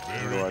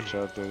 You gotta watch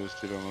out though, this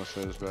dude almost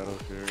has Battle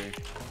Fury.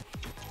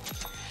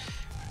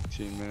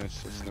 15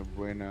 minutes, that's no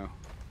bueno.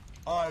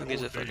 Who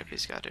gives a fuck if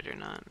he's got it or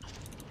not?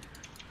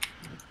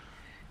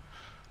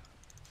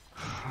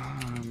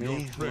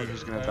 Me? Look,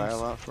 who's gonna die a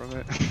lot from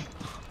it?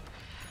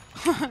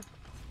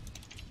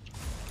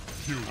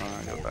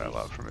 He'll die a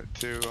lot from it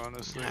too,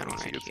 honestly. Yeah,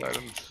 Once he right gets here.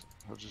 items,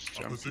 he'll just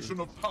jump Position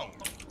you. of power.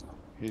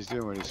 He's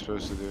doing what he's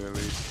supposed to do at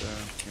least,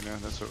 you know,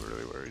 that's what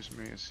really worries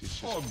me, is he's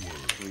just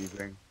Onward.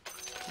 leaving,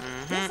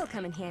 This'll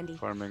come in handy.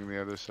 farming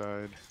the other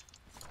side.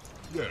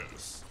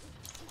 Yes.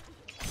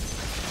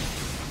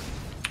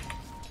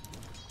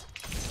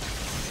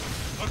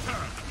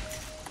 Attack.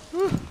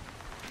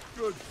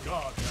 Good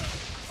God, man.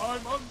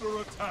 I'm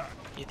under attack.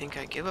 You think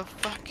I give a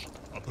fuck?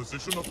 A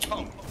position of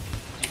power.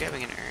 You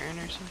grabbing an urn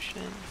or some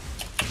shit?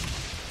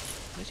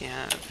 What do you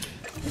have?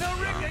 No,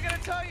 Rick, I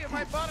gotta tell you,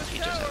 my bottom He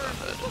just tower had a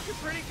hood. is looking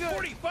pretty good.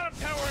 40, bottom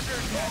tower under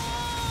attack.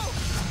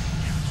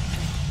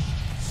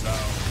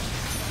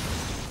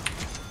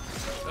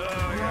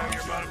 Oh yeah,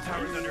 your bottom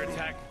tower's under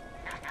attack.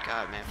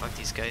 God, man, fuck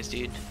these guys,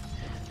 dude.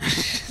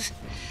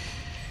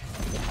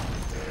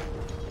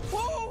 Whoa,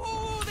 whoa,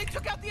 whoa, they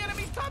took out the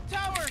enemy's top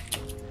tower.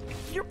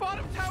 Your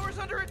bottom tower's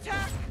under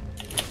attack.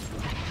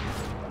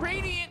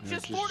 Radiant They're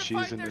just just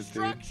fortified cheesing their it, dude.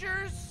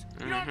 structures.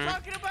 You know what I'm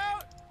talking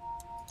about?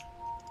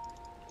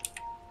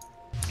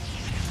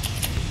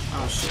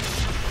 Oh shit.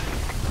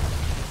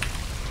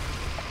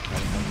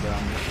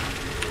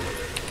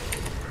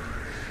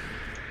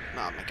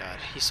 Oh my god,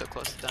 he's so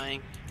close to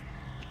dying.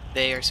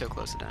 They are so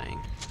close to dying.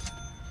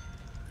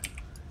 Is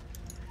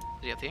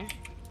he up here?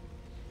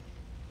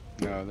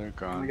 No, they're I'm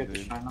gone, gonna get the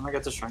dude. shrine, I'm gonna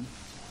get the shrine.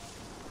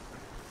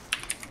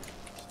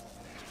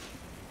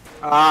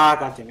 Ah,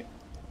 god damn it.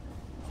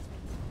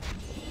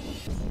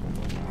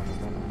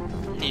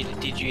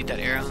 Did you eat that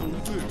arrow?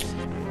 This.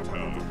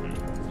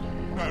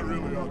 I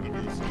really ought to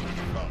do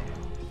something about it.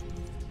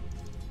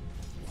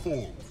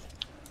 4.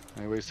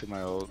 I wasted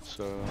my ult,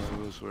 so it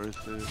was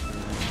worth it.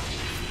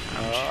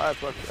 Oh, I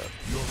fucked up.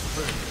 Your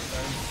prayer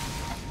and...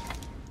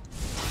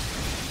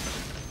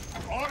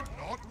 I'm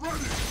not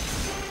ready!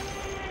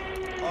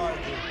 I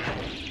will...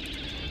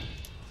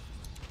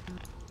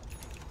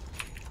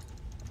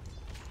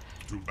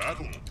 To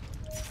battle.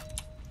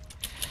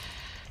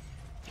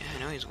 Yeah, I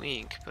know he's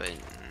weak, but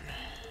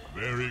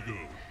Very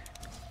good.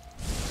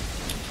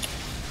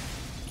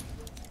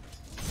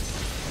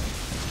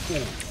 4.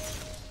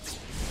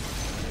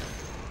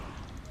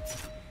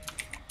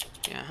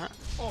 yeah, huh?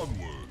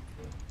 Onward.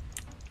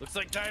 Looks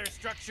like dire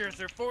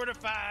structures are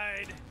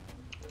fortified.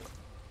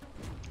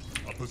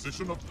 A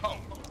position of power.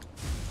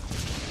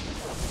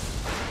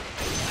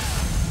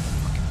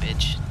 Fucking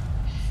bitch.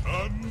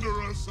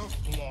 Thunderous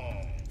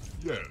applause.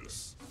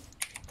 Yes.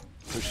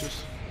 Push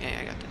this? Yeah,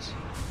 I got this.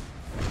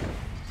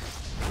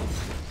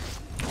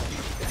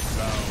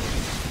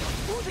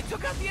 Ooh, they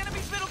took out the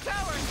enemy's middle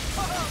tower.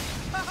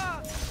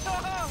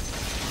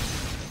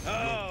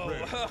 Oh,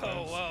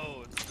 whoa,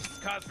 whoa. It's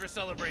cause for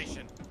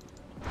celebration.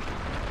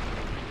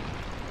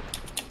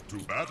 To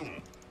battle.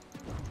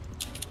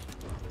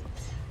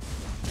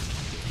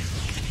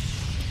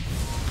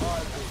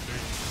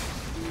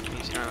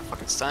 Jeez, you don't have a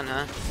fucking stun,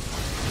 huh?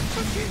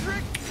 Oh, jeez,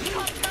 Rick, the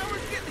top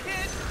tower's getting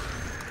hit.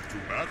 To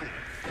battle.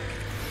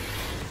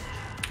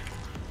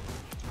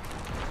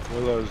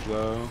 Willow's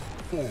low.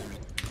 4.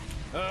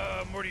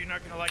 Morty, you're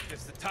not gonna like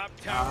this. The top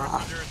tower's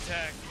under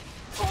attack.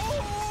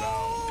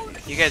 Oh,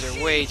 You guys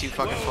are way too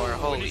fucking far. Whoa,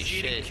 Holy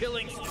initiating shit.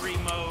 killing spree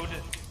mode.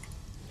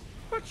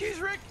 oh, jeez,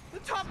 Rick, the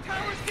top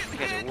tower's getting You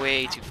guys hit. are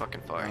way too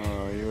fucking far.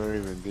 Oh, you are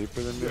even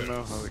deeper than me,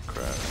 Mo? Holy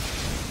crap.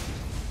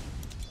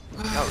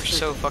 Y'all were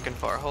so fucking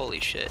far. Holy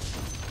shit.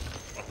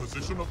 A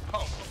position of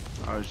power.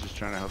 I was just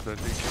trying to help that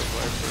dude kill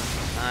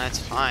Viper. That's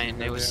fine.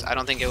 It was. I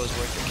don't think it was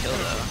worth the kill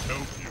though.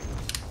 Help you.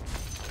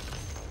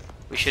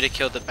 We should have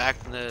killed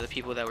the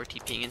people that were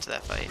TPing into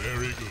that fight.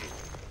 Very good.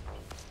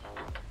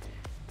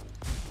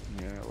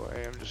 Yeah, well,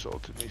 AM just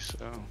ulted me,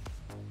 so.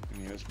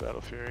 And he has Battle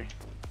Fury.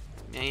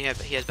 Yeah, he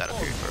has Battle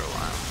Fury for a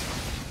while.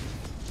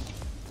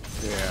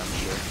 Yeah, I'm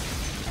sure.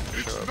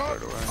 Show up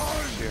right away.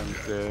 See, I'm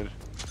dead.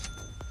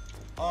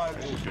 I I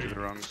will just did take the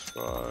wrong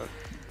spot.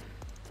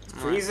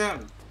 Freeze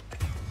him!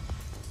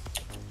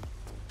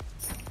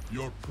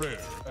 your prayer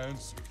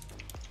answered.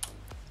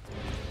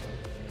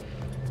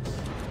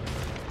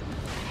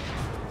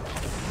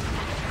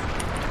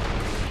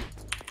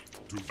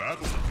 To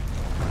battle.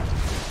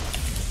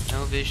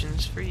 No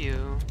visions for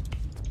you.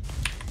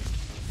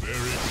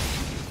 Very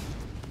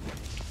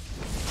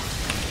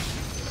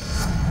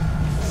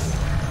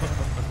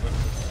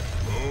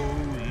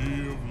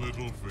ye of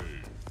little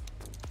faith.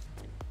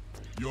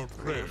 Your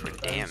prayer For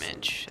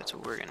damage, that's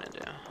what we're gonna do.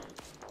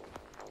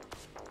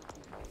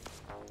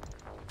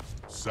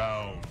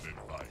 Sound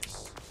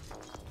advice.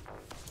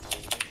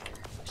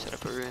 Set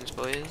up a ruins,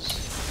 boys.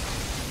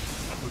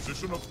 A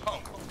position of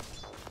power.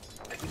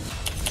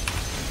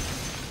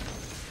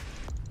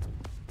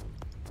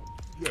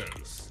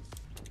 Yes.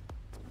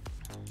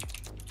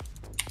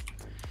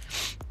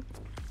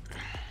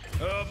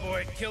 Oh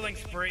boy, killing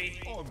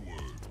spree. Onward.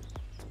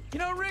 You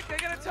know, Rick, I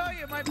gotta tell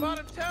you, my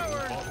bottom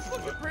tower is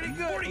looking pretty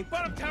good. 40,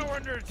 bottom tower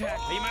under attack.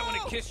 Hey, you might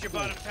want to kiss your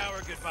bottom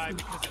tower goodbye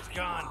because it's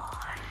gone.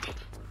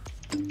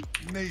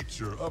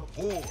 Nature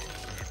abhors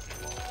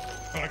empty.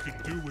 I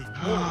could do with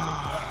more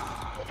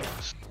than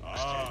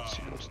that.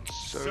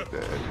 So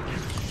dead.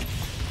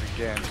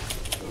 Again.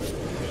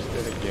 Just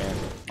dead again.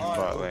 In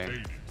bot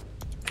lane.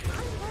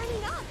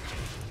 Warming up.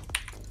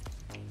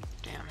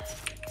 Damn.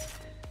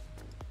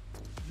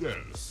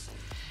 Yes.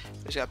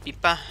 Who's got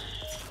pipa?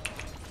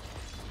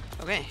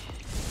 Okay.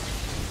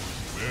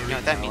 You know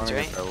what that I means, wanna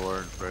right? get that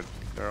word, but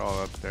they're all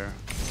up there.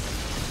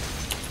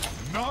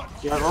 Not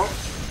You have ult?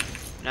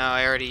 No,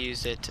 I already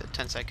used it.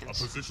 10 a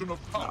seconds. position of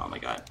power. Oh my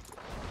god.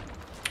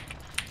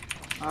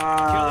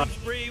 Killing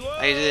spree. Whoa!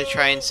 I did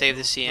try and save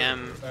the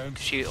CM.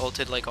 She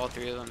ulted like all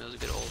three of them. It was a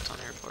good ult on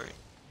her part.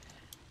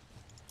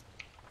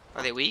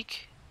 Are they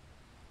weak?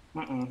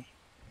 Mm-mm.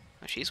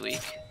 Oh, she's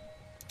weak.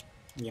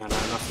 Yeah, not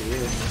enough for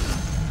you.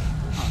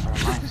 Oh,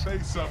 never mind.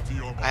 Face up to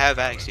your I have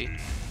actually.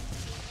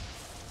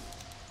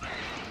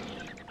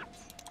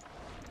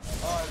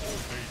 I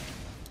obey.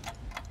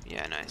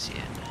 Yeah, no, I see it.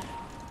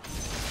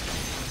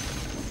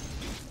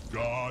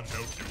 God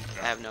help you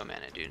I now. have no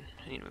mana, dude.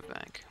 I need to move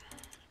back.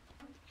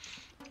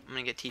 I'm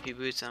gonna get TP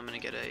boots and I'm gonna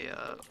get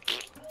a,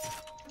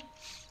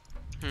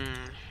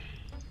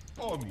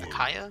 Onward.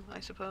 Kaya, I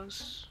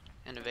suppose?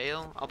 And a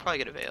Veil? I'll probably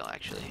get a Veil,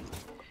 actually.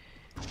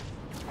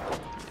 Oh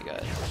my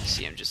god.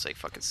 See him just like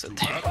fucking sit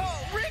there.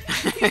 Oh, Rick,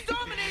 he's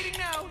dominating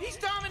now. He's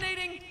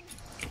dominating.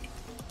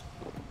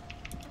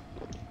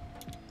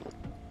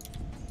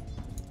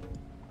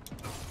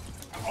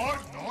 I'm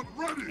not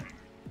ready.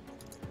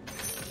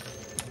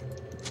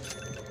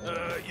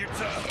 Your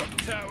top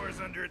tower's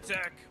under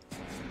attack.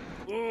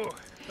 Ooh,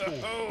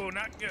 oh,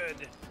 not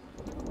good.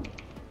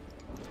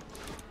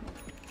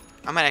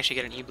 I might actually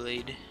get an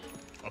E-Blade.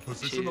 A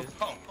position of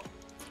power.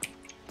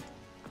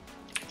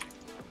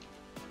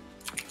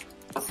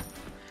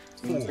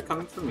 Things are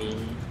coming for me.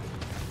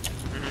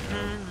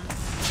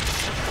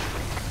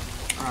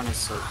 Run is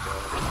so good.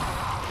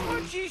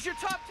 Oh, jeez, your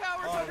top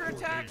tower's under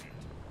attack.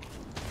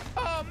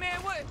 Oh,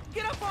 man, what?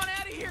 Get up on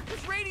out of here,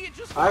 because Radiant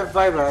just... I have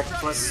buyback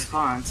plus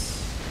haunts.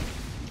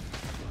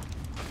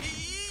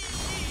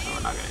 No,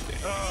 we're not gonna do it.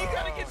 You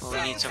gotta get Well,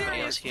 we need somebody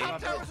serious. else here.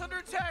 Top tower's under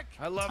attack.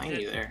 I loved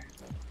Tiny it. there.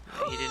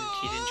 He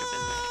didn't jump in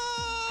there.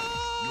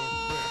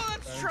 Oh,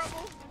 that's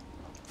trouble.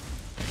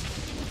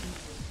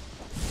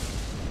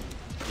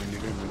 We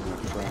need him in the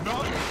front.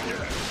 Not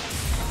yet.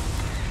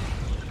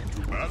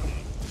 To battle.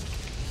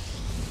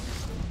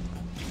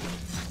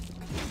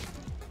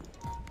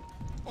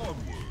 Onward.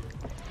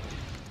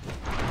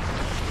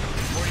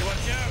 Morty,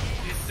 watch out.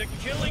 It's a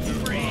killing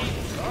spree.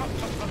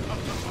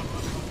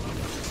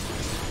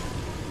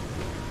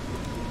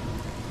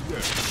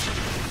 Yes.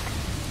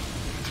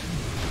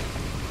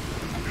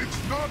 It's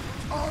not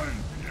time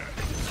yet.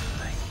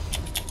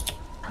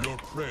 Your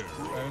prayer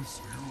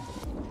answers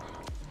you.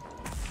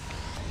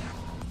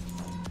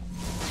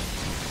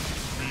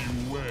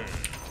 Beware.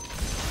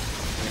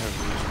 They have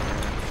these,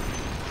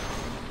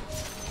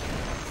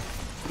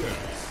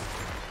 Yes.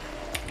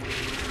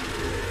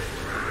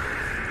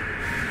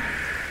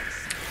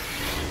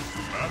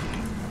 Battle.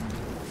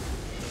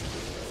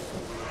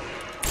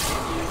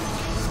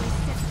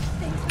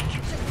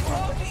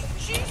 Oh,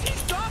 jeez,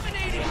 he's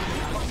dominating.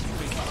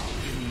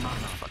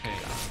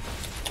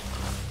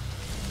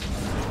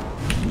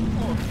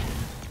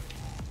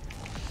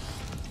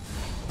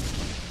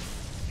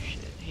 Shit,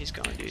 he's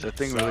gone, Does dude. that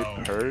thing really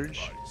Sound purge?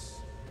 advice.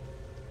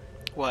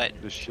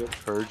 What? The ship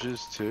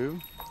purges too?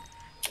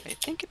 I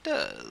think it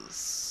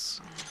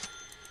does.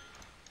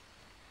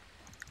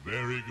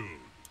 Very good.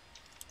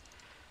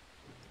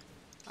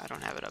 I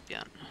don't have it up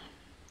yet.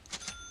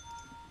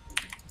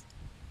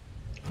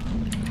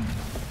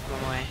 Go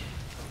away.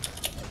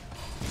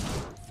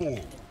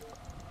 Forward.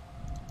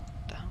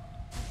 Down.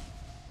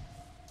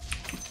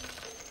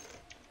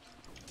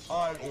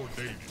 I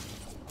ordain it.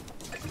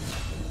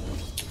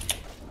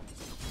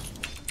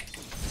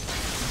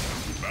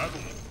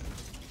 Battle.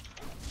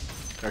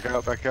 Back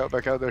out, back out,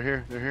 back out. They're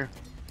here, they're here.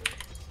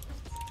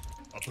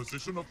 A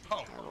position of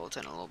power. I rolled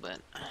in a little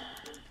bit.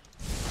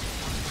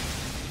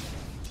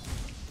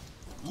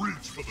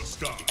 Reach for the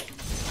sky.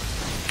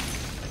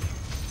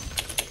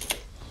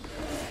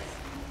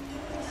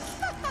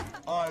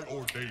 I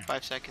ordain.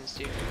 5 seconds,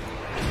 dude.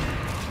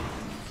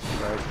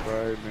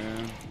 Right,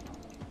 man.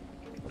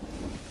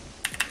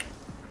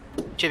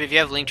 Chip, if you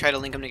have Link, try to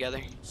link them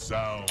together.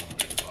 Sound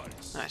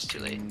advice. No, it's too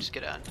late. Just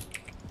get out.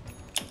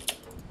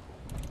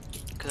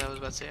 Because I was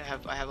about to say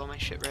I have all my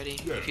shit ready.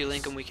 If you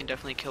link them, we can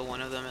definitely kill one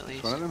of them at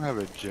least. Does one of them have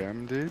a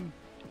gem, dude?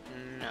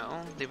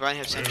 No, they probably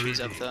have sentries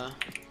up though.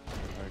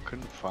 I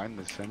couldn't find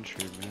the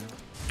sentry, man.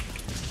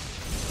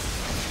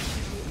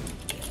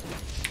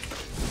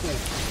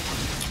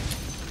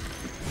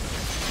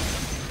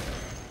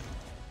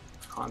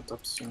 Hunt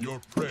up soon. Your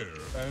prayer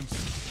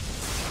answered.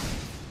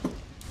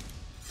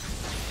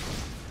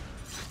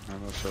 I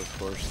almost have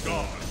forced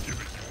God, that.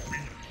 give it to me.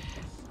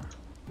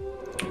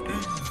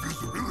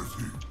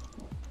 Invisibility.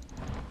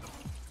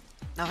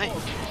 No, hey.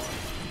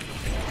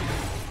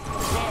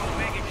 Oh,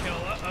 mega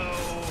kill.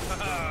 Uh-oh.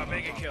 Haha,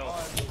 mega kill.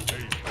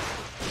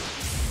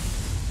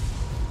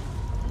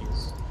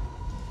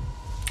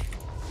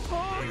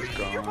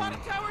 Oh, your bottom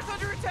tower's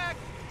under attack.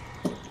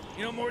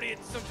 You know, Morty,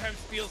 it sometimes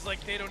feels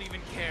like they don't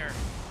even care.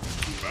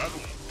 Battle.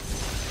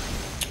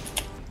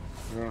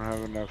 We don't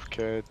have enough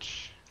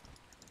catch.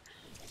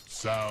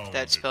 Sound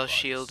That spell advice.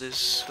 shield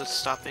is what's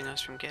stopping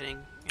us from getting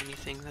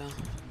anything though.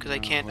 Because I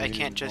what can't do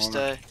you just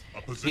want?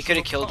 we could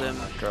have killed him.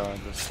 Oh my god,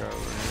 this guy over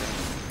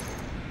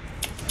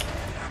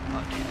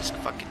Oh dude, this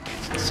fucking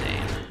dude's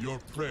insane. Your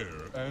prayer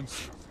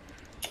answered.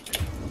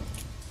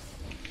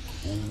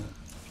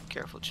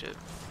 Careful, Chip.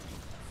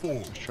 4.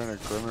 here. I was trying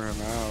to glimmer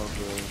him out,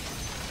 but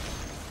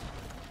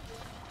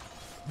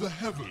The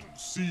heavens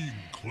seem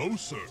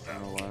closer I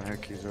don't now. know why the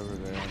heck he's over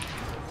there.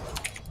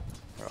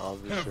 They're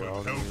obviously Heaven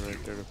all help me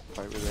right there to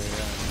fight with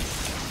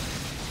AI.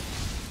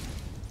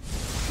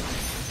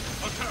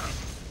 Attack.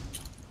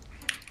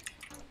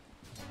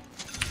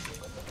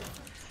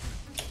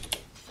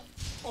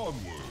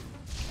 Onward.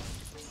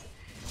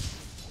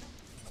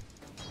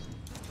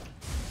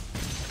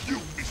 You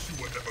wish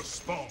you were never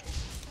spawned.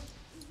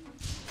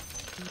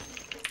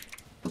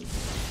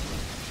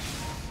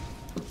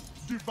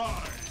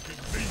 Divine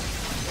invasion.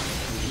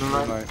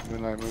 Moonlight, moonlight,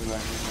 moonlight,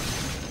 moonlight.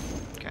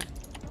 Okay.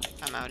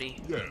 I'm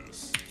outie.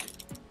 Yes.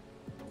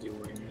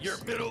 Your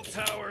middle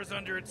tower is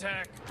under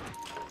attack.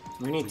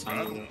 We need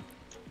time.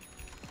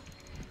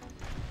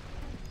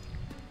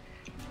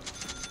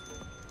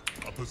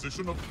 A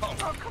position of power.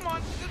 Oh, come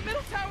on. The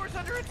middle tower's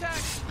under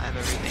attack. I have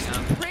everything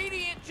up.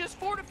 Radiant just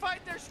fortified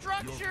their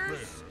structures.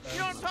 prayer You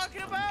know what I'm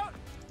talking about?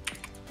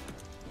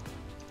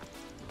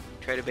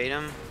 Try to bait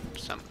him.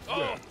 Oh,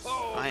 Yes.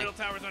 oh, Aye. middle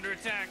tower's under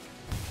attack.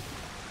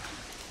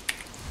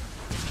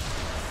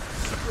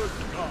 Good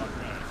God,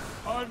 man.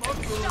 I'm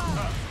under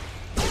attack.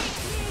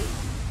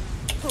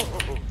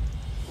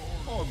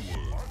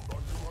 Onward.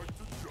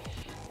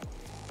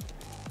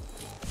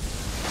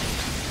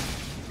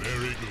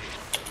 Very good.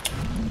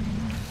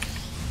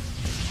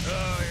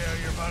 Oh,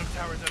 yeah, your bottom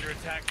tower's under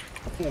attack.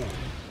 4.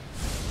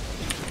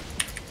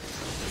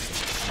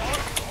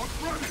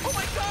 Oh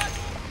my god!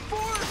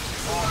 Four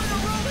in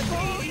a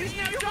row. He's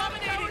now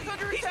dominating.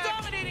 He's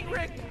dominating,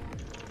 Rick.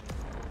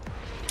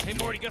 Hey,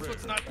 Morty, guess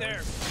what's not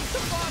there? The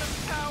bottom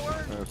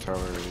tower. That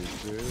tower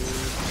is dead.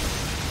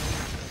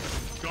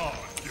 God,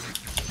 give it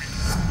to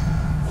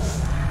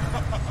me.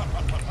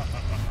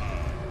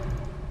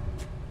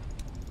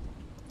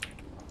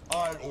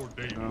 I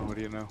ordain No, what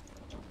do you know?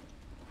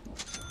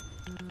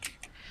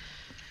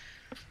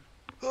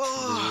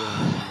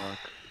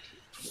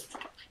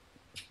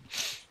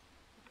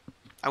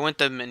 I want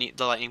the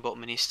lightning bolt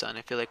mini stun.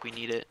 I feel like we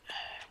need it.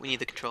 We need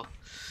the control.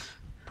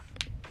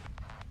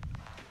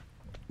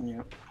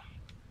 Yeah.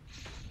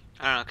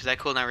 I don't know, cause that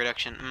cooldown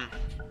reduction,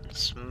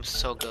 it's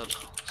so good,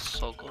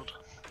 so good.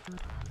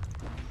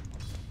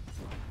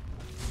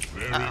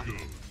 Very Uh-oh.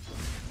 good.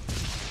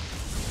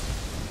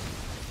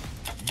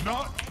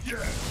 Not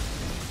yet.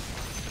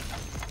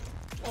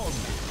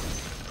 Onward.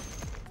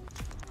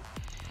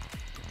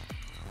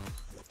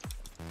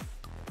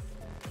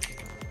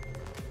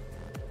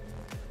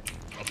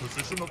 A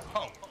position of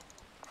power.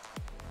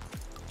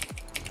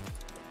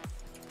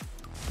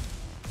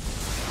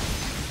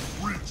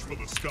 Reach for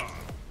the sky.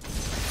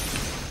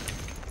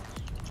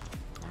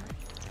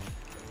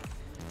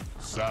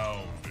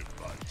 Sound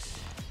advice.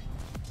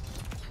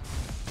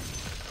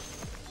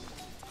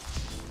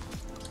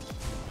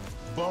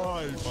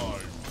 Bye bye.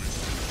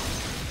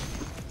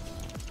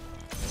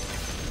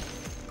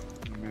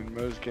 I mean,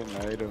 Mo's getting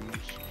items.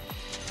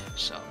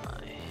 So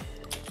my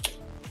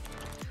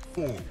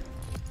 4.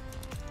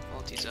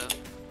 multi's up.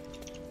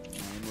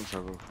 I almost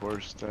have a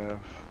force staff.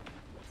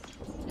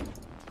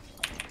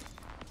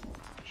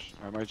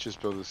 I might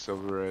just build a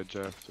silver edge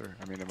after.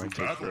 I mean, it might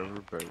take forever,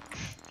 but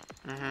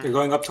They're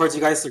going up towards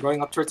you guys. They're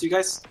going up towards you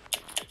guys.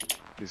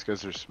 these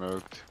guys are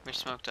smoked. We're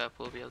smoked up.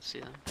 We'll be able to see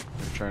them.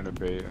 They're trying to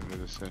bait under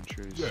the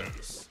sentries.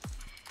 Yes.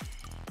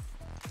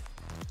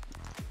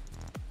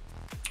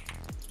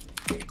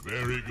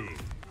 Very good.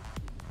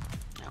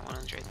 One of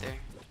them's right there.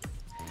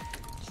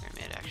 They're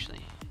mid,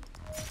 actually.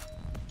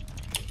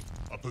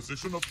 A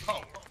position of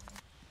power.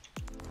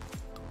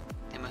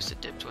 They must have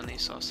dipped when they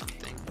saw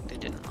something they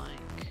didn't like.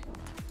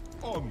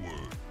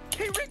 Onward.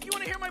 Hey, Rick, you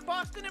want to hear my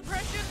Boston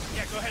impression?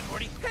 Yeah, go ahead,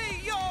 Morty.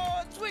 Hey,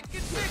 y'all, it's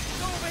Wicked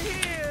Six over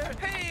here.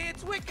 Hey,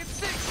 it's Wicked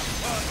Six.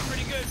 Oh, it's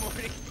pretty good,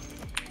 Morty.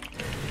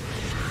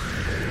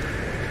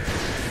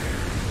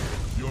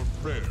 Your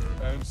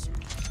prayer answered.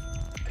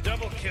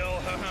 kill.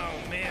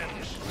 Oh man.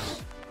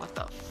 What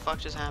the fuck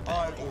just happened?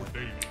 I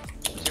ordain it.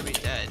 Everybody's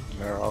dead.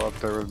 They're all up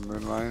there with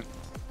Moonlight.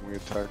 We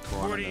attacked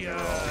one 40 and then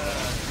they're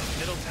all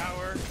middle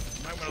tower.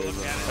 Might want to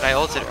look at it. But I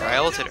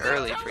ulted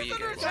early for you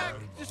guys.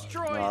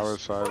 No, I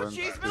was silent,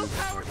 dude. I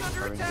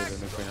didn't get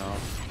anything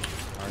off.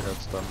 I got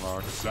stun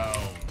locked.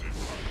 Sound.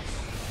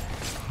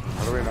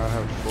 How do we not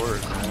have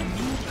fort, man?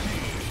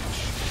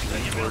 Your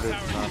Fort middle is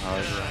tower not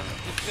high just ground.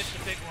 fit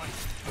the big one.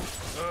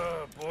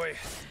 Oh boy.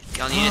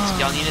 Y'all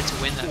needed to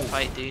win that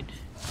fight, dude.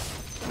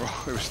 Well,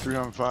 it was 3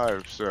 on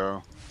 5,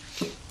 so.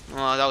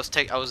 Well, I was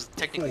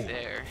technically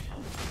there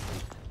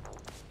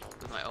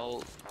with my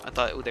ult. I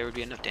thought there would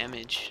be enough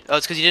damage. Oh,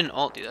 it's because you didn't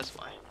ult, dude. That's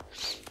why.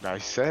 I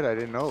said I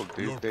didn't ult,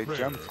 dude. Your They prayer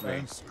jumped me.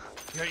 answered.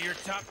 Your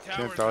top tower's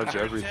Can't dodge under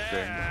everything.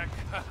 attack.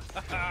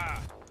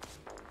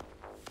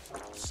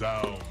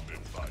 Sound I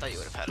thought advice. you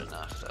would have had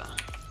enough, though.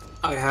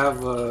 I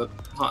have Oh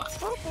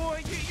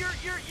boy, your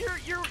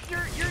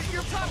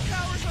top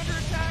tower's under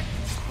attack.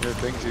 The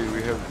thing, dude,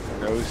 we have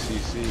no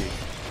CC.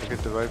 Look at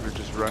the Viper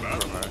just run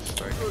from us.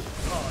 Like,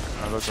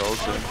 now let's ult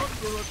him.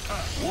 Under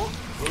attack.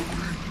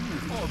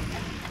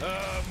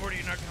 Morty,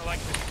 you're not gonna like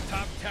this.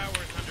 Top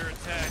tower's under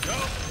attack.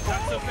 Oh,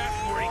 not so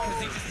fast, Morty, because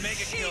he just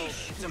mega killed.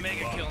 It's a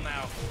mega kill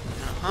now.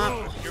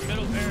 Your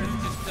middle bear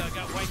just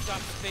got wiped off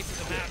the face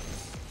of the map.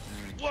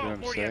 See what Whoa, I'm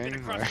Morty, I've been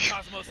saying? across Like, the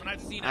cosmos and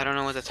I've seen it. I don't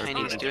know what the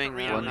Tiny's doing,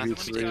 though. I'm not the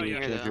 1v3, one we here,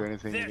 can't do though.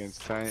 anything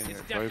against Tiny It's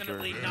Viper.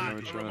 definitely I don't not know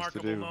what a she wants to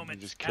remarkable do. moment We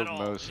just at killed all,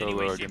 Moe in any solo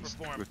way, shape, or against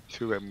form. with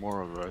 2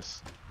 more of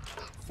us.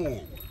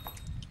 Forward.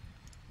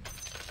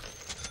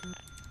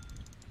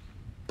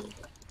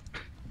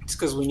 It's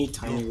because we need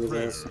Tiny Your with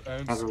prayer us.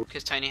 answered.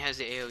 Because Tiny has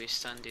the AoE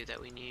stun, dude,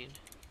 that we need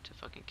to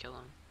fucking kill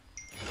him.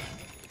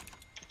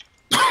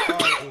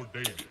 I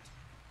ordain it.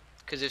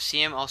 Because if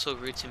CM also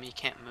roots him, he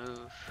can't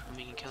move, and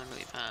we can kill him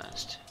really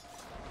fast.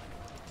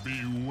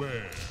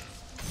 Beware.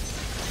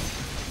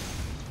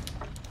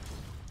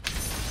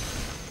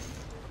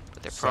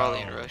 But they're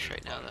probably in a rush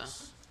right now, though.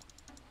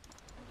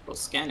 We'll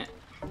scan it.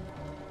 I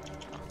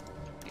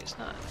guess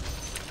not.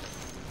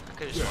 I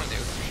could have sworn they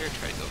would for sure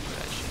try to go for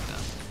that shit,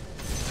 though.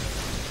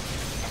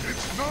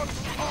 It's not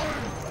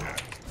time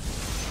yet.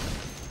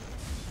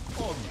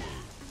 Onward.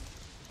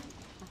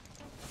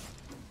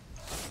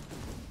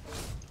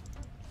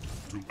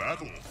 To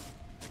battle.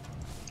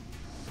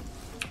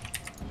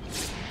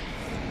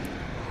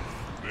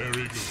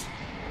 Very good.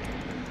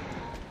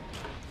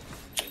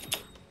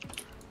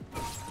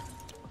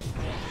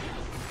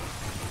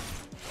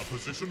 A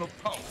position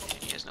of power.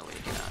 He has no way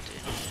to get out,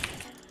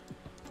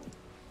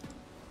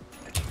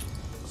 dude.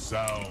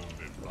 Sound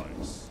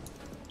advice.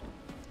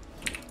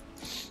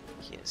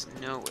 He has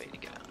no way to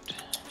get out.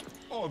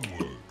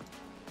 Onward.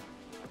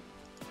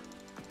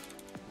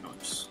 No,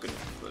 just gonna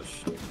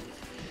push.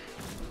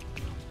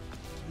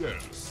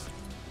 Yes.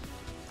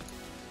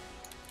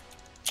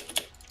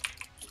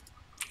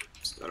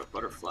 Just got a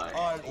butterfly.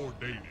 I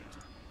ordain it.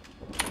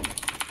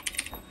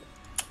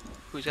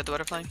 Who's got the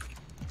butterfly?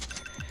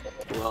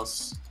 Who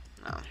else?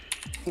 No.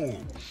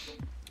 Forward.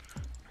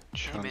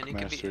 Chunk man, it could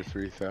be- Master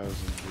 3000,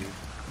 dude.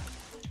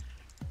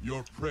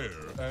 Your prayer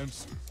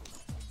answered.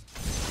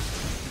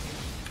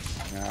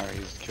 Now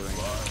he's killing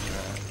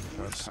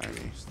without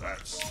Tiny.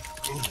 That's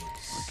good.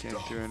 We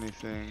can't do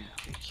anything.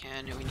 We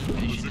can, we need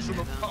vision in Position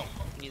there, of though. power.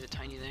 We need the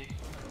Tiny there.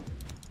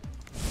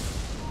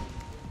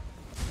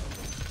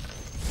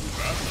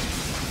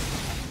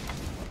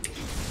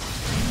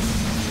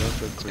 We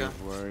also go.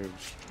 cleared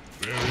waves.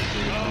 Very Oh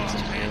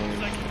man,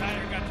 looks like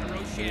Tyler got to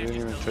Roshan They didn't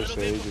even just a touch little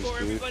the bit Aegis, before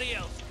dude. everybody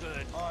else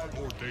could. I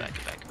ordain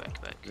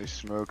Back. They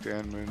smoked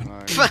and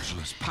Moonlight.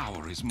 Ageless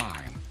power is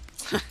mine.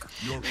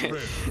 your prayer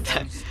That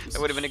answers.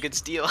 would have been a good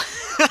steal.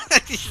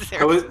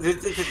 That was, the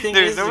thing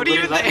There's is, nobody it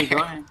even wouldn't let me there.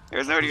 go in.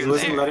 There's nobody It even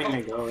wasn't there. letting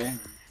me go in.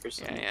 For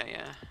some reason.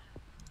 Yeah.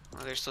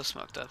 Well, they're still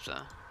smoked up, so.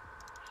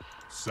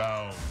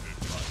 Sound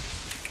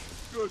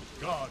advice. Good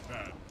God,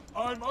 man.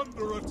 I'm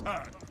under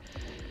attack.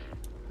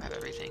 I have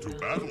everything. To Though.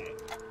 battle.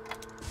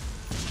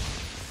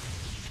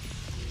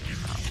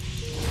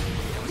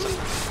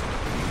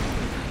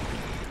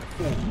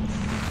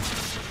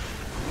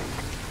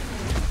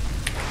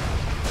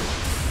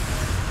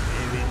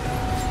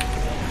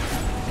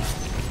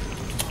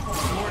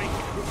 Morty,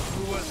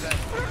 who was that? I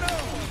don't know.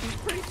 He's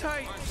pretty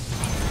tight.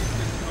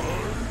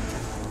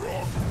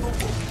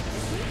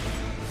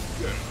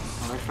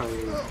 I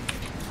probably.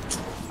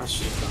 I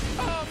should have done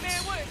Oh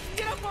man, what?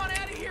 Get up on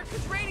out of here,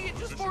 cause Radiant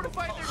just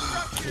fortified their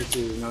structures. that.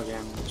 Do no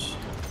damage.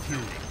 Kill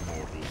it,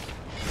 mortal.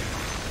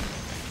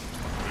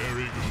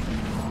 Very good.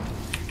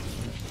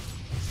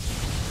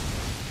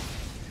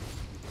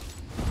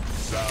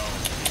 Sound.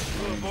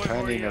 Oh boy, Tiny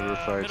Morty, never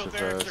fights middle with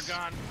barracks us. are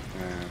gone.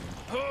 And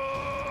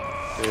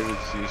Oh,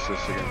 David's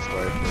useless against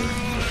Viper.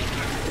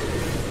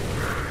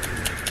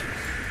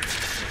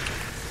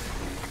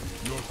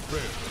 Your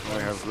prayer. I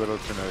have little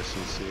to no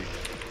CC.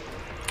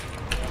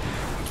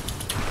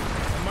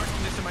 I'm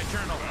marking this in my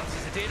journal. This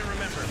is a day to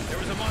remember. There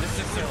was a monster. This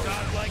is some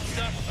godlike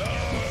stuff.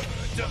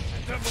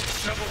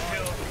 Double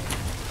kill.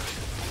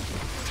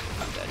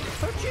 I'm dead, dude.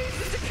 Oh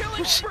jeez, it's a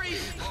killing spree!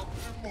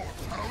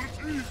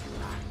 Immortality?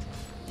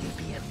 You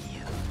be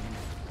immune.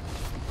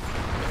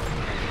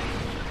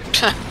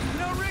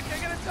 No, Rick, I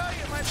gotta tell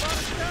you, my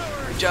bottom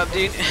tower. Good job,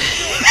 dude.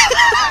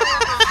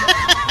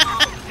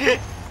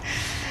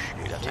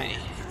 Good job, Tiny.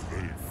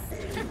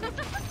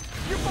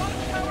 Your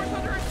bottom tower's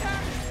under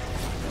attack.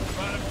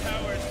 Bottom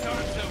tower is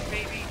torso,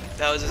 baby.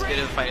 That was as good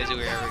of a fight as we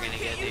were ever gonna get,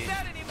 Can't use dude.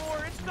 that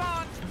anymore. It's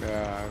gone.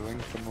 Yeah, I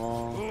linked them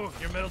all. Ooh,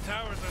 your middle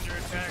tower's under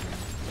attack.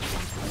 I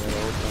got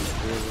ult on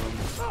 3 of them.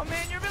 Oh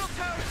man, your middle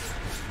tower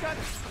got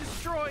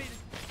destroyed.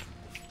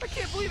 I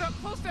can't believe how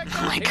close that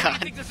got. Oh my Hey, god. you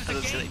think this is That a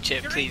was game? silly.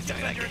 Chip, Your please don't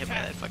engine's get under hit by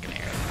that attack. fucking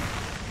arrow.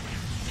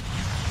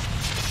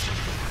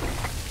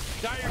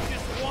 Dire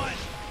just won.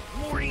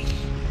 Morty.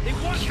 They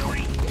won,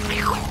 Morty.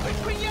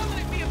 Quit yelling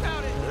at me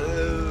about it.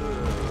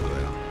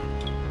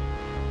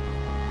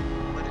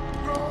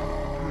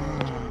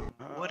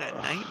 What a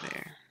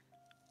nightmare.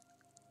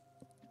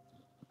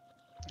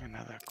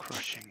 Another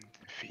crushing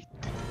defeat.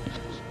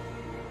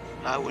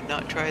 I would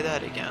not try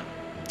that again.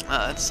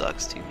 That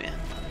sucks too, man.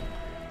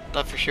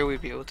 Thought for sure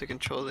we'd be able to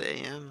control the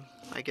AM.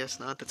 I guess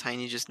not. The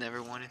Tiny just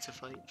never wanted to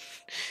fight.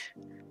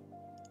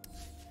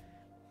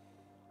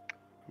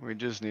 We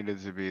just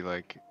needed to be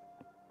like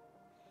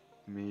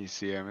me,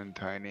 CM, and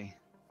Tiny.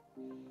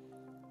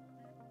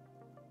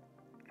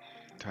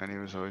 Tiny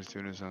was always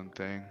doing his own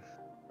thing.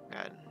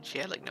 God, she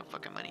had like no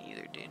fucking money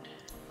either, dude.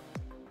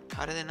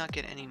 How did they not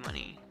get any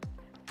money?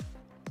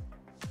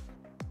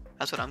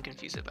 That's what I'm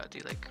confused about,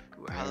 dude. Like,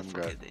 how the Them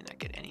fuck got did they not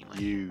get any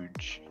money?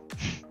 Huge.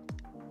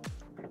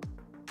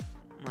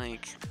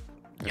 Like,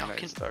 And y'all Night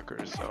can. Stalker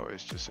is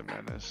always just a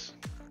menace.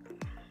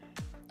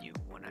 You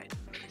one-eyed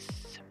miss.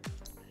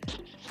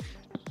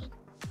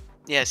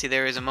 Yeah, see,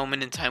 there was a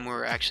moment in time where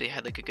we actually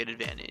had like a good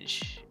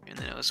advantage, and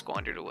then it was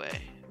squandered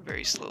away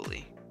very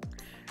slowly,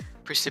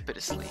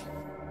 precipitously.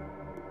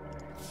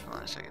 Hold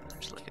on a second, I'm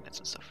just looking at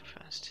some stuff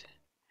fast.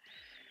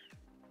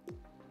 I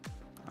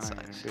am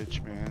a Sucks.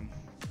 bitch, man.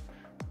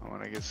 I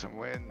want to get some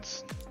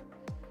wins.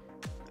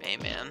 Hey,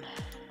 man.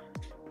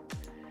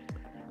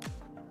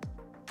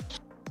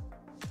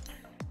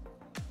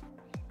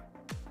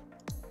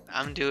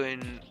 I'm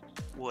doing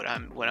what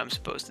I'm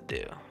supposed to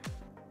do.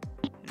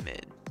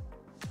 Mid.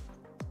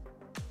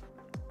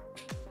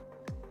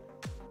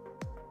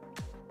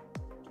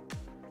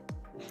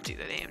 Dude,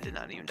 that AM did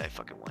not even die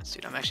fucking once,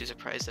 dude. I'm actually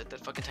surprised that the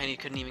fucking Tiny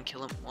couldn't even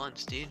kill him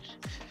once, dude.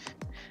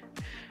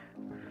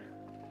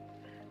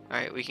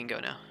 Alright, we can go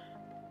now.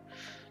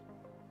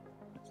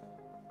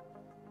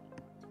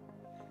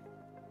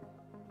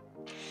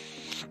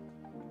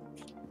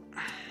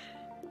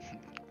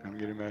 I'm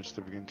getting matched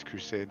up against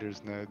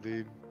Crusaders now,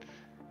 dude.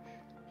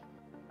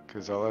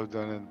 Cause all I've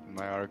done in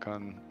my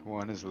Archon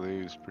 1 is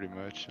lose, pretty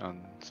much,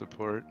 on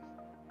support.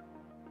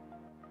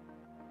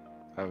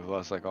 I've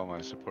lost like all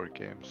my support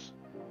games.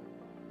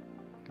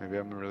 Maybe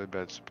I'm a really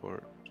bad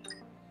support.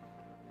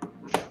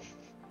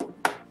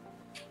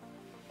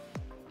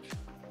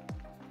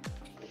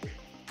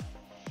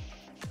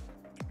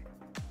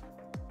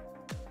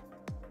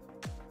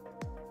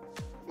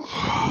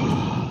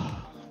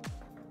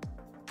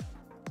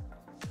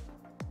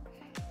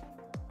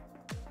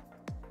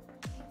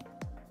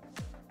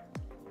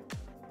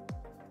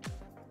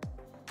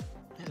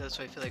 Yeah, that's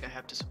why I feel like I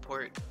have to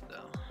support, though.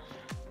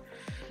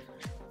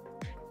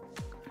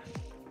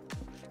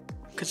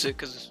 Cause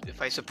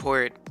if I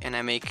support and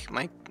I make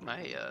my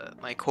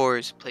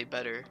cores play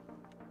better,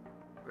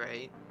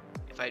 right?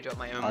 If I drop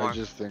my I MMR.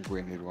 just think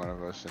we need one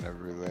of us in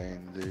every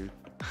lane, dude.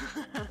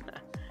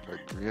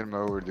 Like, me and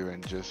Mo were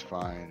doing just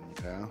fine,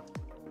 you know?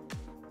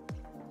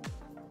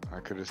 I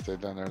could have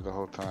stayed down there the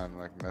whole time,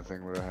 like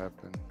nothing would have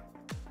happened.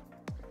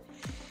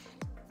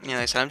 Yeah,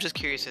 like I said, I'm just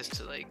curious as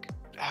to like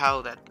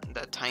how that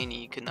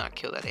Tiny could not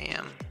kill that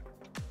AM.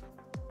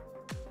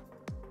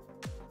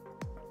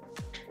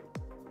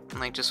 And,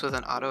 like, just with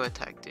an auto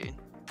attack, dude.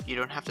 You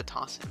don't have to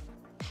toss him.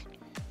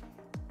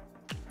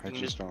 I You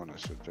can just don't want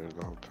to sit there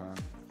the whole time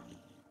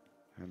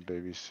and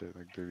babysit.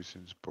 Like,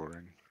 babysitting's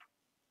boring.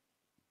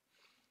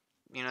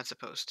 You're not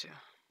supposed to.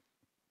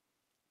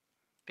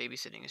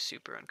 Babysitting is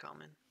super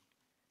uncommon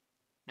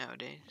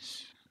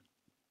nowadays.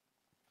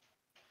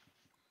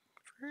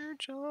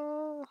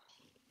 Virgil.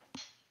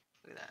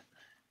 Look at that.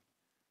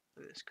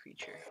 Look at this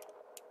creature.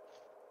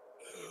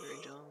 Hey,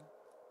 Virgil.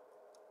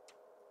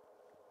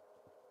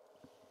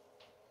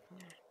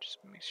 Yeah, just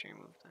make sure you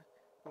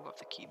move off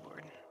the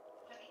keyboard.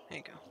 There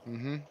you go.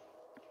 Mm-hmm.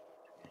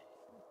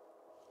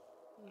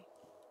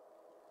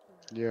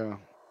 Yeah.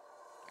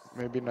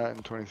 Maybe not in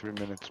 23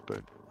 minutes,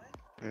 but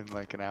in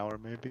like an hour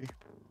maybe.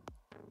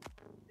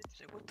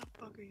 Say, what the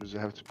fuck are you? Does it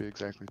have to be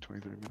exactly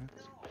 23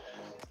 minutes?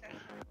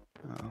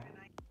 Oh.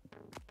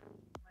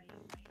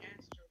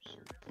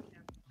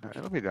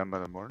 It'll be done by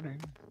the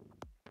morning.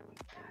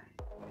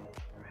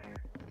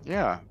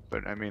 Yeah,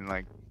 but I mean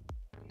like,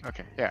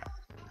 okay, yeah.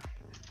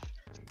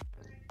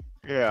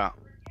 Yeah.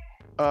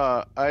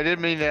 I did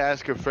mean to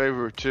ask a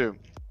favor too.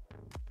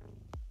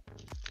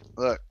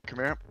 Look, come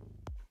here.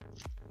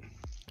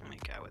 Oh my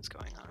god, what's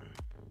going on?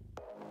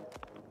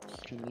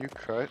 Can you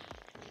cut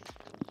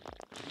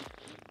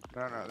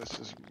No, this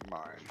is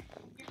mine.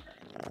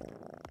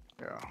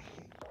 Yeah.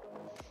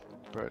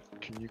 But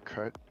can you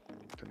cut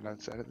the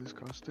nuts out of this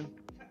costume?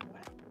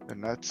 The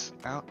nuts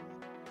out?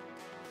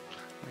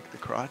 Like the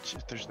crotch?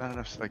 There's not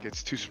enough, like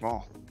it's too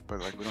small. But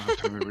like we don't have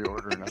time to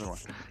reorder another one.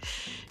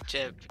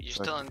 Chip, you're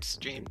So- still on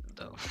stream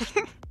though.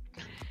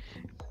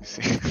 You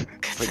see?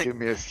 It's like give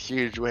me a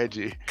huge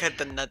wedgie. Cut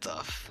the nuts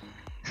off.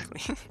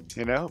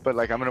 You know? But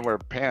like I'm gonna wear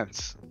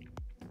pants.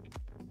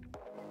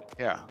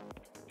 Yeah.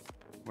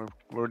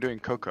 We're doing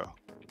Coco.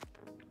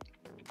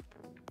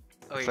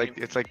 Oh, It's you're like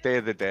it's like Day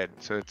of the Dead,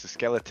 so it's a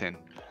skeleton,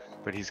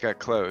 but he's got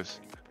clothes.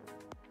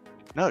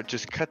 No,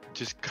 just cut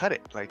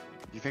it. Like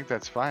you think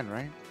that's fine,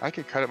 right? I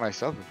could cut it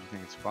myself if you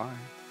think it's fine.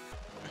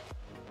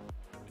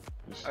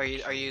 are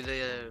you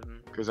the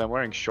Because I'm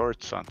wearing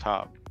shorts on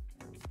top.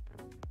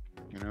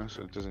 You know,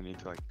 so it doesn't need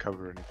to like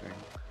cover anything.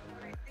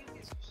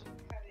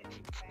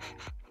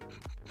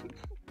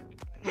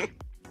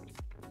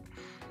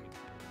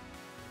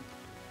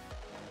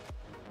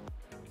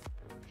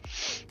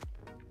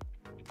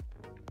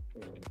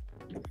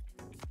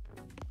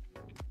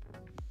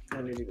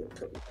 I need to go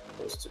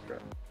close to dry.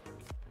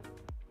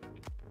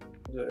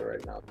 I'll do it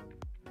right now.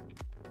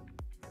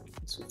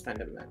 Let's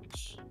find a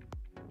match.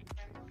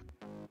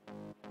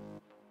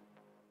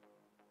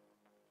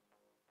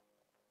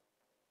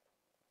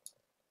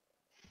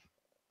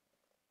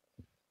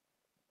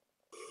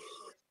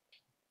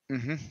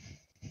 Mm-hmm.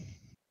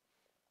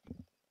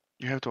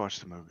 You have to watch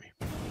the movie.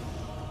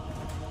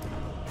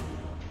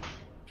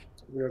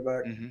 We're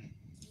back. Mm-hmm.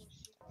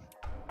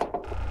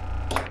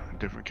 A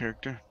different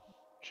character.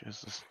 She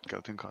has the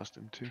skeleton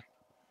costume too.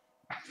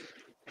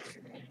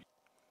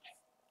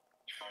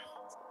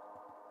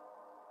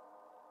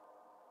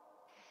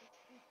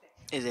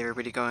 is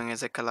everybody going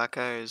as a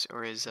Kalaka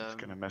or is It's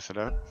gonna mess it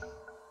up.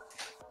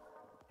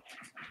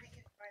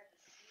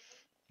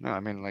 No, I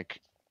mean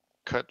like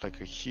cut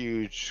like a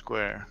huge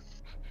square.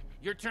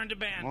 Your turn to I'm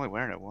ban. only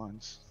wearing it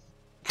once.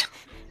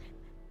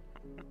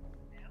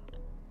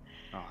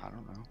 Oh, I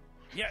don't know.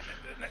 Yeah,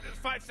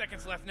 5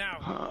 seconds left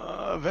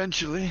now.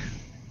 Eventually.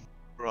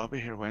 Or I'll be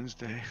here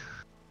Wednesday.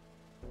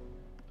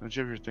 Don't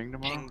you have your thing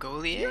tomorrow? Your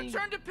Pangolier?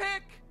 turn to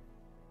pick.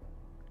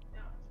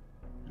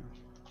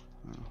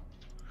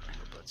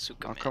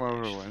 I'll come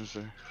over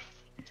Wednesday.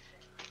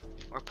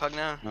 Or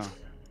Pugna? No.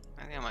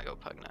 I think I might go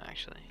Pugna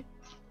actually.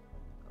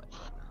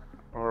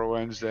 Or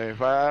Wednesday.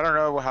 If I don't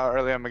know how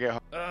early I'm gonna get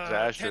home. 10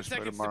 Ashes for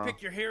seconds to tomorrow.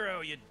 pick your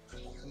hero, you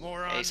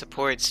moron. Hey,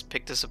 supports.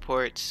 Pick the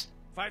supports.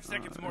 5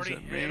 seconds, Is Morty.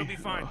 it me? It'll be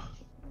fine.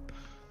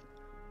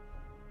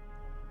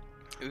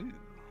 Ooh.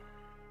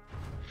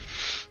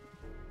 It's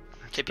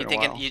Chip, been you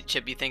a thinking? while.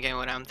 Chip, you thinking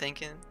what I'm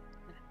thinking?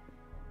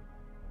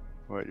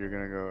 What, you're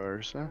gonna go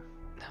Ursa?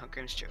 No,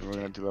 Grimstroke. We're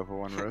gonna Dude. do level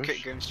 1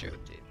 Roche?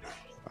 Grimstroke, dude.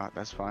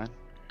 That's fine.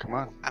 Come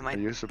on. I might-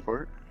 Are you a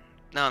support?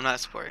 No, I'm not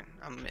support.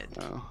 I'm mid.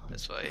 No.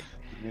 That's why.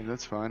 I mean,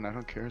 that's fine. I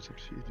don't care. It's up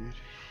to you, dude.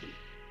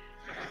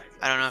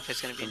 I don't know if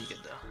it's gonna be any good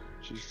though.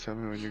 Just tell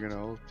me when you're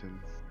gonna ult and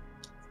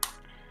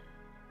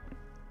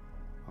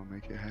I'll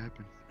make it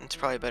happen. It's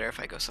probably better if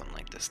I go something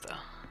like this though.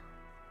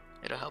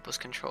 It'll help us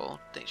control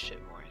things shit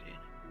more, dude.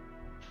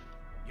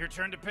 Your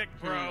turn to pick,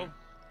 bro.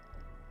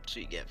 So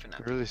you get for not.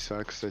 It really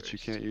sucks that you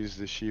first. can't use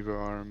the Shiva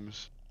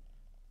arms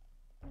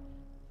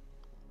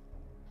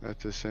at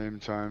the same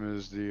time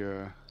as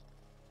the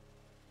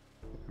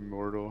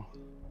Immortal.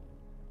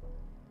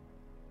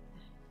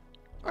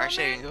 Or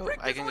actually, man, I Rick,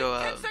 can there's go.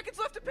 only 10 seconds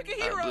left to pick a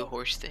hero. Blue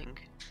horse thing.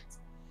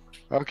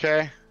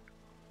 Okay.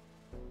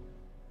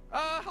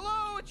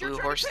 Hello, it's your Blue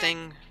turn horse to pick.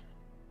 thing.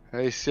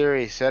 Hey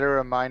Siri, set a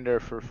reminder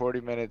for 40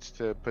 minutes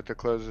to put the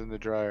clothes in the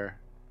dryer.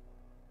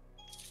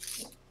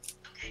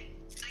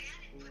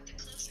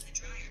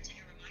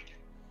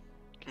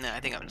 No, I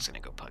think I'm just gonna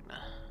go Pugna.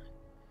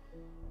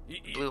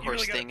 You Blue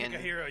horse really gotta thing pick and a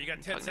hero. You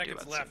got 10 Pugna do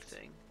seconds about the same left.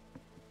 thing.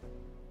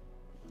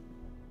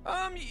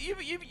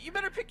 You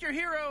better pick your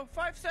hero.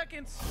 5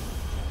 seconds.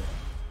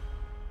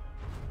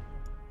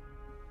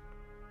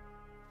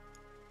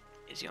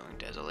 Is he going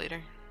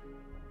Desolator?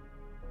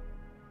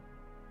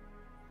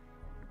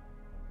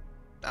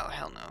 Oh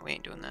hell no, we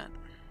ain't doing that.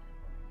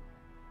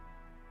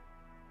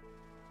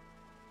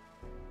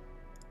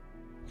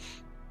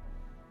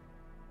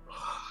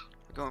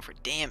 We're going for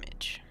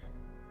damage.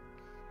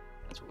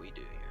 That's what we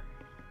do here.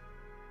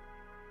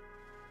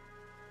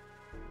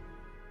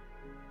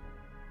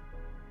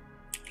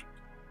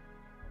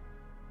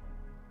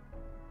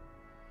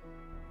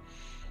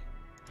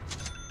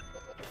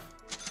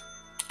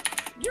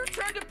 Your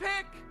turn to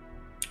pick.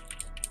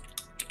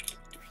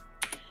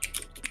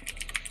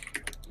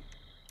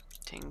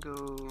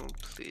 Tango,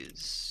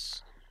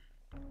 please.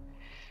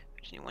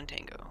 Just need one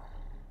tango.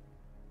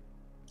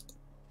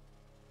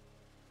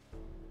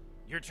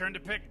 Your turn to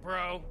pick,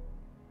 bro.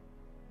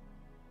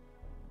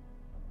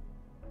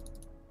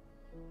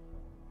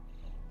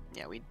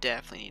 Yeah, we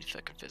definitely need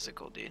fucking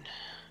physical, dude.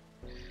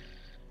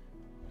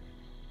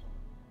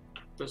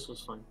 This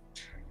was fun.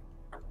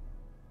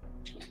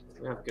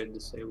 We have good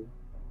disable.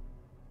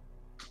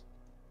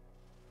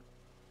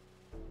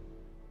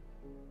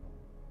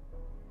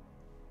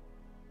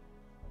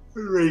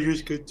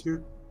 Ranger's good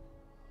too.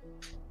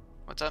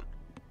 What's up?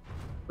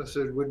 I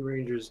said Wind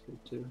Ranger's good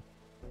too.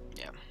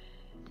 Yeah,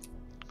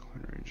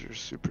 Wind Ranger's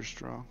super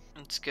strong.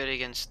 it's good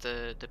against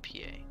the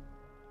PA.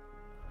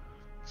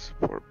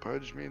 Support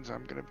Pudge means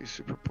I'm gonna be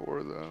super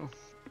poor though.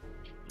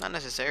 Not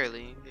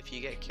necessarily. If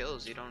you get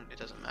kills, you don't. It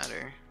doesn't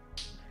matter.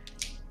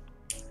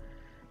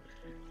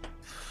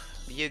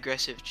 Be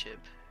aggressive, Chip.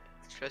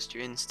 Trust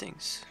your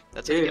instincts.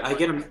 That's how you Dude, I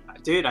get more. a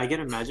dude, I get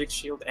a magic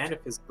shield and a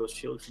physical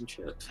shield from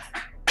Chip.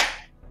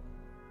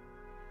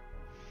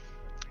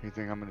 You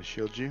think I'm gonna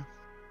shield you?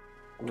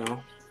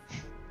 No.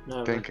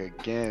 No. Think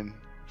again.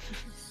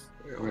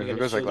 I mean, if it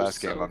goes like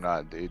last game, I'm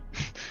not, dude.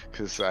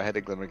 Because I had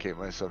to glimmercate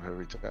myself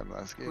every time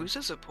last game. Who's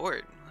the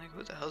support? Like,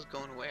 who the hell's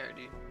going where,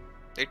 dude?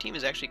 Their team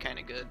is actually kind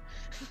of good.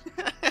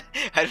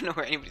 I don't know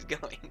where anybody's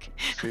going.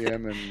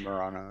 CM and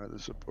Marana are the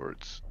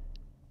supports.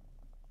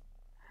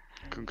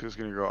 Kunka's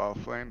gonna go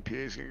off lane,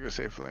 PA's gonna go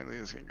safe lane,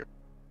 Lena's gonna go.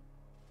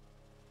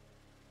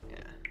 Yeah.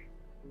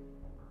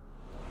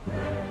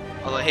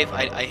 Although I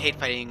hate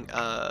fighting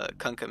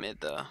Kunkka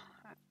mid though,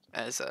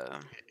 as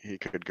He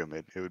could go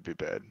mid, it would be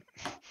bad.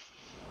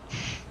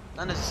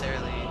 not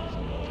necessarily.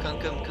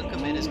 Kunkka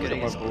mid is good Look at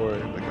against. my boy,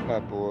 look at my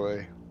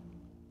boy.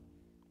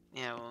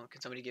 Yeah, well, can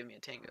somebody give me a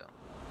tango?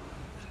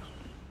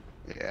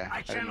 Yeah,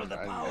 I channel the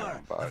power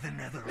of the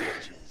nether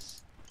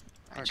riches.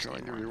 I can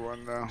only give you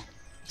one now.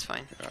 It's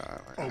fine. I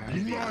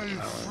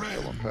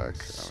have one pack.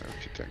 I only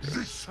have 2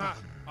 tankers. Huh.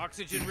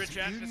 Oxygen-rich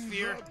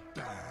atmosphere,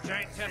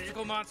 giant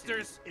testicle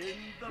monsters.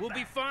 We'll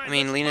be fine. I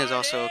mean, Lena's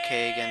also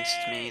okay against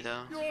me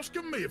though. You're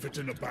asking me if it's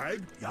in a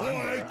bag?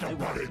 I like to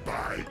buy it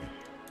bag. Are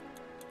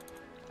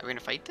we gonna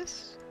fight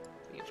this?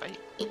 We can fight.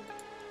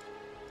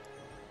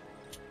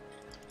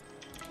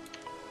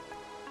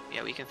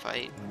 Yeah, we can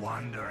fight.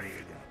 Wandering.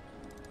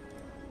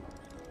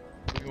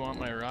 You want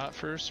my rot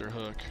first or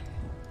hook?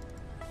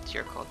 It's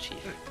your call, Chief.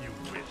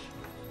 You wish.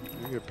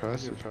 You get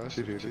passive,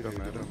 dude. It don't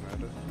matter.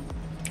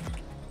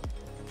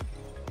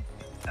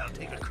 I'll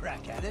take a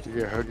crack at it. You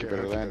get hooked, you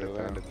better land it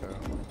though.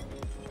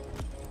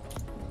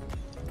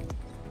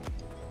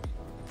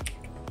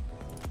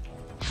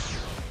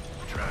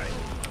 Try.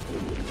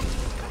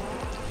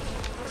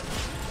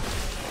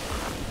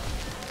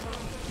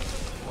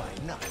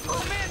 Why not?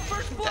 Oh man,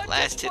 first blood That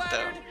last just hit though.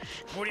 splattered.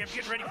 Morty, I'm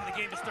getting ready for the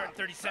game to start in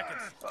 30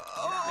 seconds.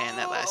 Man,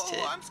 that last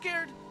hit. I'm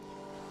scared.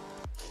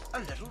 A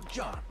little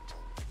jaunt.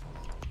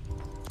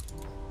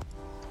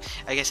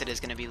 I guess it is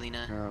gonna be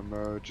Lena. Yeah,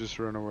 Mo, just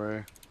run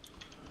away.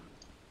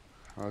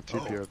 I'll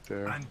TP up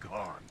there. I'm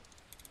gone.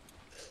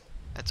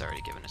 That's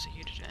already given us a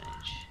huge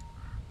advantage.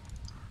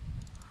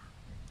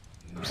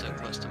 I'm so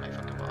close to my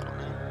fucking bottle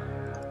now.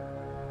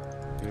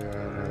 Yeah,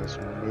 I know, it's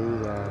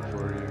moolah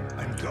for you.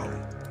 I'm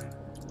going.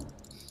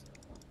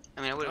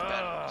 I mean, I would have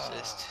gotten an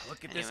assist.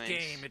 Look at anyways. this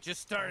game. It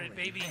just started,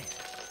 baby.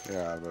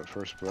 Yeah, but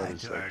first blood I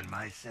is like, earned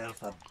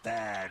myself a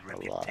bad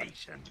lot.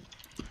 reputation.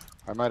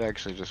 I might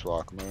actually just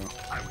walk Mo.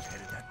 I was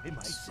headed that way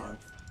myself.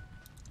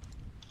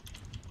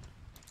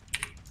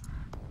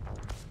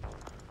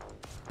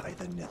 By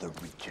the nether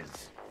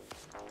reaches.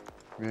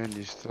 Man,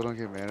 you still don't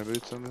get mana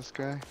boots on this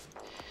guy?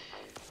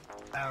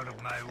 Out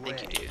of my I way.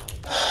 think you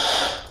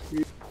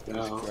do.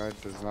 No. This guy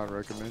does not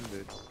recommend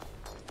it.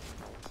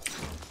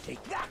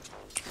 Take that.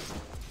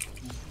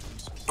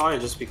 Probably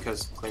just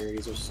because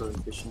clarities are so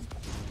efficient.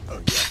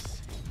 Oh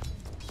yes.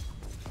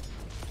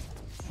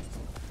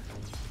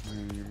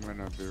 Man, you might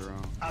not be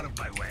wrong. Out of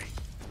my way.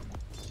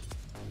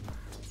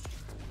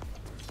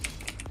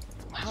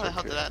 How the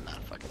hell did that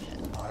not fucking hit?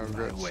 I've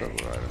got way.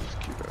 several items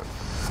queued up.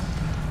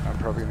 I'm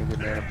probably gonna get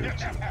mana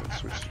boots and then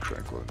switch to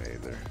Tranquil and A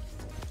there.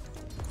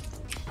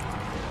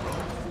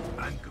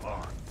 I'm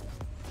gone.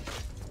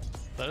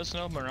 Let us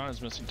know if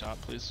Marana's missing top,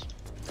 please.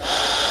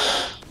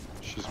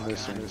 She's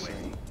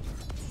missing.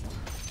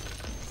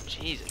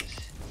 Jesus.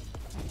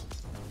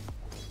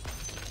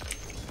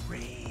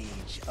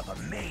 Rage of a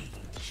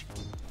mage.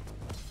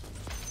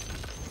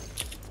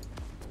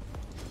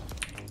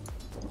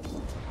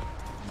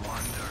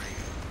 Wandering.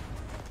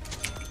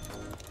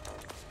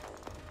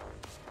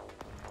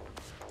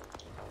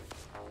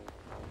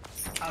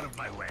 Out of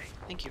my way.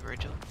 Thank you,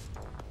 Virgil.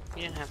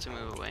 You didn't have to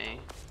move away.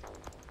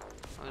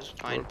 I was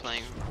fine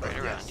playing right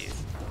around you.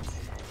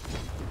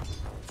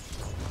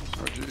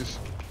 Oh jeez.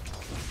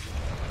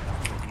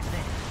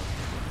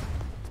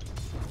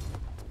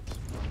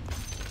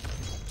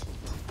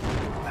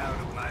 Out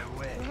of my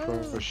way.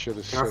 Oh shit,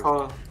 is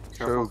Careful. so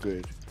Careful.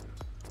 good.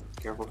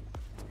 Careful.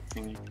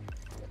 Thingy.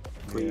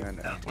 Yeah, I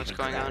know. What's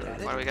going on?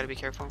 Why do we gotta be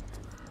careful?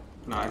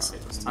 No, I see.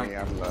 It's Me,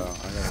 time. I'm low.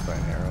 I gotta buy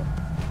an arrow.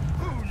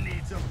 Who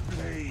needs a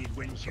blade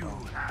when you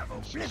have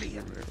Just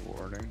oblivion? give me a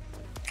warning.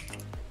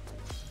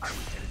 I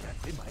was headed that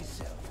way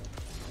myself.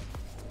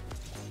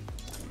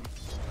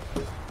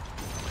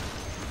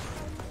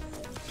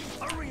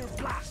 A real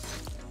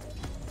blast.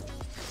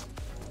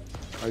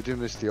 I do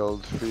miss the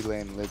old free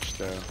lane lich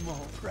though. More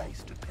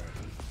price to pay.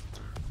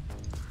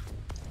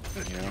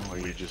 You know, where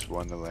you just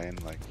won the lane,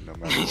 like no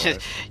matter You what.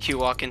 just- you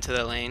walk into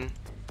the lane,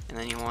 and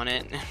then you want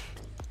it.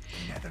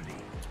 Netherly.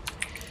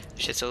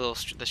 Shit's a little.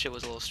 The shit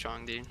was a little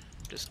strong, dude.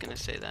 Just gonna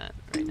say that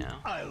right now.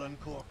 I'll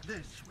uncork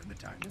this when the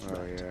time is Oh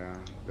right. yeah,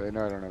 they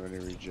know I don't have any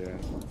regen.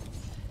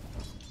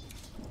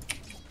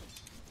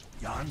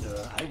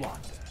 Yonder I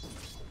wander.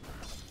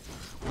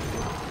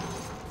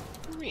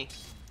 Me.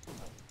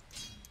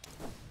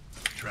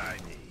 Try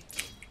me.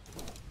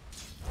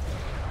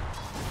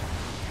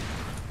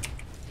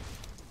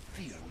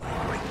 Feel my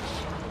grace.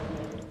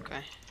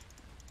 Okay.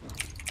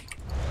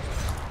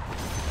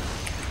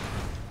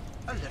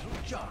 A little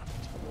jaunt.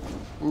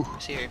 I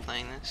see how you're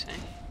playing this, eh?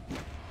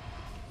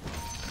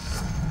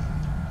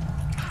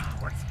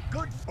 What's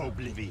good for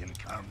oblivion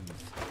comes.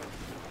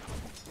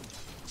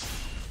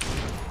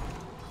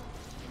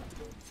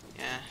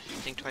 Yeah,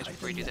 think twice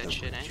before you do that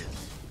shit, eh?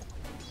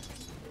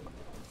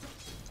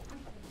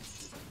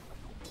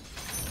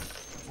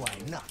 Why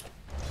not?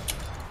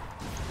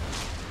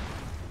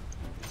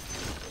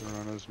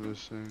 Mirana's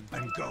missing.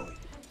 I'm going.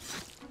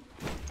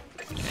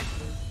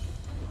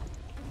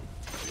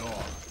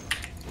 Door.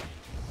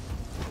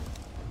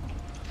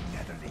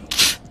 Netherly.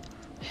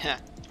 Yeah.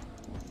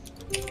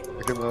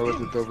 Look at that with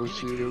the double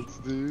shields,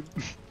 dude.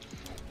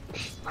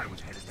 I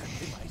was headed that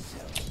way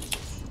myself.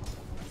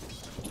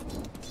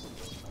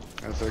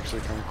 That's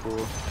actually kind of cool, you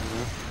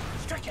know?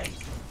 Striking.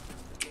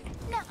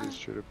 He's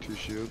straight up 2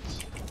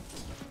 shields.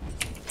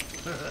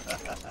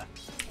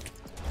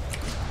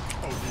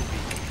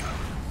 Oblivion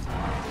comes.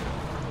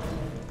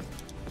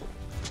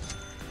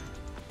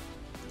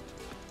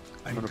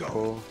 I'm gonna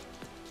pull.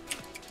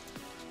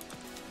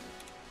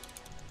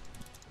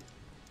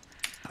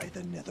 By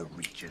the nether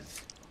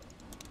reaches.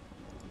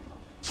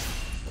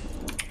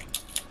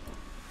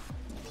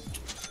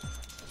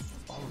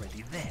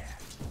 Already there.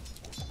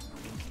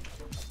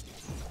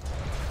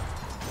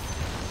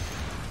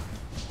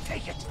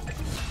 Take it.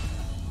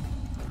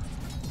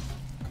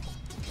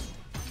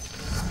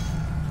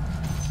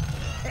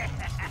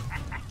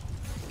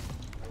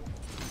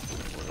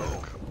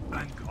 Oh,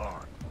 I'm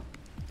gone.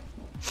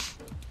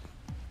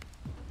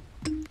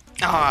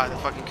 Ah, the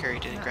fucking curry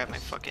didn't grab my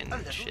fucking A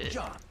little shit.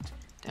 jaunt.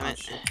 Damn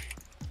it.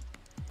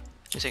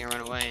 Just gonna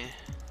run away.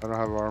 I don't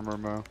have armor,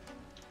 Mo.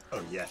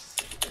 Oh yes.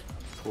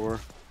 4.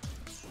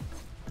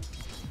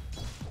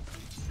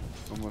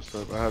 Almost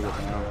up. I have it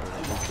now, but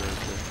I think you're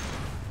okay.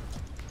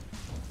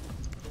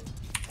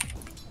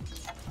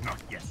 Not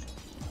yet.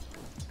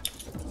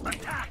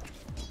 Attack!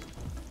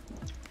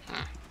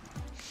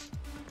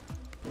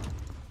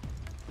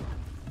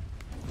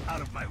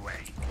 Out of my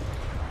way.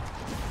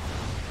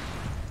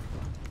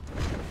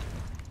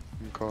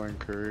 I'm calling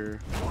courier.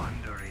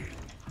 Wandering.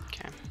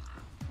 Okay.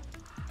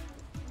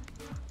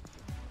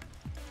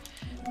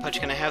 Pudge,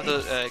 can I have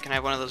those? Can I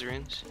have one of those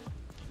runes?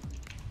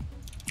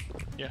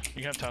 Yeah,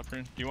 you can have top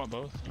rune. Do you want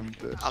both? I'm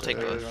dead. I'll take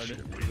both. Shit,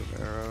 with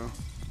an arrow.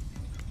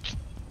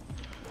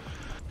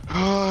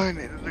 Oh, I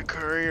needed a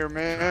courier,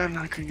 man.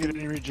 I couldn't get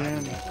any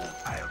regen.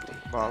 I'll be.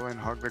 Botland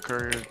hogged the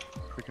courier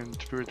freaking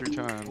 2 or 3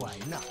 times. Why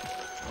not?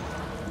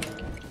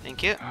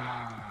 Thank you.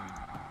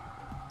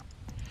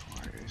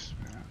 Twice,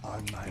 man.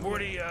 On my way.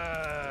 40,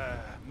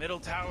 middle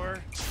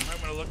tower. I'm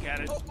gonna look at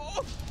it.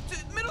 Oh, the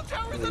middle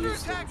tower's under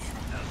attack.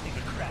 I'll take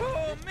a crack.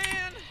 Oh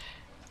man.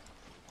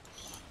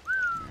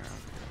 Yeah,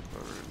 we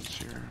got runes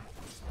here.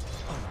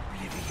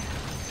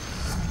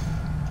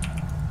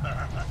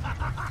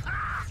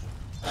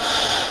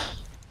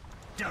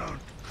 Don't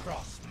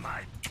cross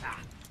my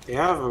path. They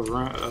have a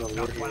run.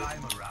 Not while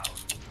I'm around.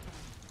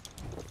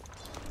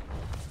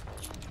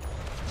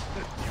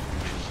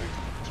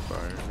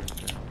 Expired.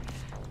 Okay.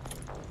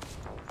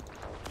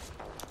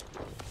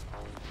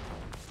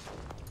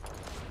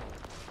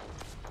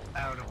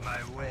 Out of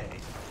my way.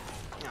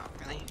 No,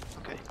 really?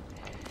 Okay.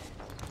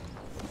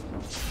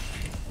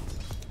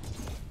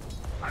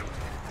 I was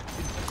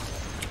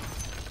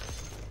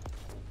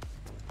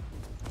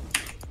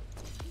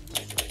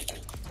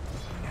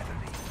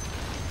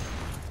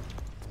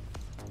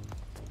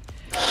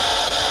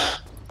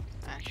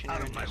Action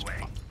Out of rune my is way.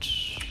 blocked,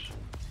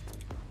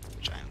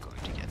 which I am going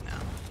to get now.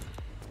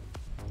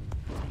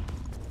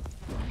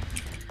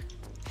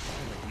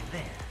 already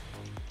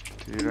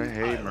there. Dude, I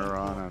hate I'll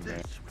Mirana, uncork man.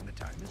 this when the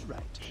time is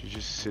right. She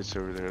just sits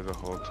over there the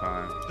whole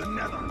time. The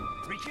nether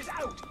reaches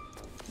out.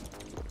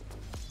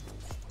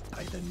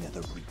 By the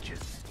nether reaches.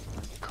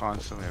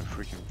 Constantly a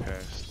freaking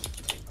pest.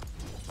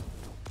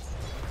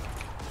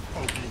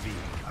 Oblivion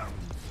comes.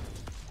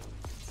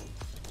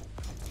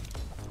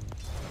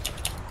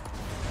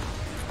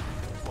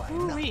 Why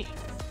not? Ooh-wee.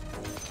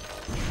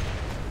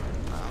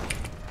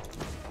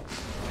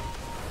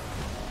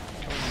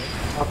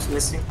 Top's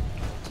missing.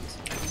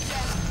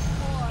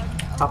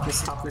 Top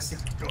missing. Top missing.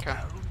 Okay.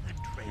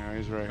 Yeah,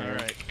 he's right here.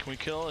 Alright, can we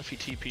kill if he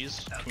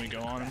TPs? Can we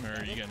go on him, or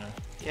are you gonna...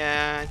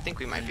 Yeah, I think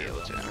we might be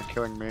able to. They're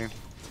killing me.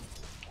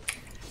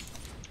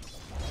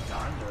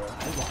 Yonder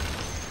I walk.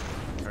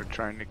 They're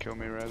trying to kill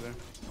me, rather.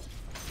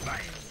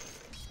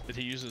 Did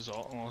he use his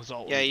ult? Well, his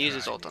ult Yeah, was he dead.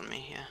 uses ult on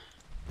me, yeah.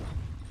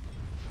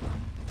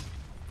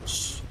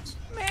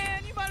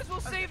 Man, you might as well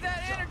save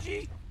that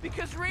energy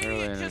because Really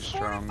Radiant just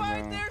strong,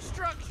 fortified though. their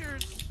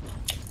structures.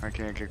 I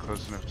can't get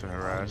close enough to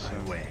harass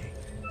him. Way.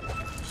 You know?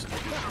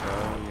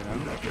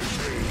 Just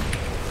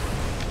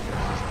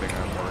think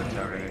I'm more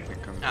time anything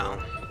comes Ow. up.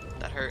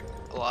 That hurt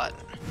a lot.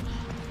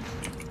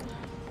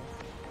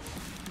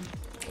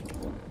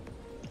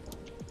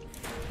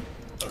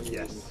 Oh,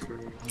 yes.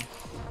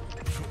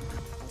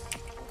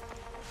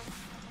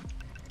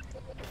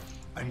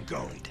 I'm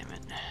going. Damn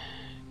it.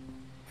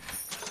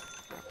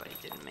 But he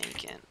didn't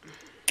make it.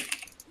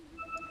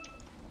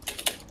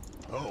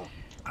 Oh,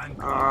 I'm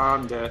going.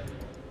 I'm dead.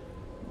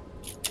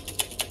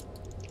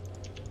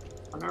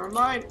 Oh, never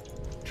mind.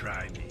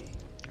 Try me.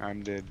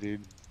 I'm dead,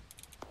 dude.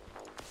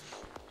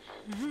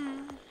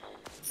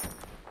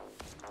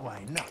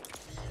 Why not?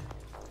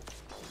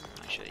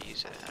 I should have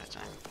used it ahead of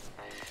time.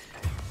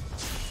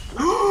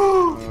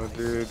 Oh,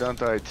 dude, don't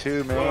die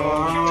too,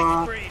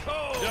 man. Free.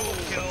 Oh, double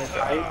kill.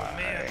 Oh,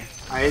 man.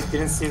 I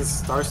didn't see the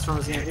Starstorm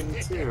was gonna hit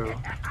me too.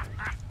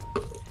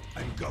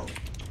 I'm going.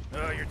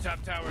 Oh, your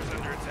top tower's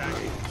under attack.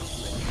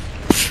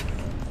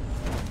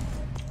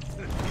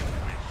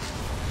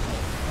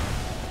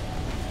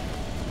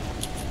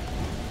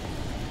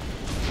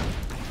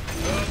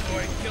 Oh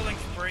boy, killing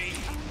spree.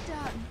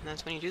 And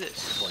that's when you do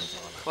this.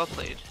 Well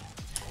played.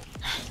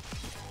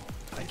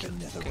 I can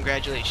never.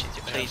 Congratulations,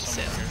 you played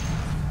someone set.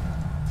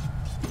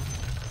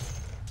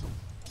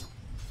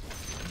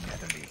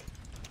 Never me.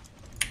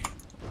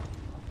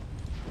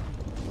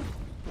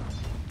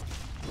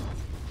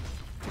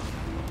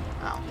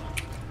 Ow.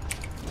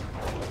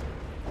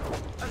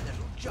 A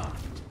little jaunt.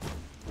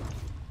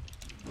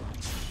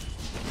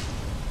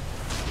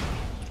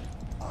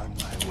 On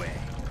my way.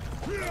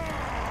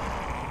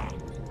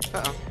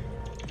 Uh-oh.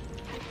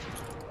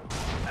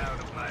 Out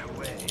of my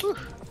way.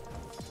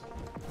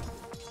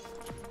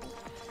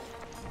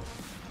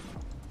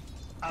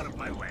 Out of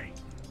my way.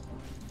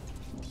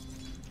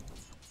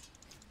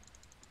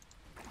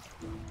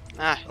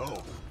 Ah.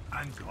 Oh,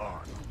 I'm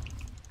gone.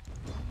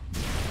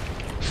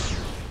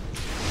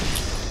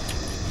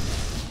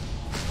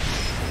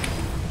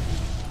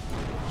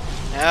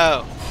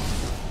 No.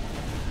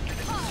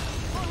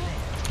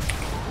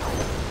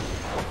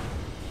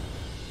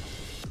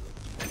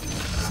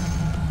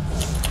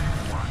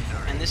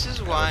 And this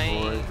is why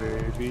Boy,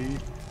 baby.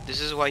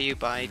 you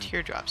buy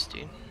teardrops,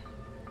 dude.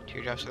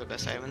 Teardrops are the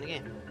best item in the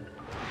game.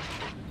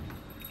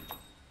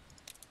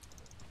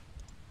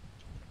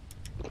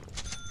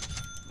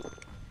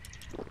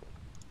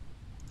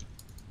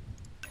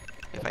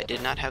 If I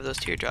did not have those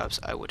teardrops,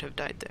 I would have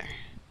died there.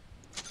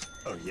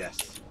 Oh,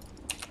 yes.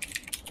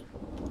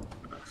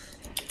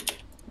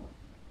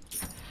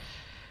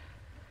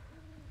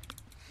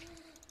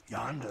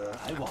 Yonder,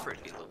 I I walk. prefer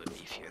to be a little bit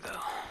beefier though.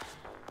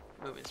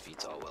 Movement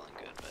speed's all well and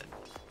good, but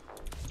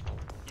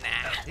nah.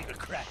 I'll take a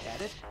crack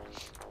at it.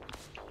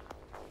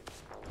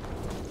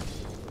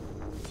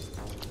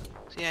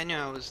 See, I knew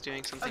I was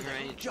doing something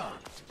right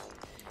Jaunt.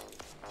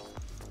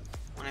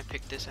 when I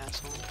picked this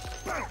asshole.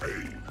 It's not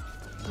right.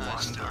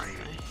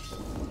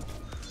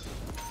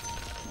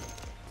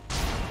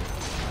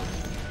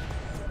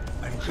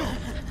 I'm gone.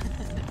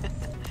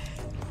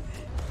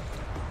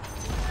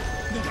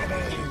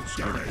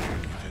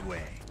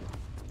 Away.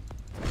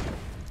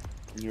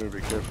 You better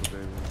be careful,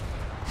 baby.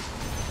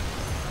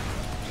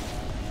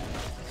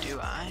 Do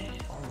I?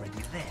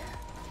 Already there.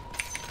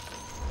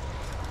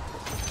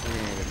 We're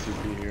gonna get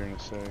TP here in a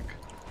sec.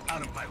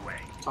 Out of my way.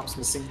 Top's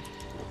missing.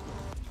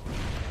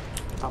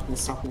 Top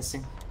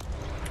missing.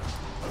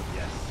 Oh,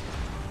 yes.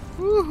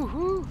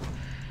 Woo-hoo-hoo.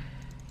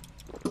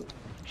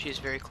 She is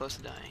very close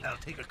to dying. I'll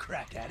take a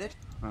crack at it.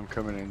 I'm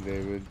coming in,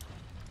 David.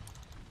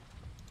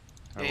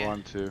 I Yeah.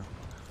 want to.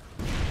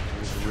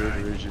 There's a weird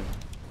region.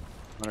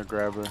 I'm gonna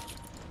grab her.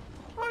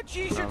 Oh,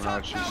 jeez, your No,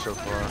 top she's tower's so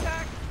under far.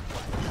 attack.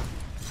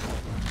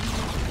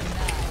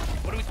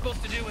 What are we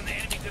supposed to do when the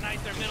enemy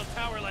denies their middle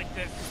tower like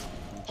this?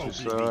 She's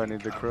slow, I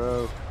need the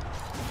crow.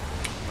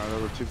 My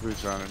little 2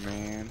 boots on it,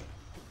 man.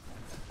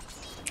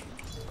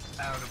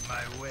 Out of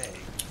my way.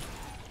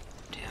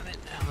 Damn it.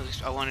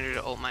 I wanted her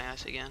to ult my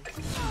ass again.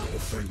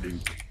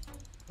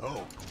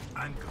 Oh,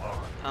 I'm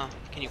gone. Oh,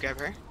 can you grab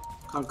her?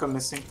 Conka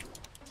missing.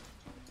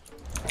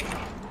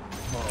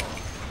 More.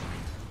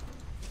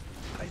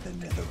 By the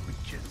nether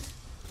reaches.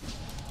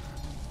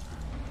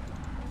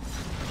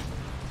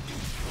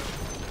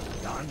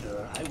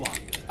 Yonder, I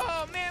wander.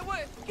 Oh, man,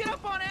 what? Get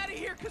up on out of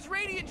here, because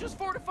Radiant just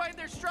fortified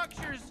their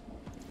structures.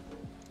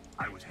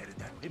 I was headed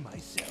that way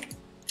myself.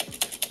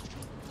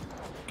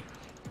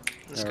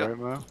 Let's go. Alright,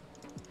 Mo?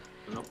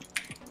 Nope.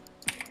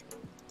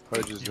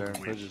 Pudge is there,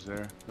 Pudge is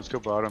there. Let's go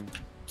bottom.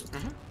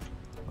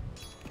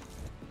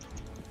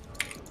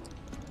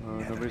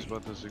 Nobody's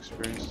bought this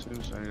experience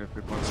too, so I need to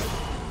pick one up.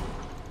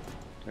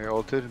 They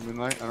ulted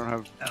Moonlight? I don't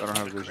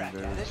have vision,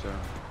 David, so.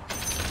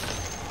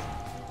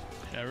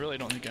 Yeah, I really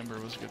don't think Ember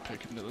was a good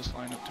pick into this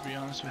lineup, to be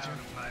honest with Out you.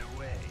 of my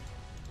way.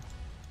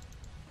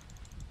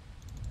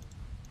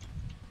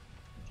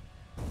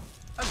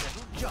 A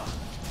little jaunt.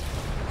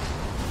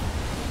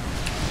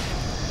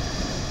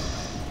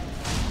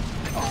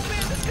 Oh,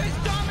 man, this guy's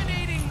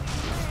dominating.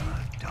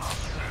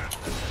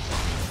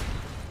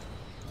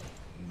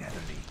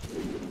 Netherly.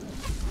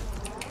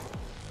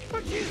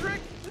 Oh, jeez,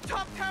 Rick.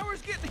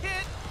 towers getting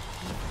hit.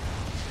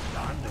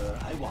 Yonder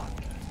I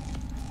wander.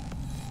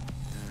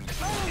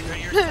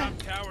 Your top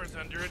tower's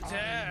under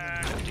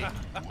attack.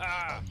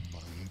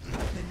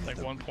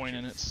 Like 1 point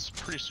in it's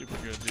pretty super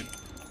good, dude.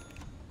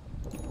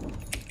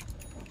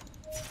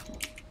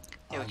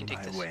 Yeah, we can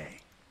take this. Way.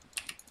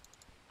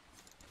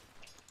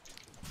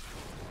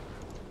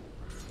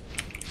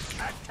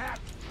 Attack!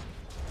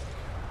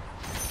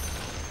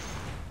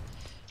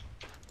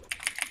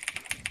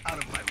 Out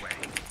of my way.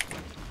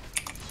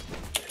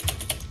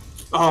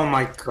 Oh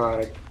my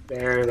god,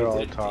 barely They're all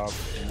did. top.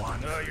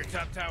 No, your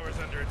top tower's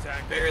under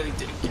attack. Barely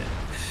didn't get it.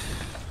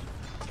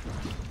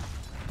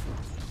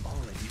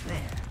 Already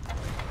there.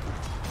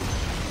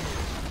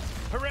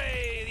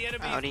 Hooray! The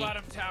enemy's Howdy.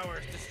 bottom tower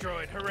is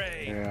destroyed.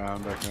 Hooray! Yeah,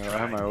 I'm back now. I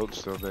have my ult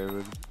still,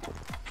 David.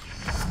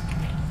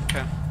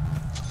 Okay.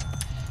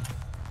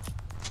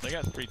 They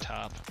got 3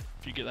 top.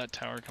 If you get that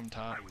tower, come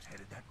top. I was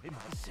headed that way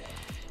myself.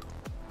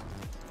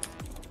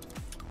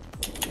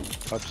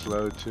 Up's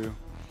low too.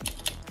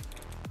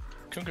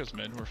 Kunka's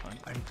mid, we're fine.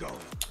 I'm going.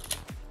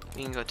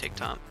 We can go take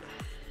top.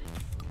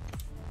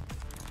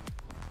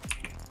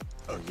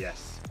 Oh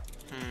yes.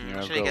 Yeah, What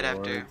I've should I get got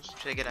after? wards.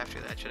 Should I get after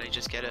that? Should I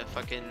just get a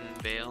fucking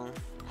Veil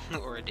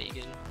or a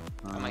Dagon?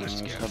 I might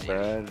just It's grab not a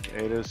bad.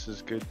 Ados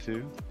is good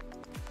too.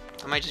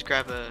 I might just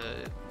grab a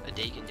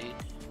Dagon, dude.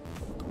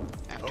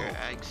 After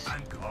Ags.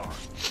 I'm gone.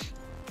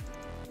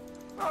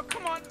 Oh,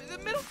 come on. The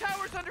middle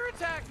tower's under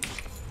attack.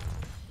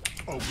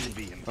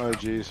 Oblivion. Oh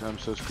jeez, I'm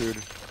so screwed.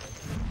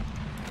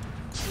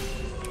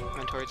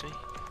 Run towards me.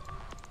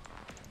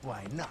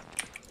 Why not?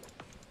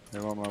 They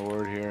want my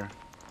ward here.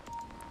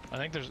 I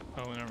think there's.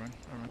 Oh, never mind.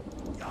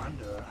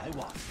 Yonder I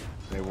wander.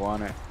 They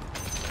want it.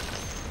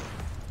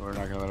 We're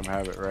not gonna let them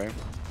have it, right?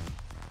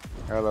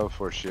 I got level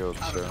 4 shield,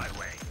 Out so. of my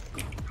way.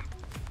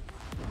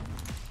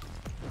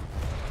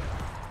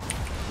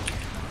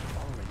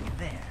 Already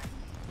there.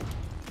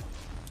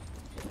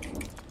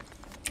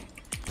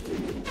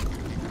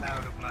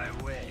 Out of my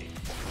way.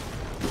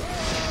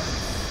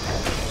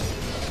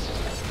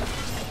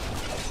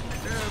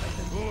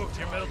 Ooh,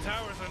 your middle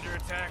tower's under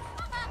attack.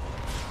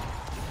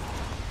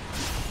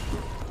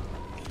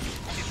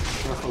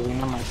 Careful,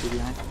 Lena might be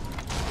behind.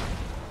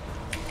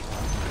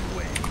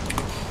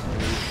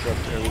 They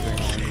dropped everything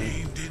on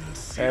me.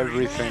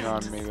 Everything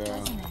on me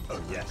though.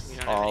 Oh yes. We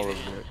don't have All any of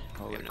vision. it.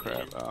 Holy have no crap.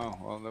 vision. Oh,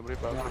 well nobody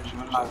bought No, vision.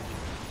 I'm not.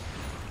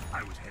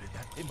 I was headed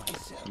that way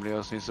myself. Somebody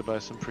else needs to buy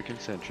some freaking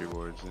sentry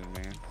wards then,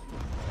 man.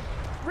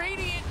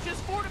 Radiant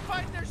just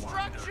fortified their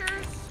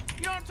structures.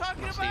 You know what I'm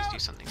talking Please about? do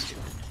something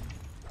stupid.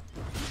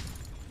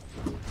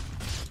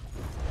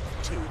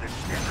 To the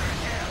nether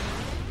hell.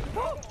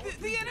 Whoa,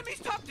 the enemy's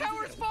top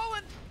tower has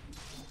fallen.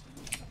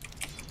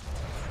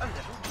 A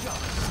little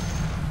jump.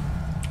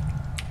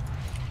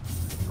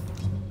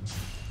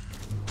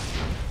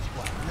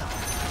 Why not?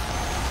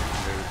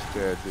 They're just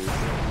dead, dude.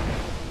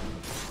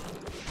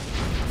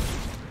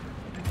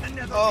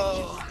 Another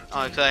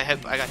Oh, because I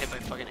got hit by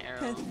a fucking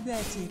arrow.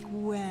 Pathetic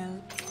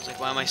whelp. I was like,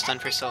 why am I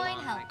stunned for so long?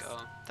 I'm like,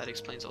 oh, that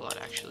explains a lot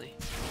actually.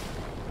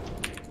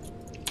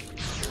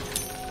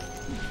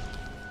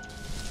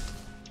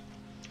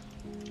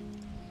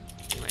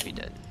 You might be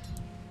dead.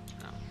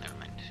 No, never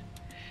mind.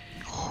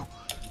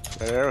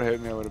 That arrow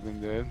hit me, I would have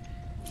been dead.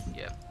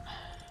 Yep.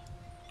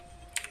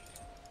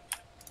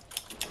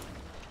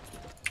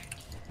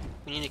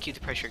 We need to keep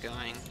the pressure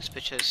going. This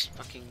bitch has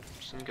fucking.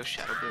 She's gonna go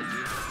Shadow Blade,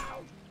 dude.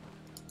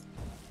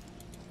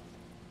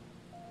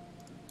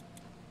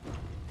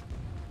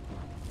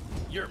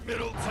 Your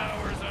middle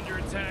tower's under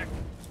attack.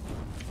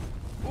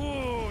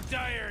 Ooh,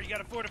 Dire, you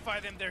gotta fortify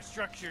them, their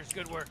structures.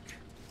 Good work.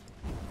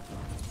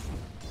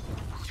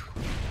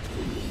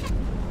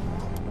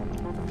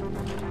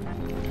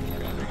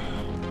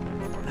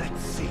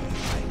 Let's see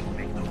if I can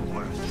make the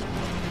worst of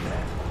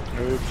that.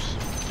 Oops.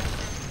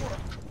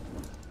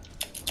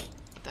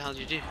 What the hell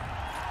did you do?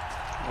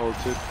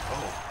 Ulted.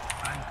 Oh,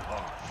 I'm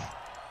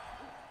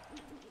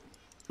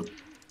gone.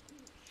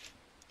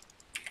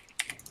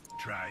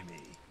 Try me.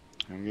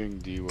 I'm getting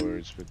D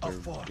wards, but A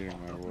they're form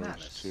getting my of wards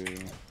malice. too.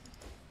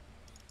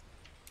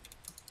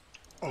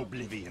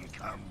 Oblivion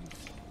comes.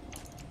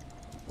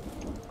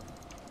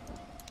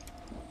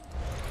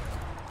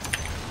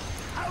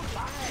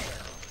 Outlier!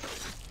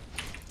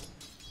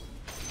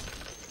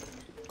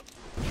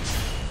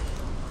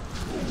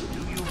 Do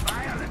you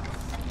violence?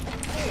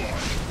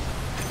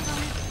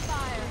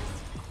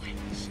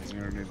 You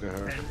don't need the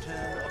hurt.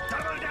 Enter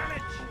double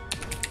damage!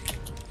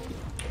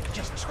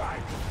 Just try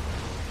me.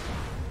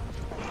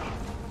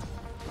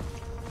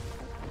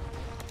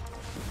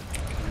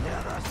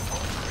 Never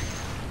sorcery.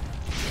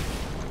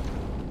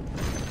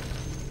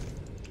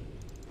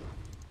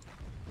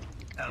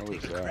 I'll What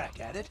take was a that? crack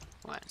at it.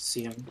 What?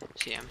 See him.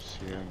 CM.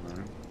 Yeah,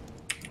 man.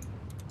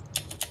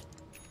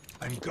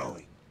 I'm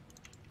going.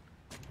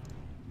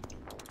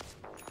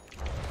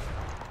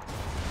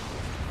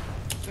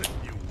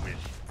 You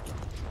wish.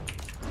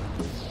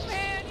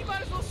 Man, you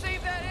might as well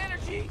save that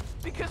energy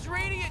because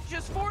Radiant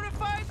just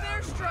fortified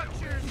their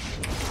structures.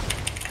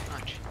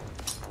 Much.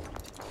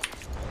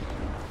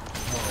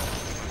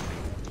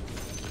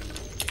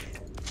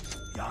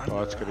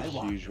 Bot's got a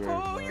huge wave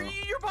Oh, now.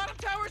 your bottom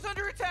tower's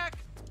under attack.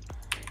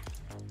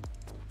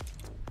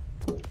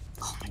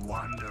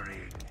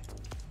 Wandering.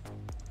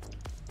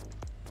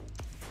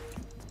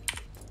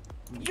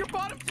 Your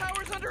bottom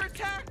tower's under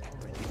attack.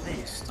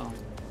 Stop.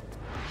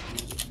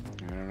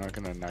 And I'm not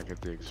gonna not get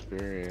the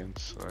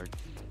experience. Like,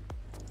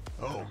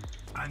 Oh,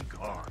 I'm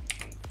gone.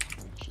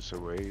 it's just a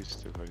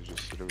waste if I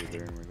just sit over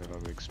there and we let all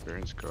the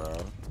experience go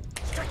out.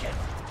 Stricken.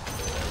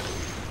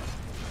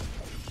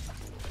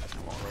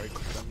 I'm alright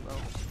with them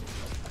though.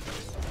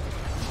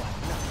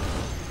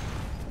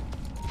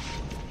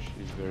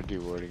 They're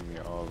dewarding me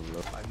all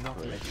over. I'm not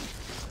ready.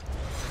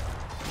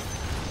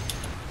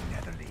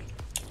 Netherly.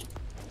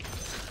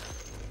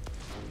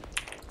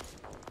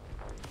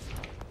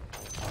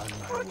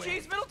 Oh,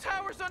 jeez, middle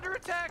tower's under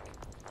attack.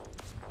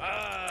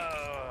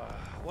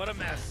 What a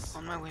mess.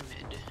 On my way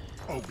mid.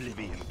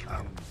 Oblivion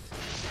comes.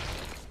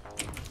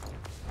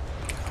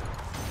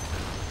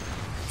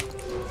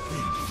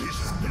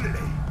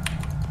 Invisibility.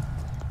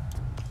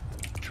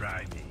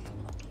 Try me.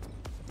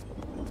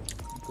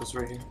 Goes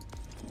right here.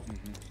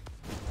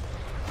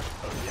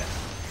 Oh yes.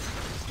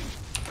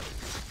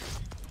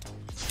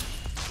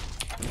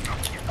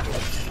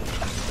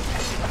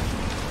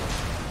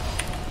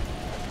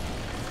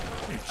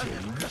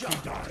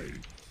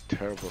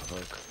 Terrible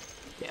hook.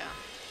 Yeah.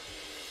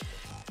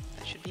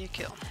 That should be a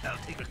kill. I'll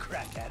take a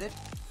crack at it.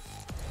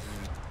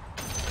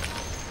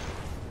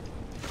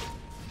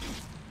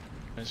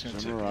 Does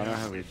Mirana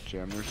have a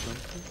gem or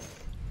something?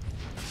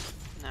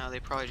 No, they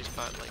probably just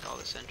bought like all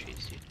the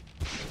sentries, dude.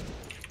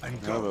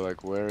 No, but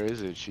like, where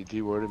is it? She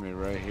dewarded me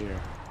right here.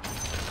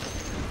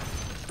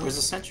 Where's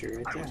the sentry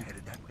right there?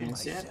 You didn't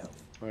see it?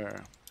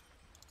 Where?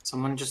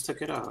 Someone just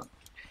took it out.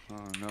 Oh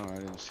no, I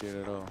didn't see it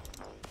at all.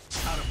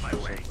 Out of my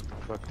way.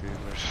 What the fuck, dude?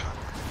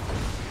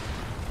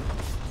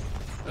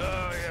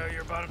 Oh, yeah,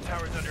 your bottom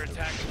tower's under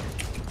attack.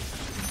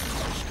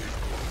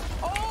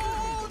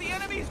 Oh, the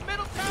enemy's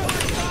middle tower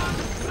is gone.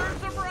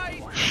 Serves them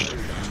right.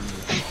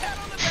 Pat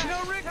on the back.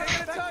 No, Rick, I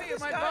gotta tell you,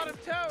 my bottom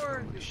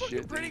tower is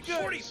looking pretty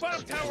good. 40,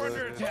 bottom tower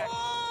under attack.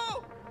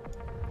 Oh!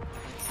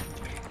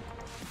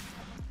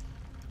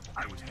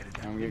 I was headed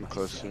that I'm way getting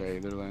closer myself. to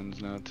either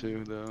lens now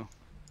too, though.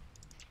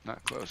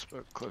 Not close,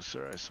 but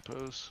closer, I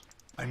suppose.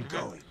 I'm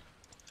going.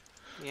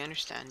 We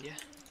understand you.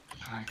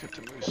 I got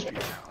the move speed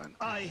talent.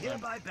 I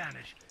hereby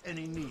banish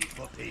any need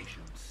for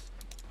patience.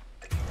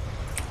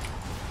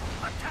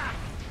 Attack!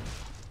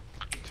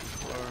 Too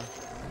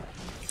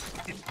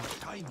far. It's not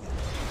time yet.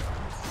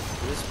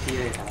 What does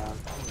PA have?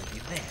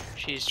 Already there.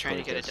 She's trying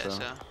to get a Deso.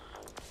 Deso.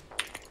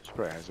 She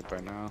probably has it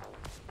by now.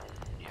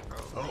 Yeah,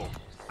 probably. Oh,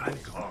 I'm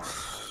gone.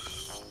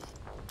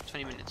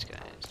 20 minutes, guys.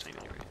 20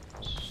 minute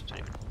rooms.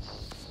 20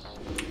 minutes.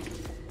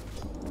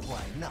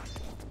 Why not?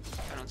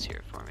 I don't see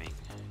her forming.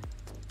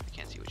 I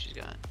can't see what she's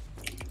got.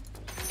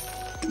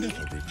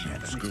 Never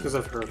refuse good. Because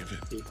of her. I know,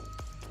 She's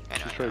I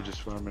know. probably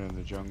just farming in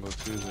the jungle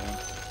too, then.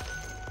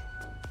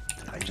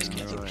 I I just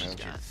can't see what she's have-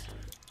 got.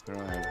 I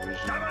don't have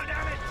vision. Double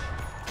damage!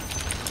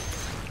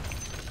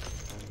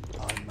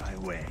 On my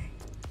way.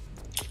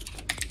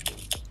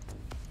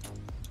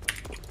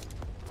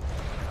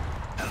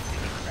 I'll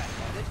take a crack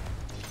at it.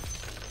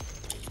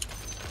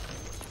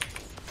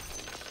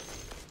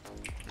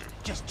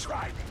 Just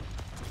try me.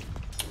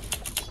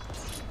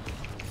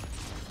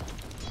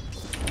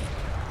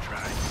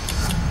 Try me.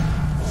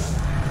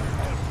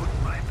 I'll put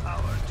my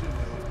power to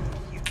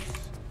use.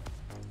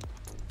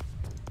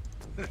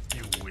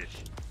 You wish.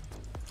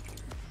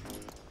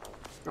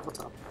 Triple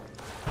top.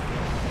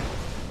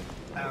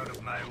 Out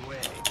of my way.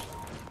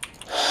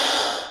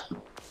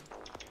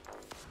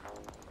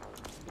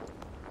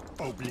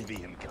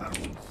 Oblivion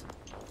comes.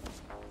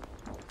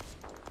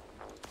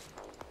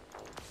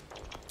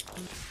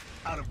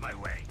 Out of my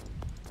way.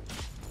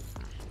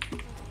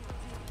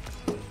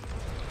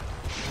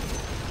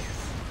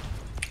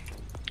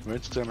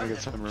 It's time to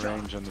get some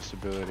range on this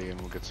ability and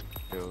we'll get some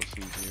kills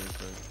easier,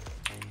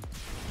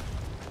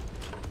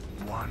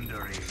 but...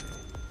 Wandering.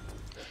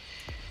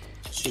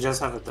 She does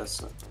have a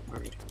Deso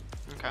already.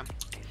 Okay.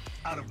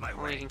 Out of my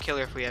Well, we way. can kill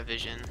her if we have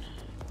vision.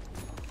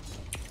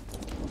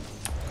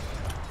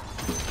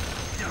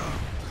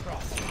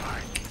 Cross the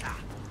line.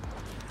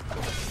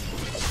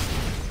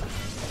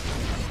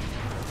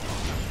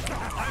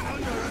 I'm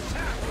under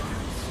attack.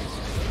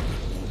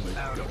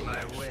 Out of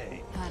my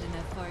way. Hot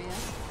enough for you?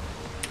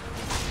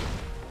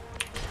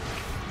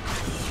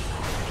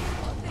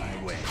 On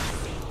my way.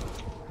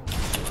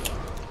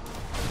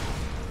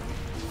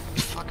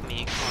 Fuck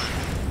me,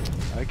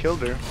 come on. I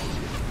killed her.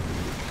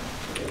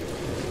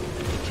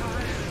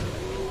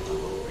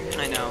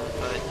 I know,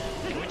 but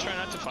Can we try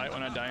not to fight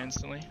when I die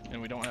instantly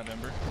and we don't have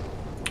Ember?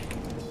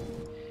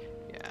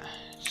 yeah,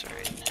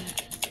 sorry.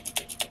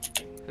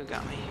 Who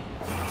got me?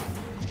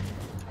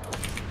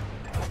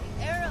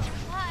 Arrow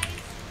flies.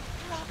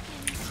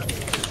 Rockin'.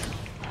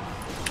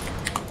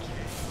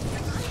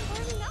 I'm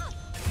burning up.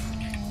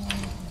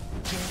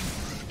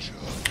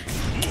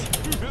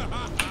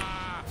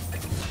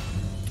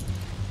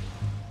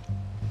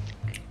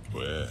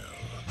 Well,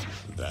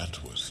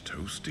 that was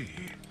toasty.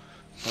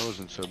 That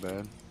wasn't so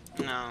bad.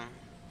 No,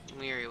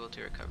 we were able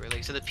to recover.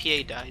 Like, so the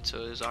PA died,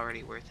 so it was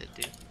already worth it,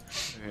 dude.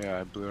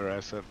 Yeah, I blew her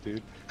ass up,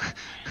 dude. I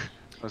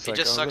was It like,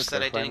 just oh, sucks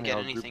look, that they're I didn't finally get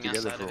all grouped anything else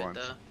together out for of it, once.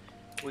 though.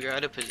 We were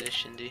out of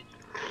position, dude.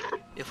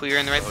 If we were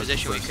in the right That was the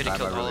position, we first could have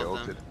time killed I really all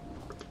of them.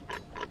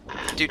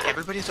 ulted. Dude,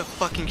 everybody's a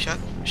fucking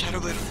shadow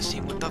blade on this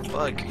team. What the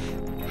fuck?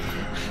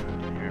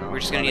 Yeah, We're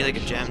just gonna need like a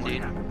gem,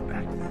 dude.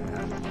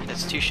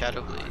 That's 2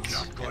 shadow blades.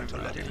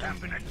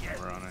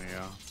 Rana,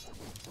 yeah.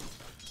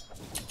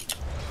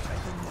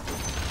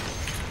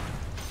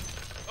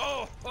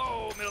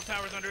 Oh, middle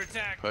tower's under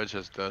attack. Pudge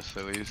has dust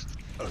at least.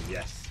 Oh,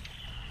 yes.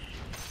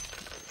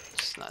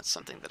 It's not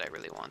something that I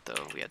really want,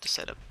 though. We had to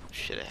set up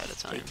shit ahead of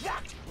time.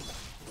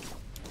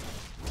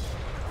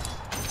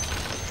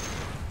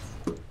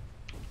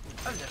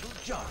 A little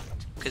jaunt.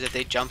 Because if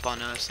they jump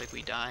on us, like,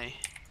 we die.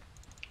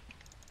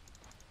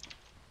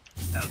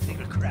 I'll take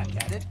a crack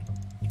at it.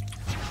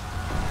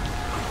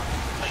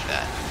 Like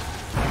that.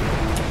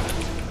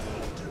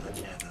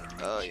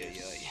 Oh, yeah.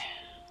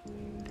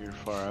 You're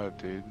far out,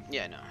 dude.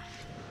 Yeah, no.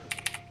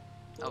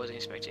 I wasn't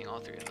expecting all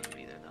 3 of them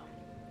either, though.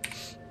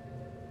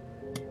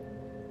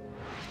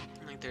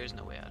 Like, there is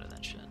no way out of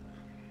that shit.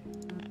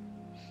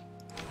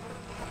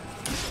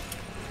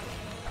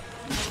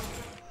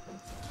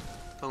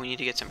 But we need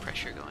to get some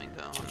pressure going,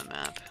 though, on the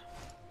map.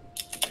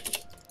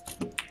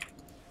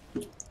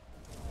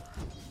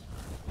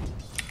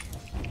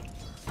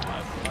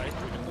 Fight,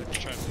 we can like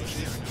try to push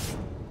it right now.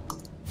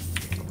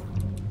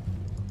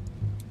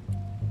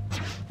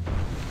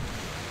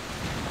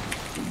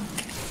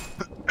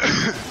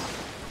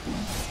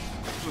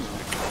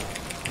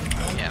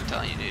 Yeah, I'm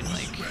telling you, dude,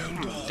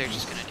 like, they're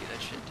just gonna do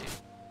that shit, dude.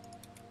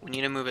 We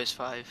need to move as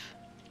 5.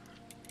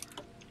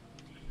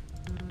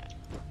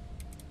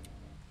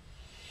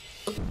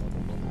 I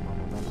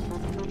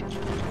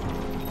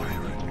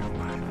renew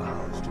my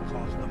vows to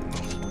cause the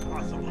most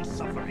possible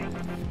suffering.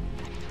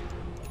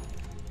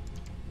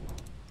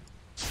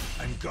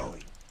 I'm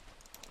going.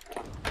 I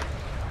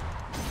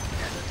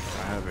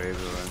have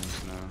Ava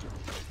lens now.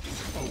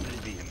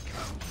 Oblivion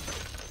comes.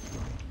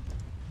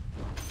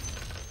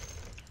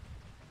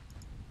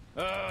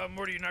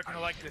 Morty, you're not gonna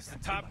like this. The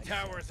top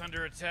tower is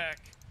under attack.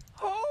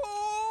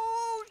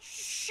 Oh,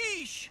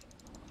 sheesh.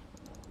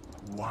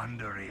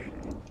 Wandering.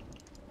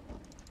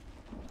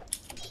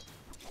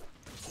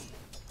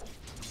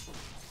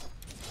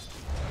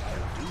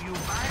 I'll do you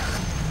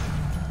violence.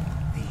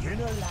 The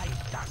inner light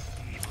does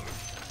evil.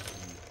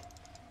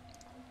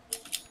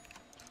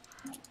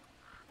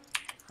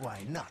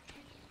 Why not?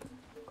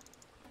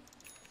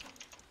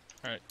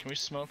 Alright, can we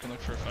smoke and look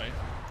for a fight?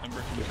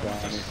 Ember, can you Get come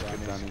down, with us?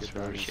 get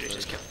down, We should have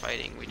just kept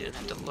fighting. We didn't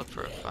have to look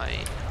for a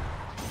fight.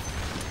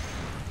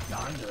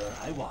 Yonder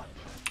I want.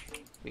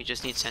 We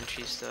just need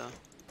sentries, though.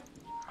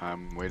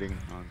 I'm waiting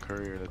on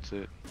courier, that's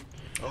it.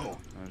 Oh,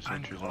 I have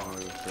sentries on the way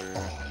with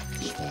courier.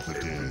 For the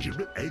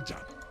dead. Heads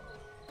up.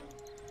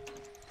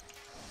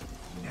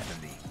 never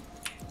leave.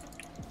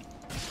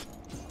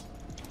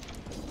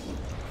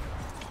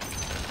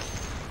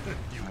 I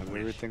have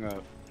everything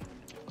up.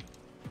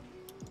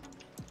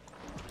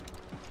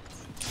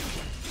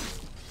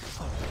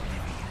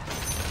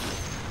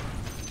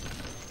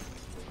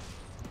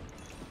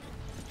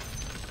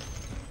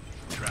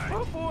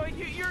 Oh boy,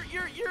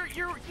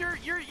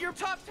 your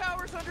top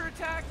tower's under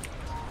attack.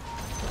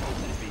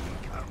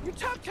 Your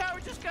top tower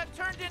just got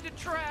turned into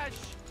trash.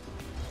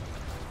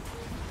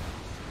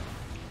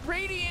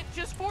 Radiant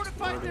just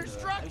fortified their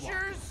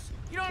structures.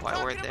 You know what Why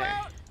I'm we're talking there?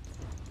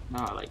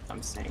 about? No, like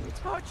I'm saying it's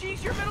Oh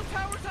jeez, your middle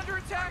tower's under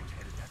attack.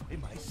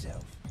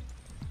 Myself.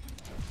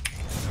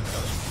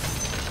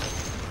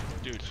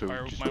 Dude, So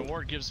my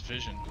ward gives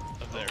vision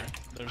of there.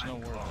 There's no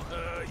ward.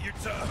 Your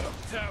top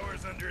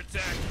tower's under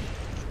attack.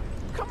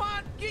 Come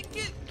on, get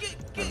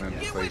And then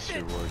with place it.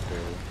 your ward there.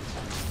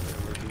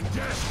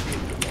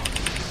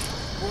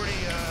 Morty,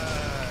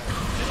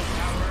 middle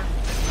tower.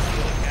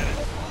 Look at it.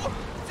 Oh,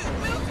 dude,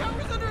 middle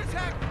tower's under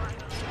attack.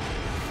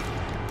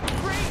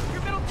 Great,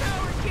 your middle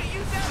tower can't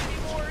use that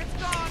anymore. It's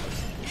gone.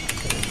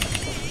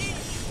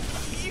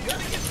 You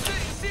gotta get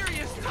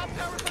serious. Top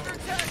tower's under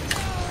attack.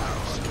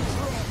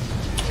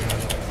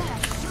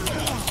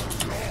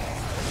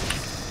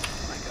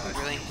 Oh my god,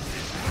 really?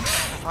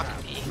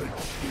 Fuck me.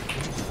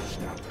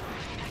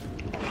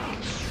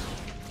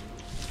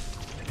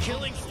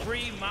 Killing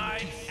spree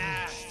my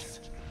ass.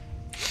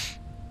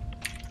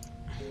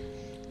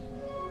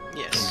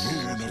 Yes.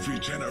 Moon of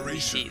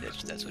regeneration. See,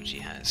 that's what she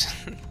has.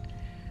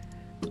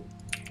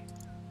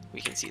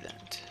 We can see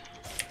that.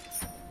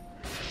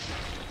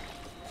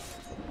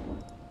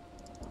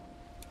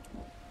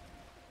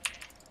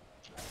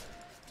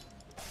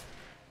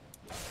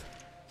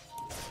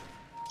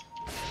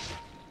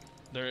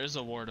 There is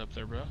a ward up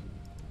there, bro.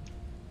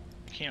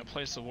 You can't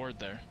place a ward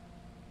there.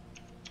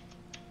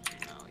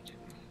 No, we didn't.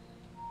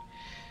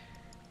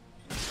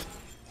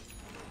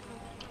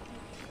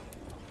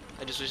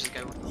 I just wish this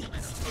guy would.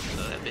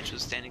 That bitch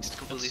was standing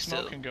completely Let's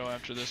still. smoke and go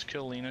after this.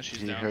 Kill Lena.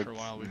 She's He down hooked, for a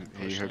while. We can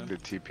he push hooked them.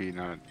 the TP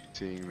not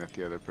seeing that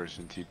the other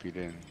person TP'd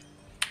in.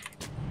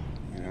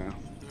 You know?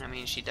 I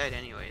mean, she died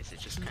anyways. It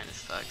just kind of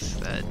sucks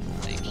that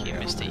like he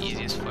missed the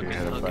easiest We fucking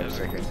had a hook 5 ever.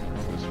 second.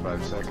 It was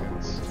 5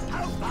 seconds.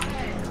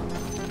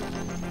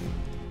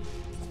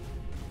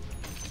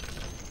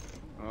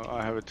 Oh,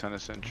 I have a ton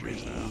of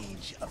sentries now.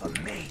 Rage of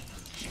a mage.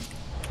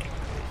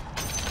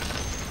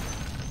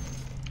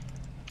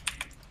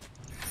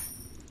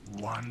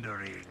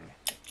 Wandering.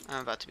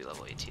 I'm about to be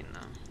level 18 though,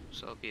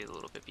 so I'll be a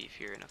little bit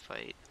beefier in a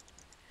fight.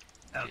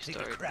 I'll If you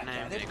take a start, crack and I'm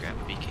at gonna it. grab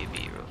a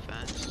BKB real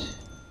fast.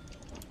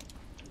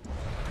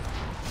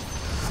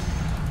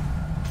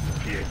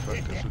 They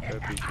fucked us with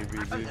that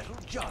BKB, A dude. little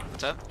jaunt.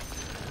 What's up?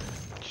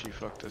 She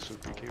fucked us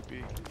with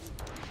BKB.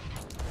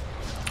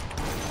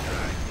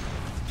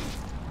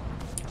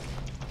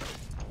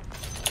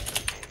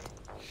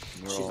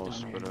 They're She's all done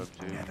split here. up,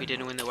 dude. We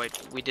didn't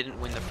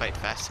win the fight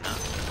fast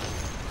enough.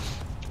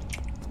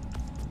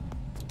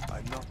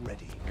 I'm not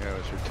ready. Yeah, it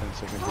was her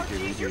 10-second Oh, BKB,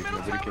 geez, your dude. middle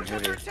Nobody can tower's hit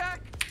under her.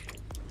 attack.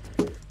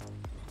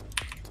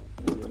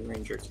 Wind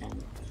Ranger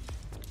can.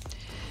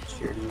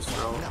 She already used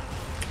her ult.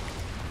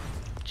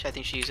 I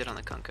think she used it on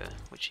the Kunkka,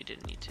 which she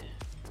didn't need to.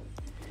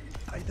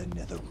 By the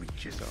nether reaches.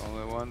 She's the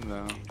only one,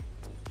 though.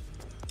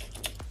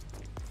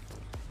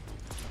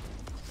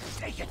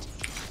 Take it.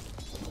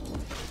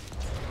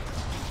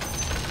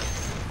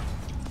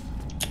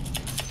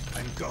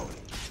 I'm going.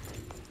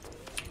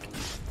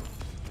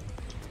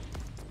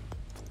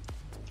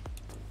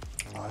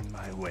 On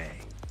my way.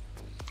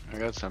 I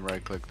got some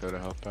right click though to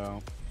help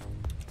out.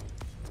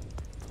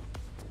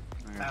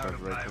 I got Out that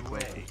of right my click level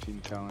way. 15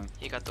 talent.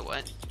 You got the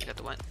what? You got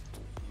the what?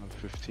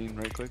 15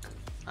 right click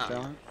Oh,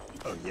 talent.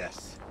 Oh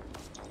yes.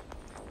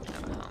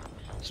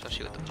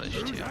 Especially with the push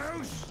too. So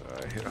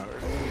I hit hard.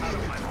 Out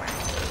of my way.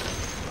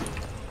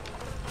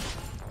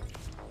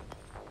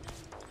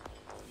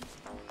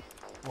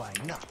 Why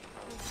not?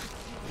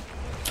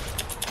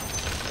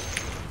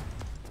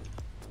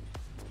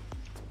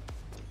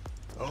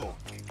 Oh,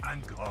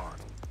 I'm gone.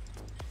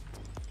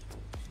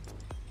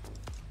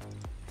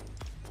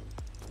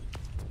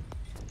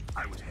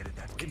 I was headed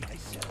that way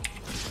myself.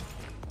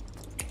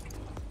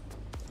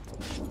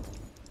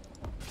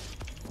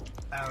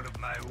 Out of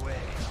my way.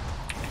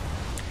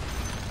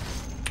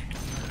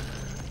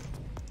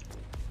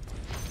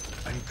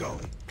 I'm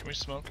going. Can we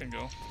smoke and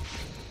go?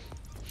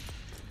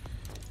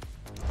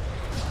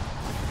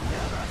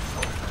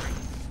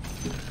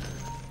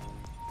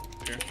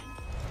 Here.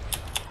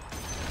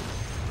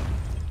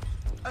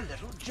 A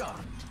little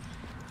jaunt.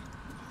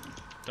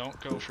 Don't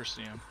go for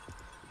CM.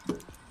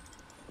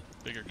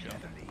 Bigger kill.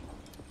 Heavily.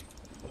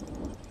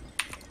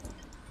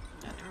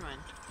 Never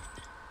mind.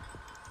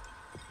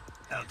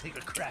 I'll take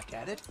a crack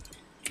at it.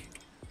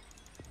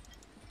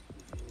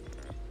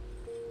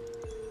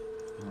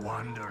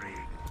 Wandering.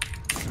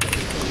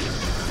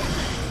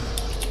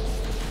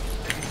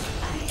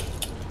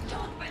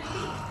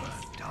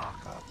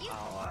 Darker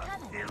power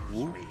fills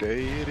Whoop, me. there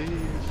it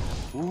is.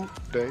 Whoop,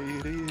 there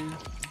it is.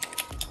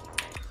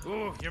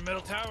 Ooh, your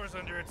middle tower's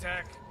under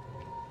attack.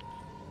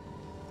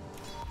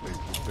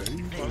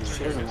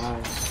 She has an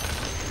axe.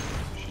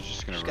 She's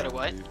just gonna She's run, got a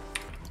what? dude.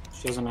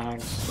 She has an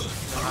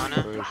axe.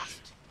 Ana? Push.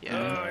 Yeah.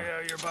 Oh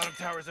yeah, your bottom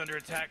tower's under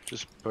attack.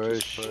 Just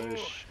push.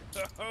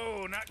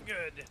 Oh, not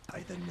good.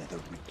 By the nether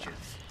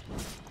reaches.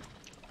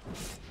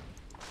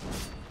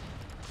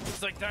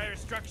 Looks like dire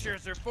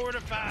structures are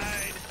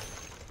fortified.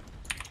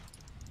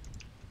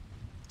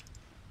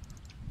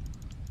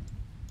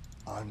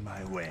 On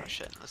my way. Oh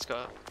shit, let's go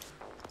up.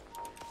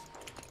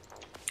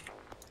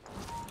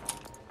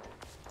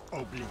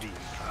 Oblivion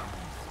comes.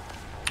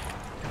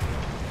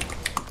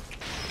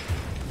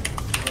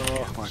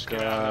 Oh my Just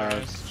get out of there, god.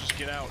 guys. Just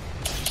get out.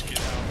 Just get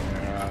out.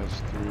 Yeah, it's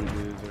 3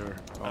 dudes. They're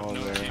I have all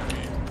no there. TP.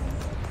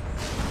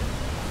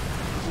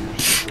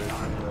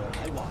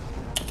 I want.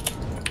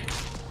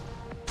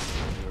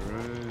 They're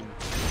in.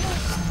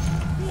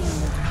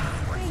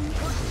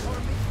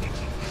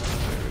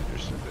 They're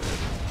so dead.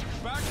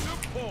 Back to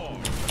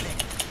form.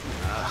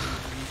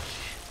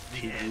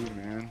 TD,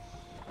 man.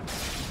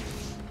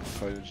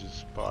 Probably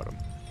just bottom.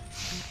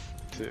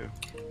 2.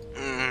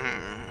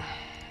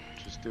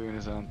 Just doing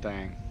his own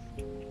thing.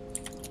 You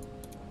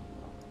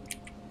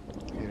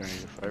don't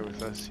need to fight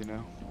with us, you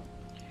know?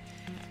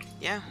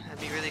 Yeah, that'd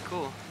be really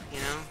cool, you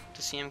know,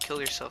 to see him kill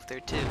yourself there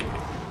too.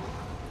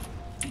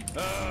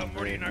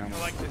 Morty, you're not gonna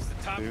like this. The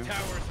top Two.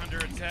 tower's under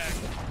attack.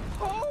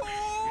 Your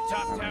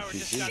top tower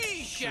just got You just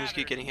keep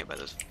shattered. getting hit by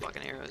those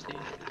fucking arrows, dude.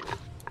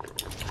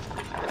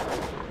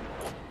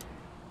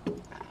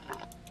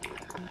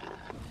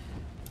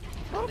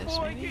 Oh This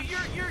boy, maybe?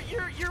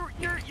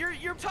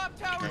 your top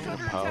tower's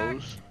under attack.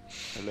 Pause.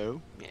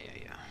 Hello? Yeah.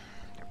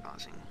 They're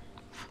pausing.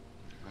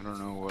 I don't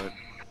know what.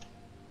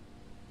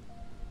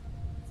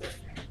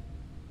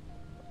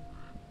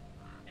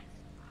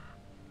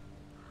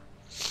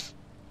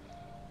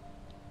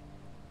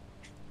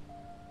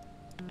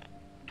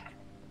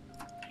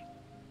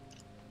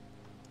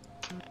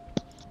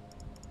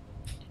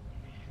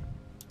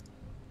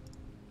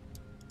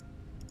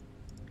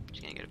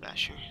 Just gonna get a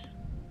basher.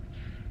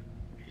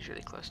 He's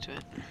really close to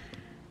it.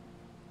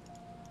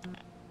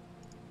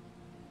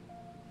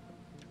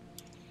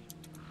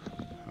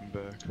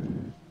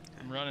 I'm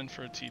running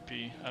for a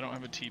TP. I don't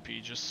have a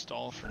TP, just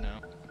stall for now.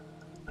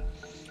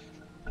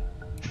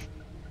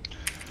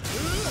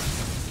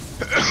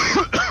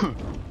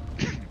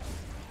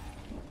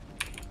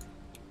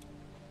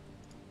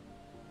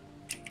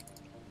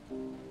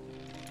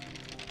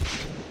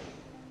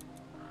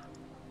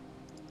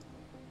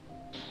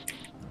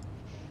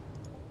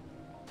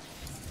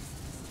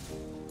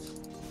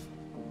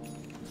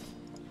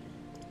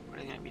 What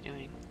are they gonna be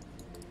doing?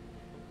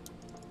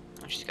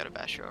 Oh, she's got a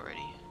basher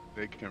already.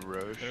 They can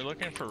rush. They're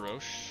looking for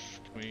Roche.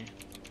 Can we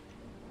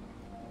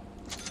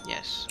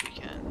Yes, we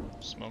can.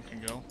 smoke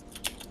and go?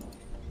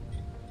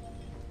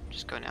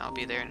 Just go now. I'll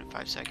be there in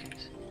 5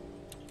 seconds.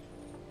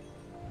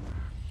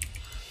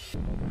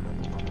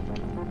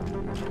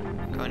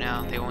 Go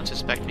now. They won't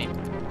suspect me.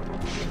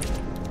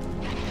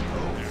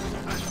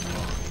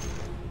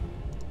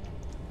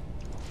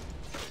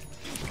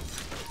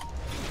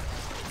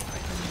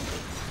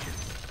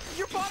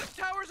 Your bottom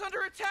tower's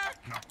under attack!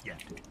 Not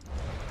yet. Yeah,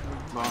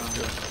 I'm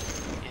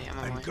on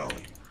my I'm way.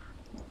 going.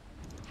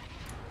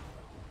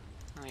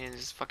 Oh yeah,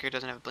 this fucker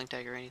doesn't have a blink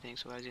dagger or anything,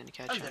 so how is he gonna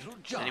catch A him? little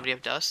Does jump. anybody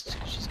have dust?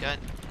 She's got.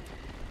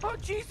 Oh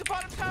jeez, the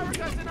bottom tower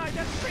got denied.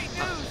 That's great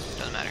news!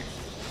 Doesn't matter.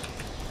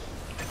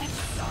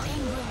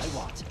 I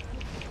want.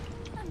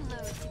 I'm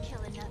loath to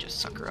kill another. Just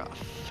suck her off.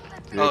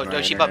 Dude, Oh, my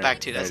no, she bought internet, back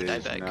too. That's a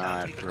that die is bag.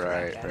 not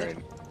right.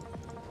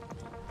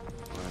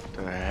 What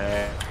the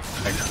heck,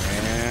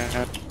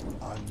 man?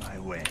 On my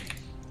way.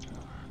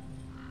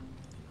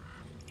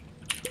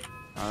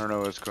 I don't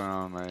know what's going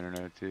on with my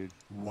internet, dude.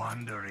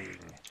 Wandering.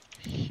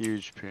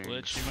 Huge ping.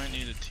 Glitch, you might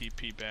need a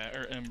TP back,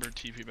 or Ember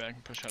TP back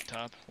and push up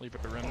top. Leave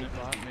a remnant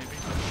bot, maybe.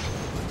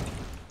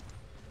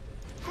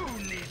 Who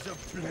needs a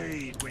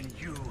blade when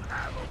you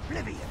have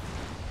oblivion?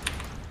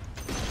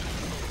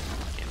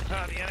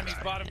 Ah, the enemy's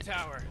bottom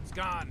tower. It's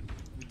gone.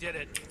 We did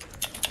it.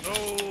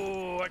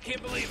 Oh, I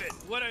can't believe it.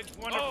 What a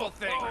wonderful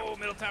thing. Oh,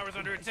 middle tower's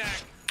under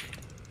attack.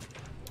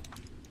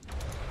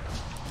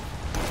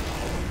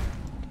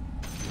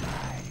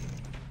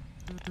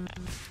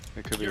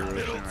 It could be Your rushing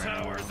middle right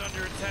tower's now.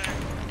 under attack.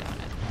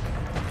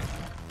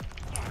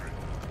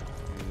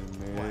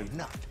 Why Mid.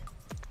 not?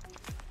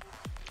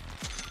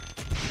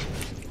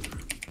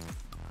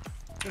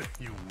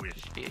 You wish.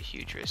 It'd be a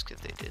huge risk if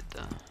they did,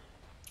 though.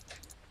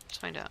 Let's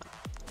find out.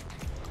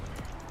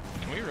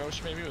 Can we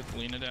Roche maybe with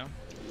Lena down?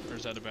 Or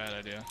is that a bad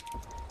idea?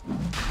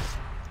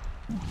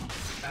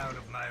 Out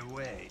of my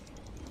way.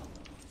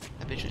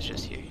 That bitch was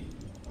just here.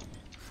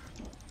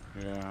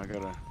 Yeah, I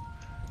got a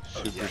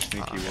super yeah.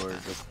 sneaky Oh, ward.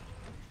 okay.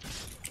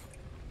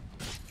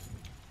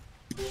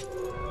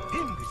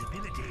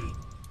 Invisibility.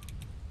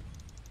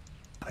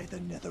 By the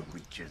nether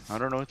reaches. I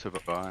don't know what to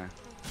buy.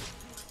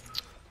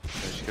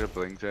 Should I just get a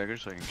blink dagger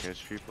so I can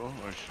catch people,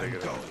 or should I I'm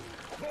get a? going.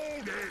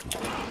 I'm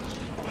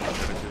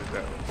gonna do it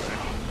that way.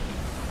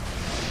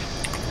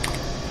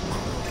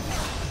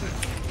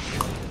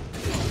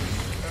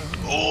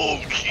 Oh,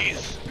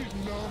 jeez.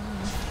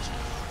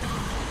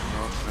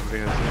 Well, nobody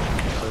has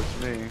sentries, so it's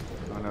me.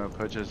 Oh no,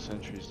 Pudge has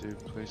sentries, dude.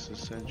 Place the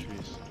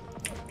sentries.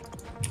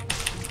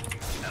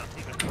 Not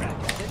even crack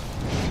at it.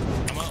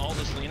 I'm on all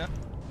this Lena.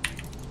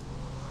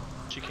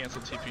 She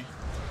canceled TP.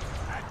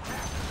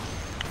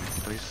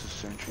 Place the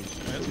sentries.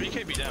 Man, it's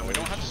BKB down. We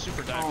don't have to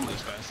super dive for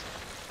this fast.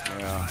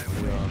 Yeah,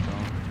 we all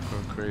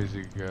don't go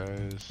crazy,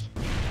 guys.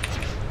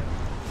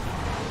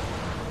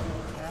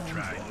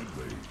 Try.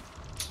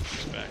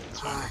 It's back. It's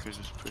I fine. could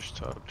just push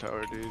top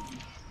tower, dude.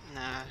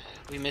 Nah,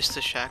 we missed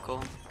the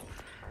shackle.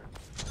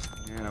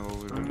 Yeah, well,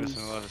 we've been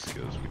missing a lot of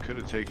skills. We could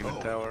have taken the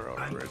tower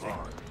already.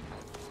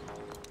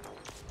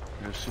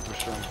 They're super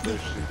strong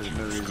push, dude. There's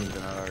no reason to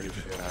not already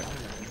be back.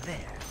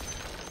 There.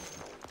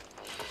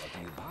 What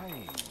are you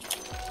buying?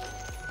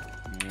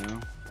 You know?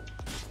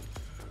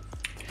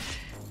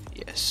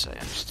 Yes, I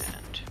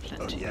understand.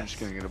 Plenty. yeah. I'm just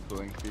gonna get a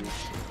blink, dude, so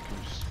I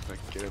can just,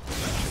 like, get up on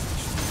that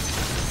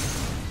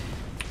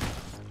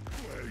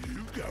Where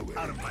you going?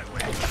 Out of my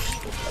way. shit.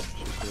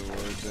 Should put a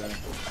ward there.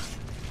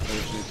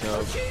 There's needs Oh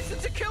help. jeez,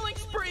 it's a killing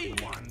spree!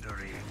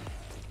 Wandering.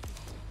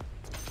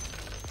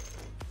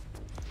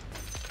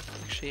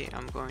 Actually,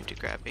 I'm going to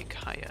grab a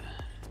Kaya.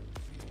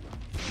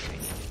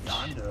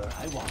 Yonder,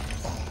 I want.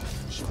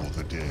 Arms for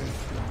the dead.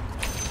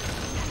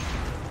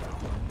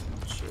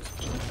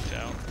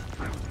 Down.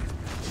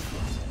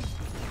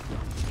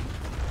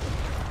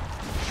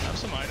 Have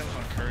some items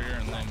on courier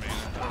and low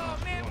mana. Oh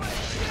man, Wanna get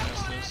miss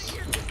on out this? of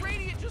here! This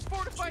Radiant just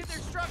fortified their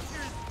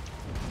structures!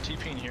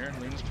 TPing here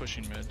and Lena's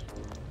pushing mid.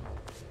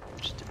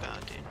 Just about,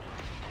 dude.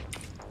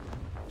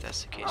 If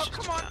that's the case, Oh just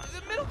come on, about.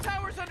 the middle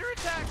tower's under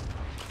attack!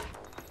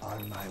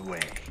 On my way.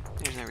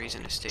 There's no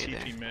reason to stay there.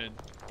 TP mid.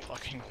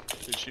 Fucking.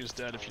 Dude, she was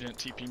dead if you didn't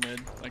TP mid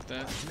like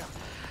that.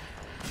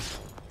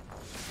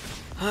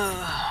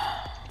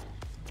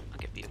 I'll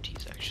get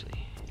BOTs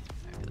actually.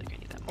 I feel like I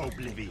need that more.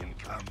 Oblivion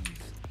comes.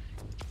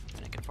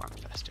 And I can farm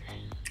faster.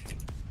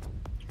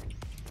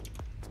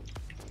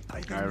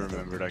 I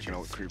remembered I can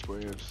ult creep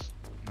waves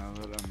now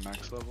that I'm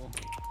max level.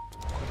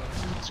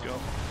 Let's go.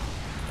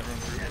 Everyone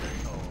through.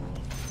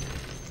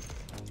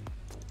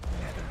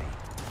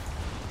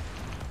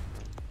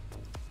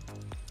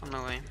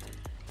 On my way.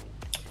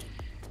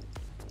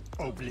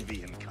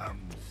 Oblivion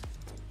comes.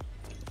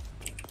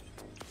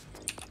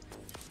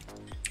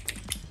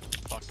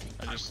 Fuck,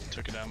 I just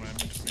took it out of my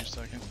inventory a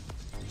second.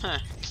 Huh.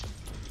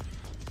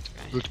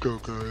 Let's go,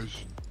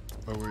 guys.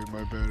 Oh wait,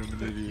 my bad.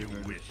 I'm an idiot. You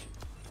Man. wish.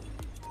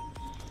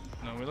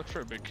 No, we look for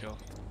a big kill.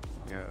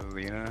 Yeah,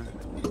 Lena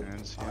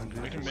and Sian.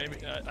 We can maybe.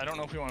 I don't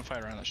know if we want to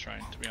fight around the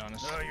shrine, to be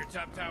honest. Oh, your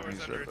top tower's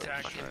He's under right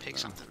attack. Fucking pick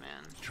something,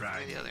 man.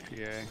 Try Or the other.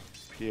 PA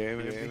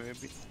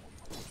maybe.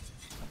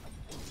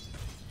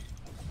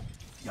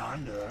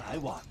 Yonder, I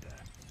wander.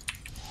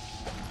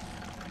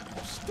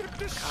 Step God,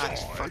 this aside.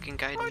 fucking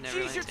guy Oh never jeez,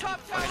 lands your any top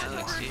fucking tower's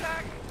under elixir.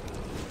 attack.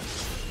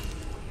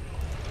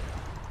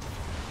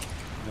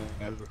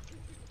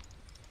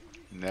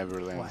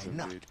 Never lands Why him,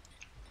 not? dude.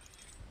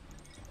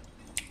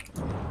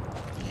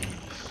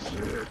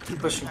 Keep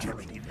pushing.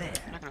 Already there.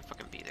 I'm not gonna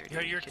fucking be there, dude. Yo,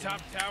 Are you your kidding top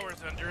me?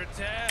 tower's under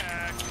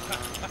attack.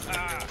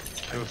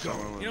 Kill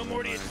someone with You know,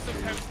 Morty, it Moonlight,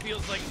 sometimes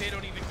feels like they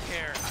don't even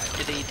care.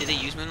 Did they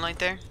use Moonlight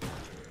there?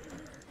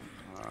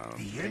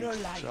 The inner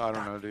light. I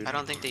don't know, dude. I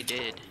don't think they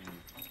did.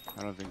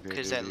 I don't think they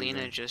Because did that Lena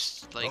either.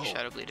 just like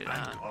shadow bleeded I'm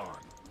out. gone.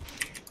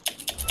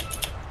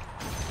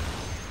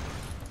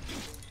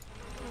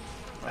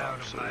 Out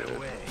of my Absolutely.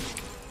 way.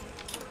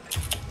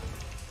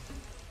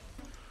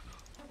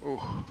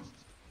 Oh,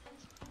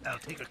 I'll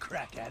take a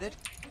crack at it.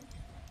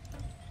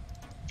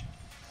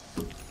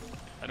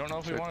 I don't know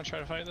if we Check. want to try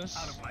to fight this.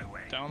 Out of my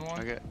way. Down one.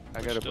 I got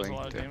Which a does a blink.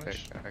 lot of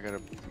damage. I got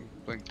a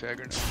blink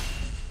dagger now.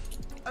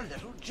 A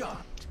little jaunt.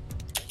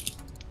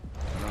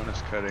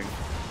 Rona's cutting.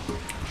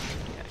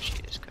 Yeah, she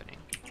is cutting.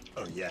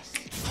 Oh yes.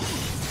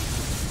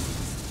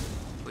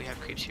 We have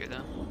creeps here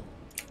though.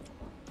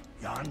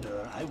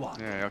 Yonder, I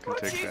wander. Yeah, y'all can Oh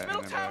take jeez, that.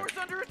 middle and then tower's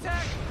under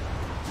attack.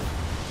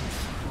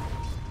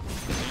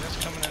 Lena's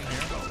coming in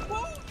here.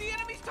 Whoa, the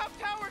enemy's top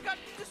tower got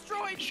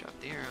destroyed. Shot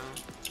the arrow.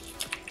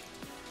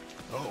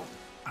 Oh,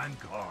 I'm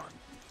gone.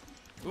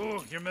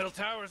 Ooh, your middle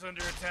tower's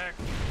under attack.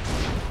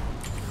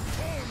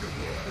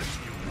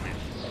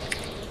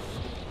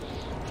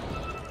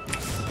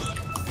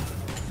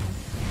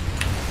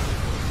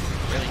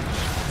 Really?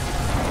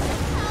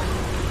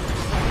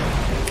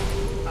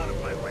 Out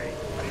of my way.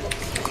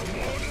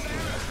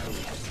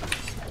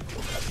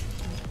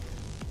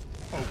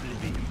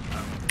 Oblivion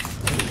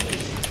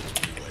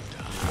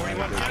Morty,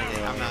 watch out.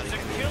 I'm out It's of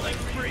a here. killing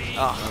spree.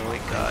 Oh my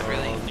god,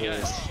 really? You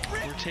guys,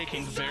 we're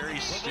taking very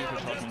stupid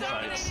fucking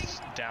fights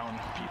down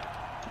people.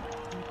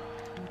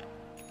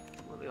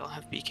 Well, we all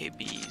have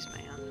BKBs,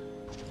 man.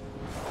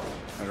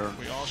 I don't.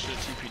 We all should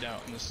have TP'd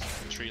out in this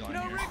tree line You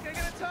know, here. Rick, I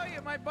gotta tell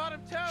you, my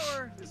bottom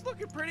tower is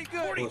looking pretty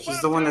good. Well,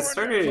 he's the one that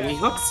started it. He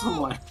hooked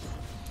someone.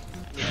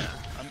 Yeah.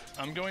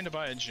 I'm going to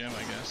buy a gym,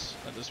 I guess,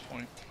 at this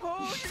point.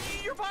 Oh,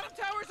 your bottom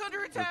tower's under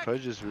The attack.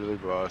 Pudge is really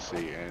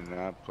bossy and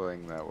not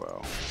playing that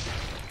well.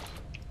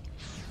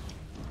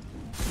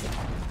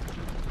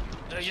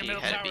 Your She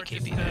middle had a tower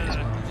BKB.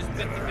 just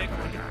bit the big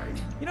one.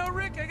 You know,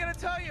 Rick, I gotta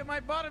tell you,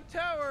 my bottom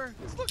tower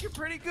is looking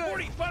pretty good.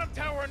 Morty, bottom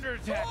tower under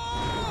attack.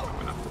 Oh, I'm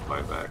gonna have to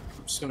buy back.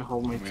 I'm just gonna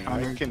hold my I mean,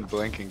 counter. I can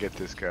blink and get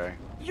this guy.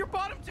 your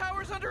bottom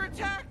tower's under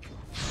attack.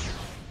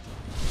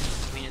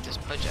 I mean, if this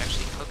Pudge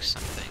actually hooks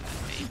something, then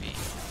maybe.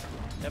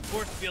 That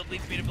force field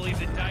leads me to believe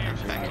that Dyer's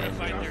Back in.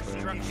 fortified their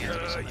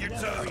structure. Your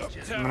top I'm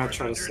tower gonna try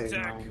to under save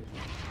attack. mine.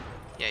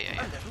 Yeah, yeah,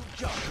 yeah. a little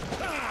jaunt.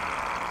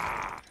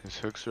 His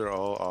hooks are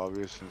all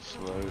obvious and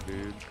slow,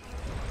 dude.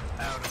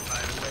 Out of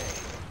my way.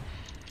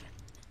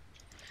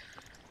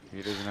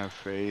 He doesn't have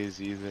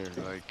phase either.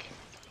 Like,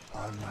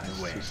 On my it's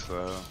way. too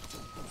slow.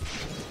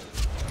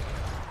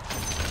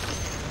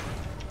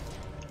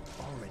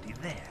 Already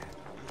there.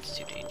 It's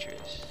too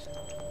dangerous.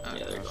 Oh,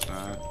 Yeah, there. It's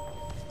not.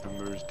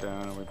 Numbers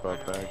down and we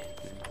bought back.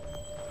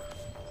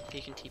 He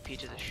can TP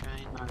to the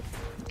shrine.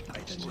 I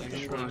Just can wait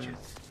wait. for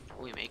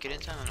Will we make it in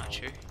time? I'm not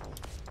sure. I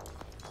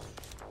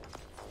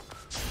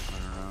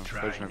don't know.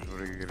 Try Pudge might me. be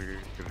able to get a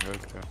good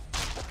hook though.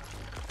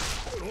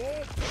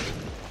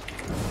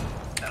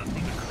 I'll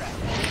take a crack. Say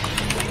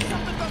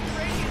something about the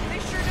Radiant. They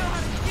sure know how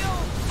to kill.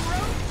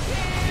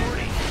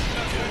 Rotate.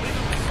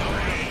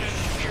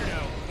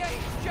 Yeah,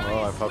 he's giant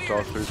Oh, I popped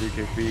all weird. 3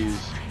 BKBs.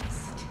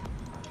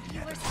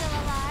 You were still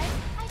alive?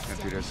 I That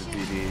still dude has a see.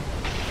 DD.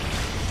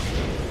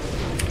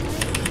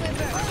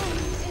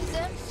 Is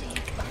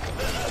empty.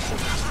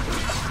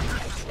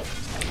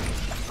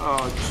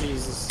 Oh,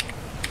 Jesus.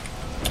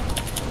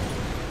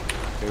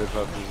 David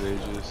popped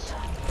his Aegis.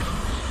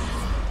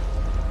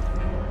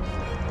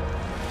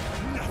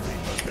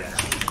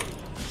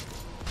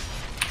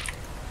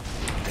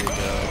 There you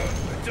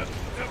go.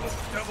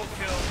 Double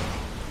kill.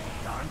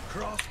 Don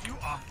crossed you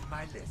off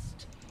my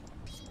list.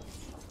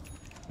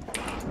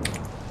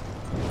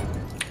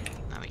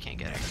 No, we can't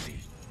get it.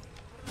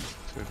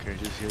 It's okay,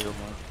 just heal him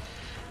up.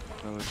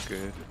 That looks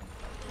good.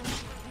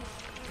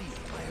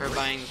 Her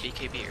buying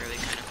BKB early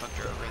kind of fucked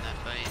her over in that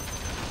fight.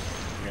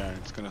 Yeah,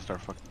 it's gonna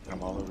start fucking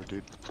them all over,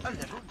 dude. A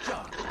little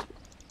jaunt.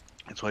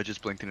 That's why I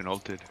just blinked in and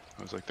ulted.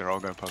 I was like, they're all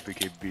gonna pop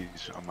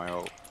BKBs on my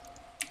ult,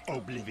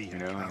 Oblivion. you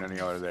know, and none of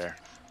y'all are there.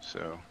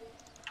 So,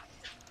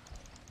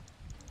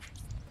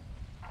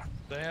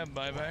 They have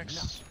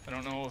buybacks. I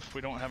don't know if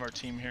we don't have our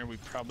team here. We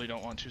probably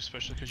don't want to,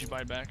 especially because you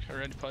buy back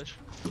already, Pudge.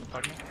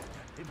 Pardon me?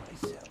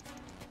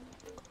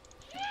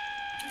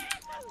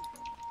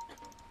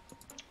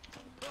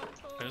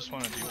 I just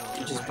want to do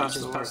Just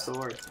pass the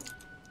word.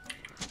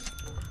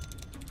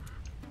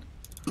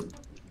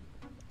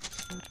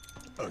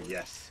 Oh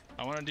yes.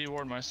 I want to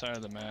deward my side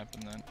of the map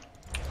and then.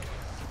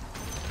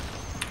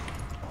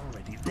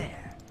 Already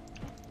there.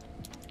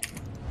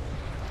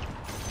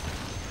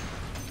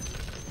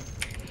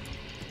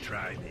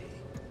 Try me.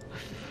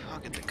 I'll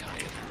get the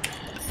kite.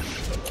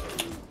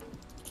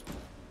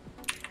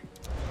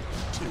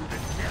 To the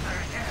nether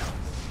hell.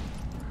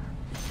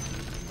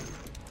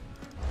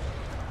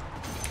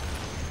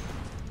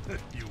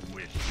 You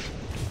wish.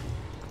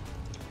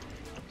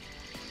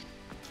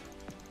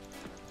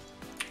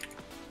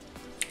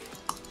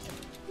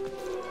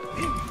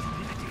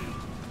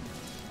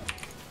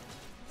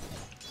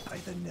 By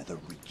the nether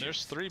reaches.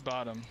 There's 3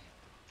 bottom.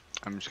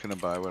 I'm just gonna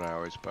buy what I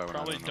always buy when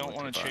Probably I don't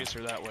want to buy. chase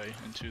her that way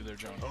into their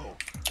jungle. Oh,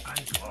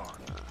 I'm gone.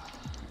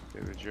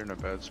 David, you're in a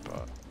bad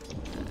spot.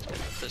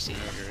 Pussy.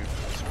 You're in.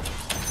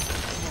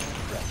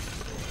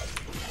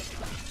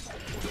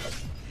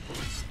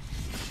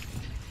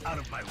 Out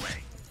of my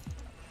way.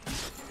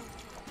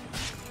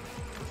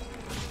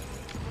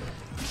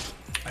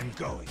 I'm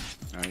going.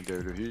 Alright,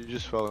 David, if you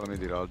just follow me,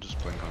 dude, I'll just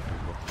blink on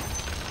people.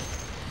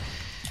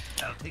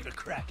 I'll take a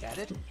crack at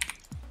it.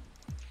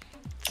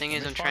 Thing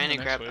is, Let me I'm trying to farm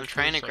the grab. next I'm wave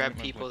trying to first, so I grab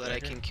can people blink that I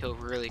dagger. can kill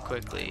really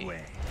quickly.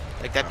 Way.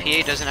 Like that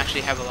PA doesn't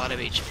actually have a lot of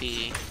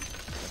HP.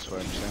 That's why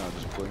I'm saying I'll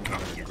just blink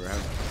on it and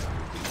grab.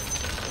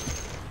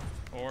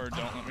 Or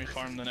don't let me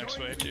farm the next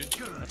wave, dude.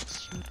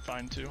 That's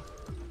fine too.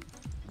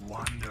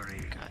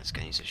 Wandering. God, this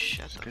guy needs to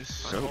shut the This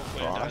is fuck so up.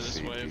 Hopefully I die this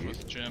bossy, wave dude.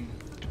 with Jim.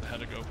 Had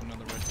to go up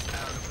another way.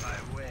 Out of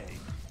my way.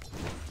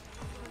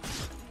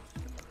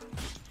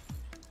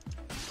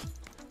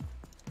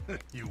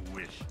 You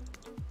wish.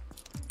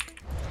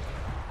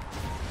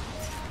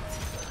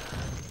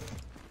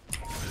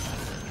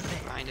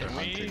 Behind it.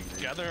 Me,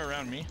 gather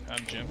around me.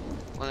 I'm Jim.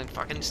 Well then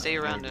fucking stay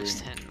around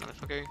us then,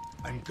 motherfucker.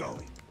 I'm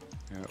going.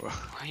 Yeah, well,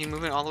 Why are you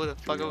moving all the way the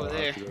fuck dude, over I'll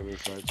there? have to go to the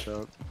side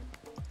shop.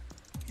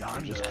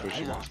 I'm Yonder. just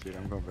pushing this, dude.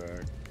 I'm going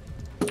back.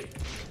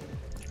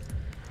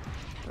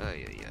 Oh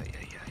yeah,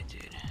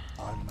 dude.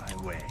 On my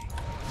way.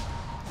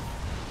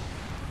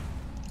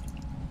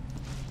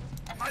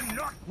 I'm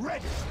not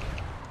ready.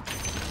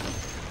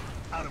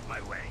 Out of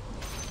my way.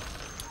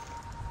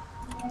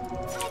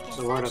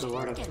 The word, the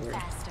word, Working the word.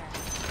 faster.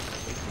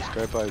 This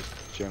guy buys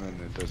gem and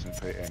it doesn't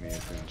pay any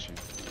attention.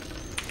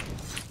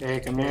 Hey,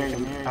 come here,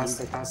 pass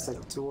the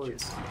 2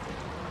 words.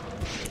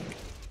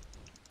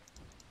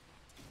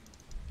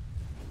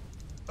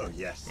 Oh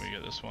yes. We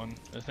get this one.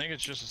 I think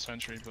it's just a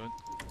sentry, but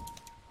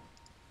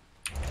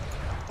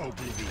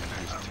Oblivion.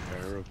 He's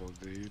terrible,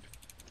 dude.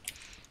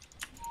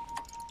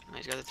 Oh,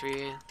 he's got the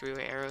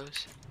three-way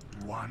arrows.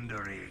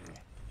 Wandering.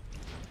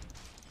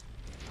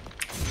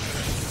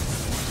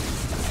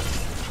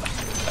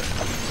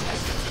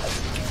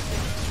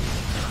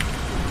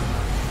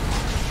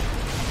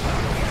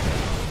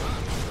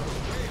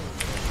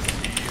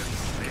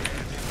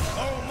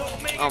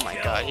 Oh my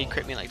god, he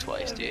crit me like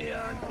twice, dude.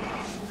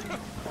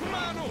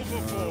 Man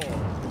overboard!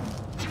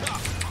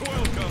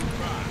 Welcome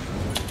back!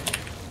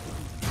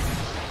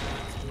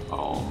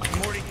 Oh,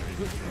 Morty,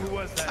 who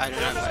was that? I do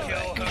not like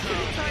that.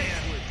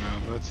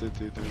 No, that's it,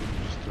 dude. They're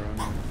just throwing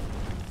it.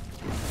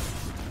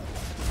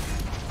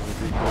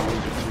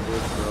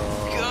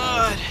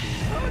 God!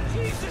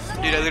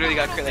 Dude, I literally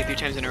got crit like 3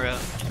 times in a row.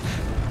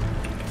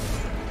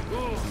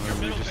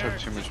 We just have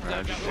too much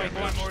magic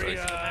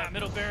damage.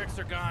 Middle barracks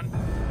are gone.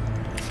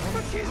 All I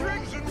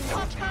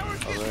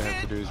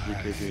have to do is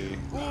BKB.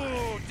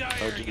 Ooh, Dyer,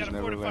 Pudge you has gotta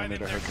never fortify landed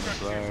them a hook in his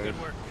structures. life.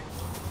 Good work.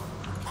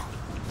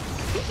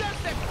 Who does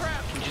that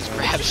crap? He just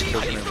grabs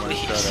somebody, Taking it one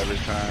shot please. every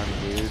time,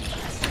 dude.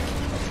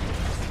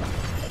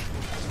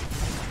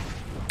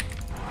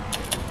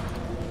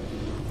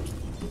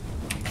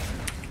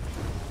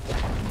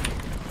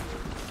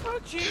 Oh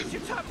jeez,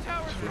 your top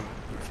tower's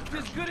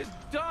as good as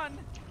done.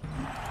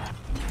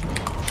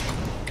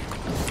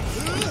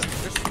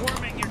 They're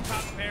swarming your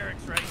top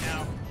barracks right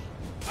now.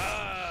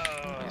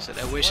 Like I said,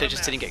 I wish I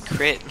just didn't get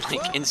crit like Well, you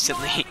don't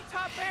instantly. have any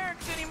top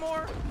barracks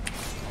anymore.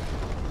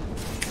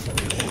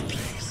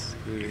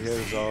 Dude, he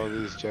has all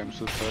these gems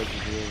with Pudge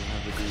and he doesn't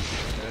have the green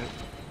set.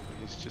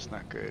 He's just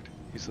not good.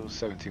 He's level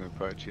 17 with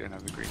Pudge, he didn't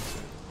have the green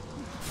set.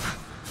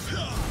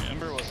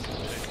 Ember wasn't the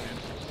pick,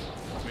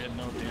 dude. We had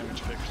no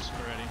damage picks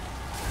already.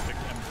 Picked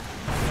Ember.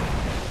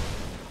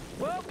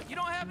 Well, you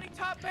don't have any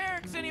top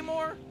barracks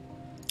anymore.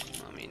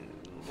 I mean,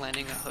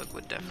 landing a hook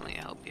would definitely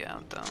help you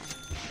out, though.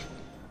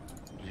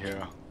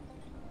 Yeah,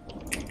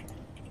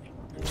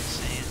 Just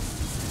saying.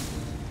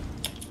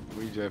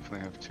 we definitely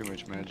have too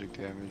much magic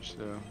damage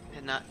though.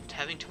 And not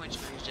having too much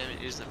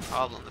damage is the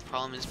problem. The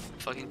problem is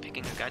fucking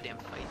picking a goddamn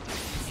fight, dude.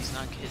 He's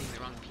not hitting the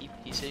wrong people.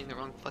 He's hitting the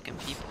wrong fucking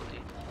people,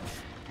 dude.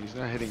 He's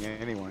not hitting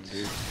anyone,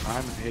 dude.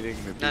 I'm hitting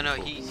the people. No,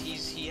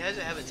 he has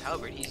to have a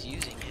halberd. He's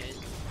using it,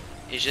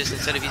 It's just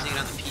instead of using it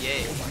on the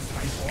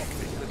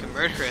PA, like a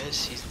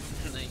murderess, he's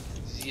like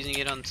he's using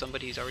it on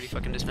somebody he's already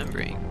fucking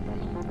dismembering.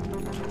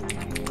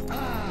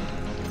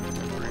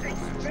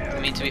 I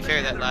mean, to be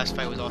fair, that last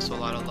fight was also a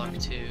lot of luck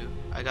too.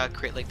 I got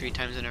crit like 3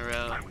 times in a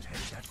row.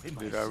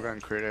 Dude, I've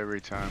gotten crit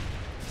every time.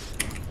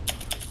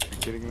 You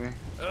kidding me?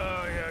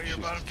 Oh yeah, your She's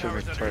bottom killed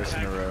me tower's under twice in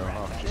attack. a row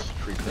off just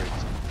free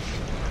crits.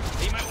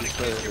 You might want Just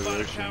to play kiss your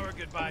bottom evolution. tower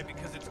goodbye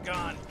because it's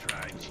gone.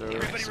 So,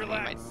 Everybody so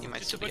relax. you might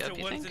Just still a be bunch up, of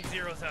you ones think? and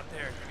zeros out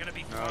there. You're gonna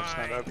be no, it's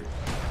fine. not up.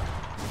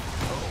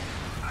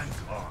 I'm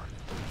gone.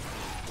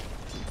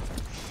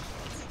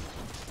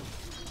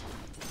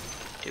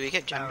 Do we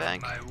get gem Out back?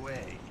 of my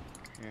way.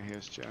 Yeah, he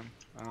has gem.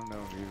 I don't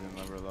know if he even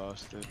ever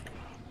lost it.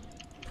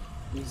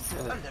 He's A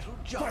dead. little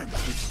jump.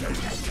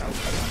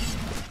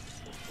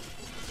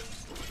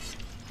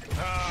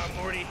 Ah,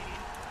 Morty.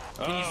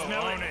 Can you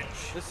smell it?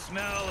 ownage. The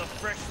smell of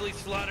freshly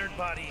slaughtered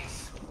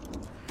bodies.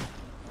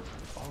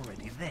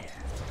 Already there.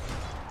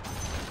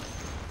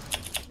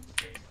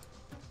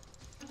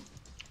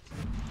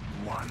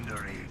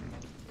 Wandering.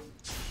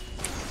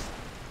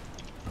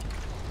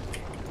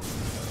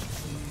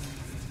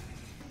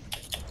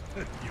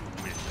 You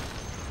win.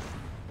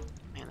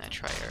 Man, that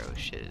tri-arrow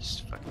shit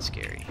is fucking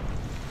scary.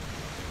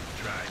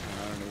 Try. I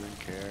don't even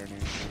care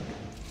anymore.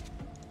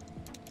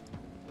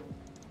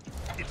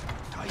 It's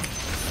tight.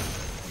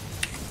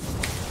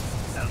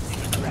 I'll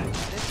take a crack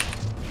at it.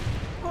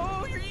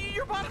 Oh,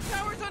 your bottom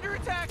tower's under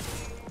attack.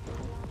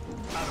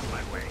 Out of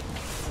my way.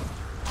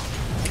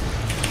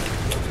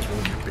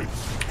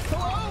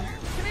 Hello?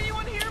 Can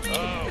anyone hear me?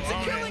 Oh, It's a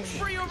ownage. killing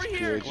spree over Yeah,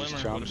 here. just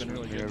Glimmer would've chomps been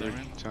really me good every there,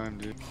 man. time,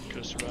 dude.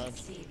 Could've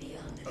survived.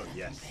 Oh,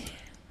 yes.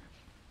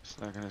 It's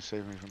not gonna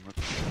save me from it.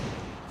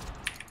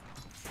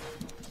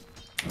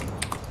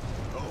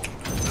 Oh,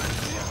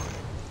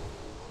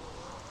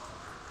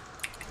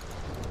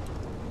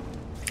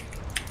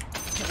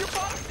 Your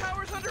bottom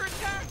tower's under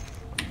attack.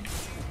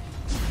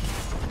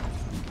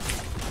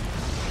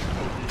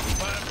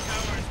 Bottom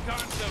tower is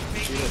gone, so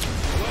baby.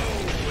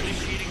 Whoa,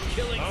 initiating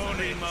killing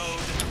spree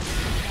mode.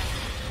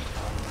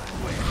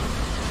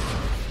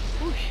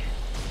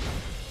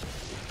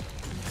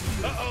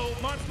 Uh-oh,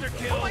 monster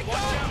kill. Oh my Watch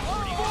god. out,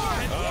 Morty.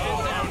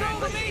 Oh, no,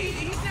 me.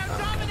 He's now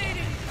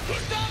dominating.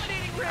 He's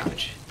dominating Rick.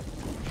 Ouch.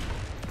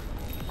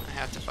 I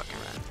have to fucking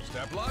run.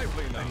 Step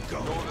lively now.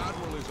 Your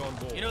admiral is on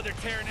board. You know they're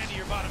tearing into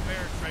your bottom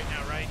barracks right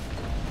now, right?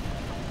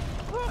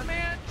 Oh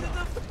man,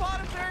 the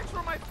bottom barracks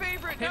were my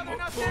favorite. Now they're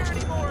not there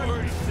anymore.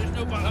 Morty, there's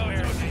no bottom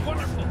barracks.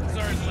 Wonderful.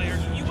 Sorry, Slayer.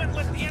 You wouldn't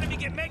let the enemy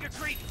get mega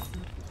creep.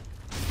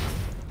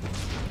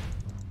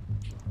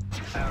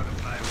 out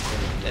of my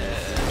way.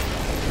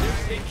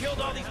 They killed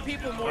all these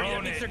people, Morty.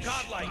 That means they're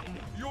godlike.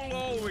 You'll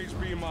always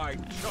be my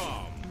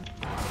chum.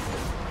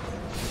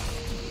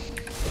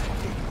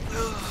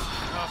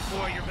 Oh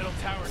boy, your middle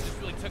tower just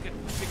really took a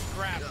big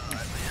crap.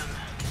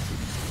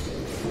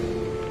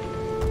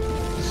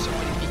 So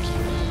many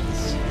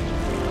BKBs.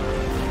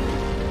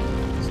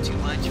 It's too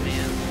much,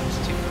 man. It's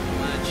too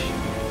much.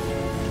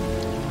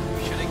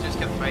 Should have just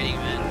kept fighting,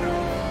 man.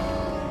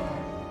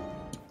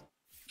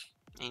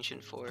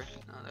 Ancient 4.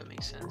 Oh, that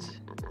makes sense.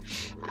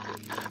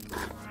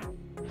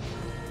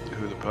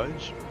 Who, the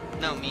Pudge?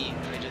 No, me.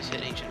 I just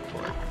hit Ancient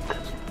 4.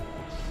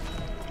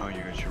 Oh,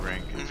 you got your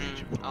rank as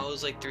Ancient I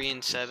was like 3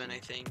 and 7, I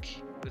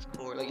think, with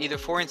core. Like either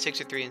 4 and 6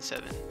 or 3 and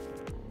 7,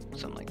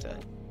 something like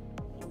that.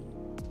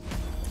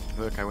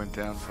 Look, I went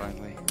down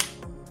finally.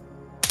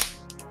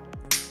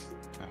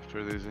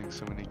 After losing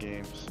so many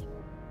games.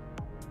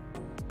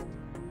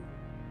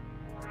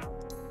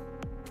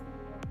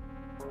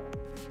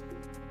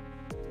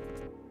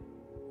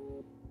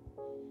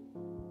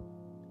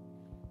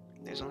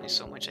 There's only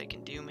so much I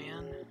can do,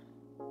 man.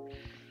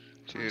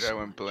 Dude, I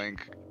went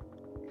blank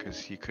because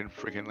he couldn't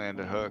freaking land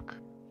a hook.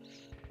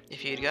 If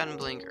he had gotten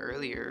Blink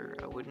earlier,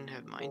 I wouldn't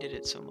have minded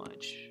it so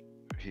much.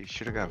 He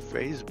should have got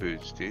phase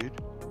boots, dude.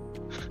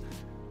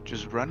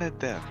 Just run at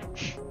them.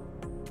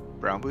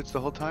 Brown boots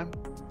the whole time?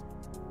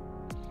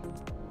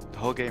 The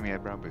whole game he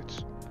had brown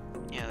boots.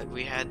 Yeah, like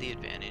we had the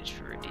advantage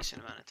for a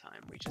decent amount of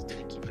time. We just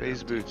didn't keep it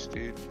Phase up. boots,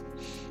 dude.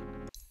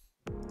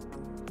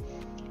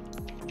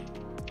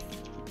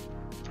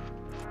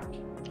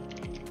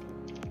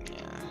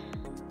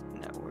 Yeah,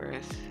 net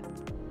worth.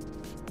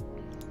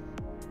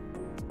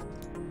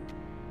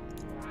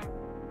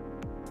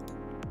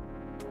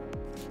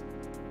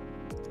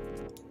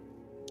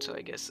 So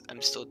I guess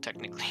I'm still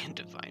technically a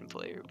divine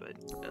player, but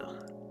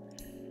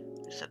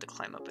I just have to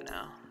climb up and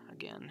now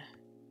again.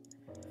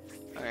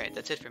 Alright,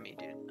 that's it for me,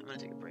 dude. I'm gonna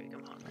take a break.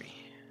 I'm hungry.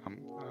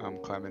 I'm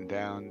climbing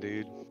down,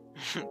 dude.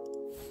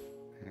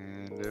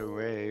 And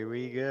away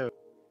we go.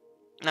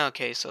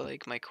 Okay, so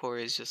like my core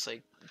is just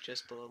like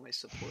just below my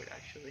support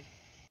actually,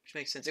 which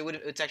makes sense.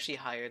 It's actually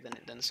higher than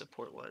the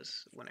support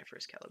was when I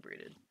first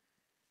calibrated,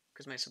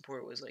 because my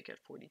support was like at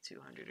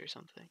 4200 or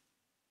something.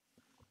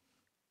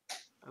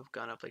 I've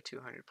gone up like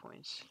 200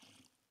 points.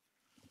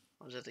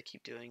 I'll just have to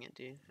keep doing it,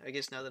 dude. I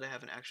guess now that I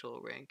have an actual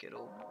rank,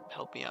 it'll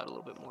help me out a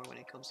little bit more when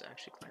it comes to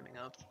actually climbing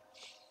up.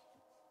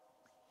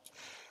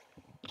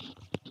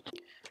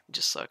 It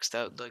just sucks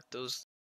that like those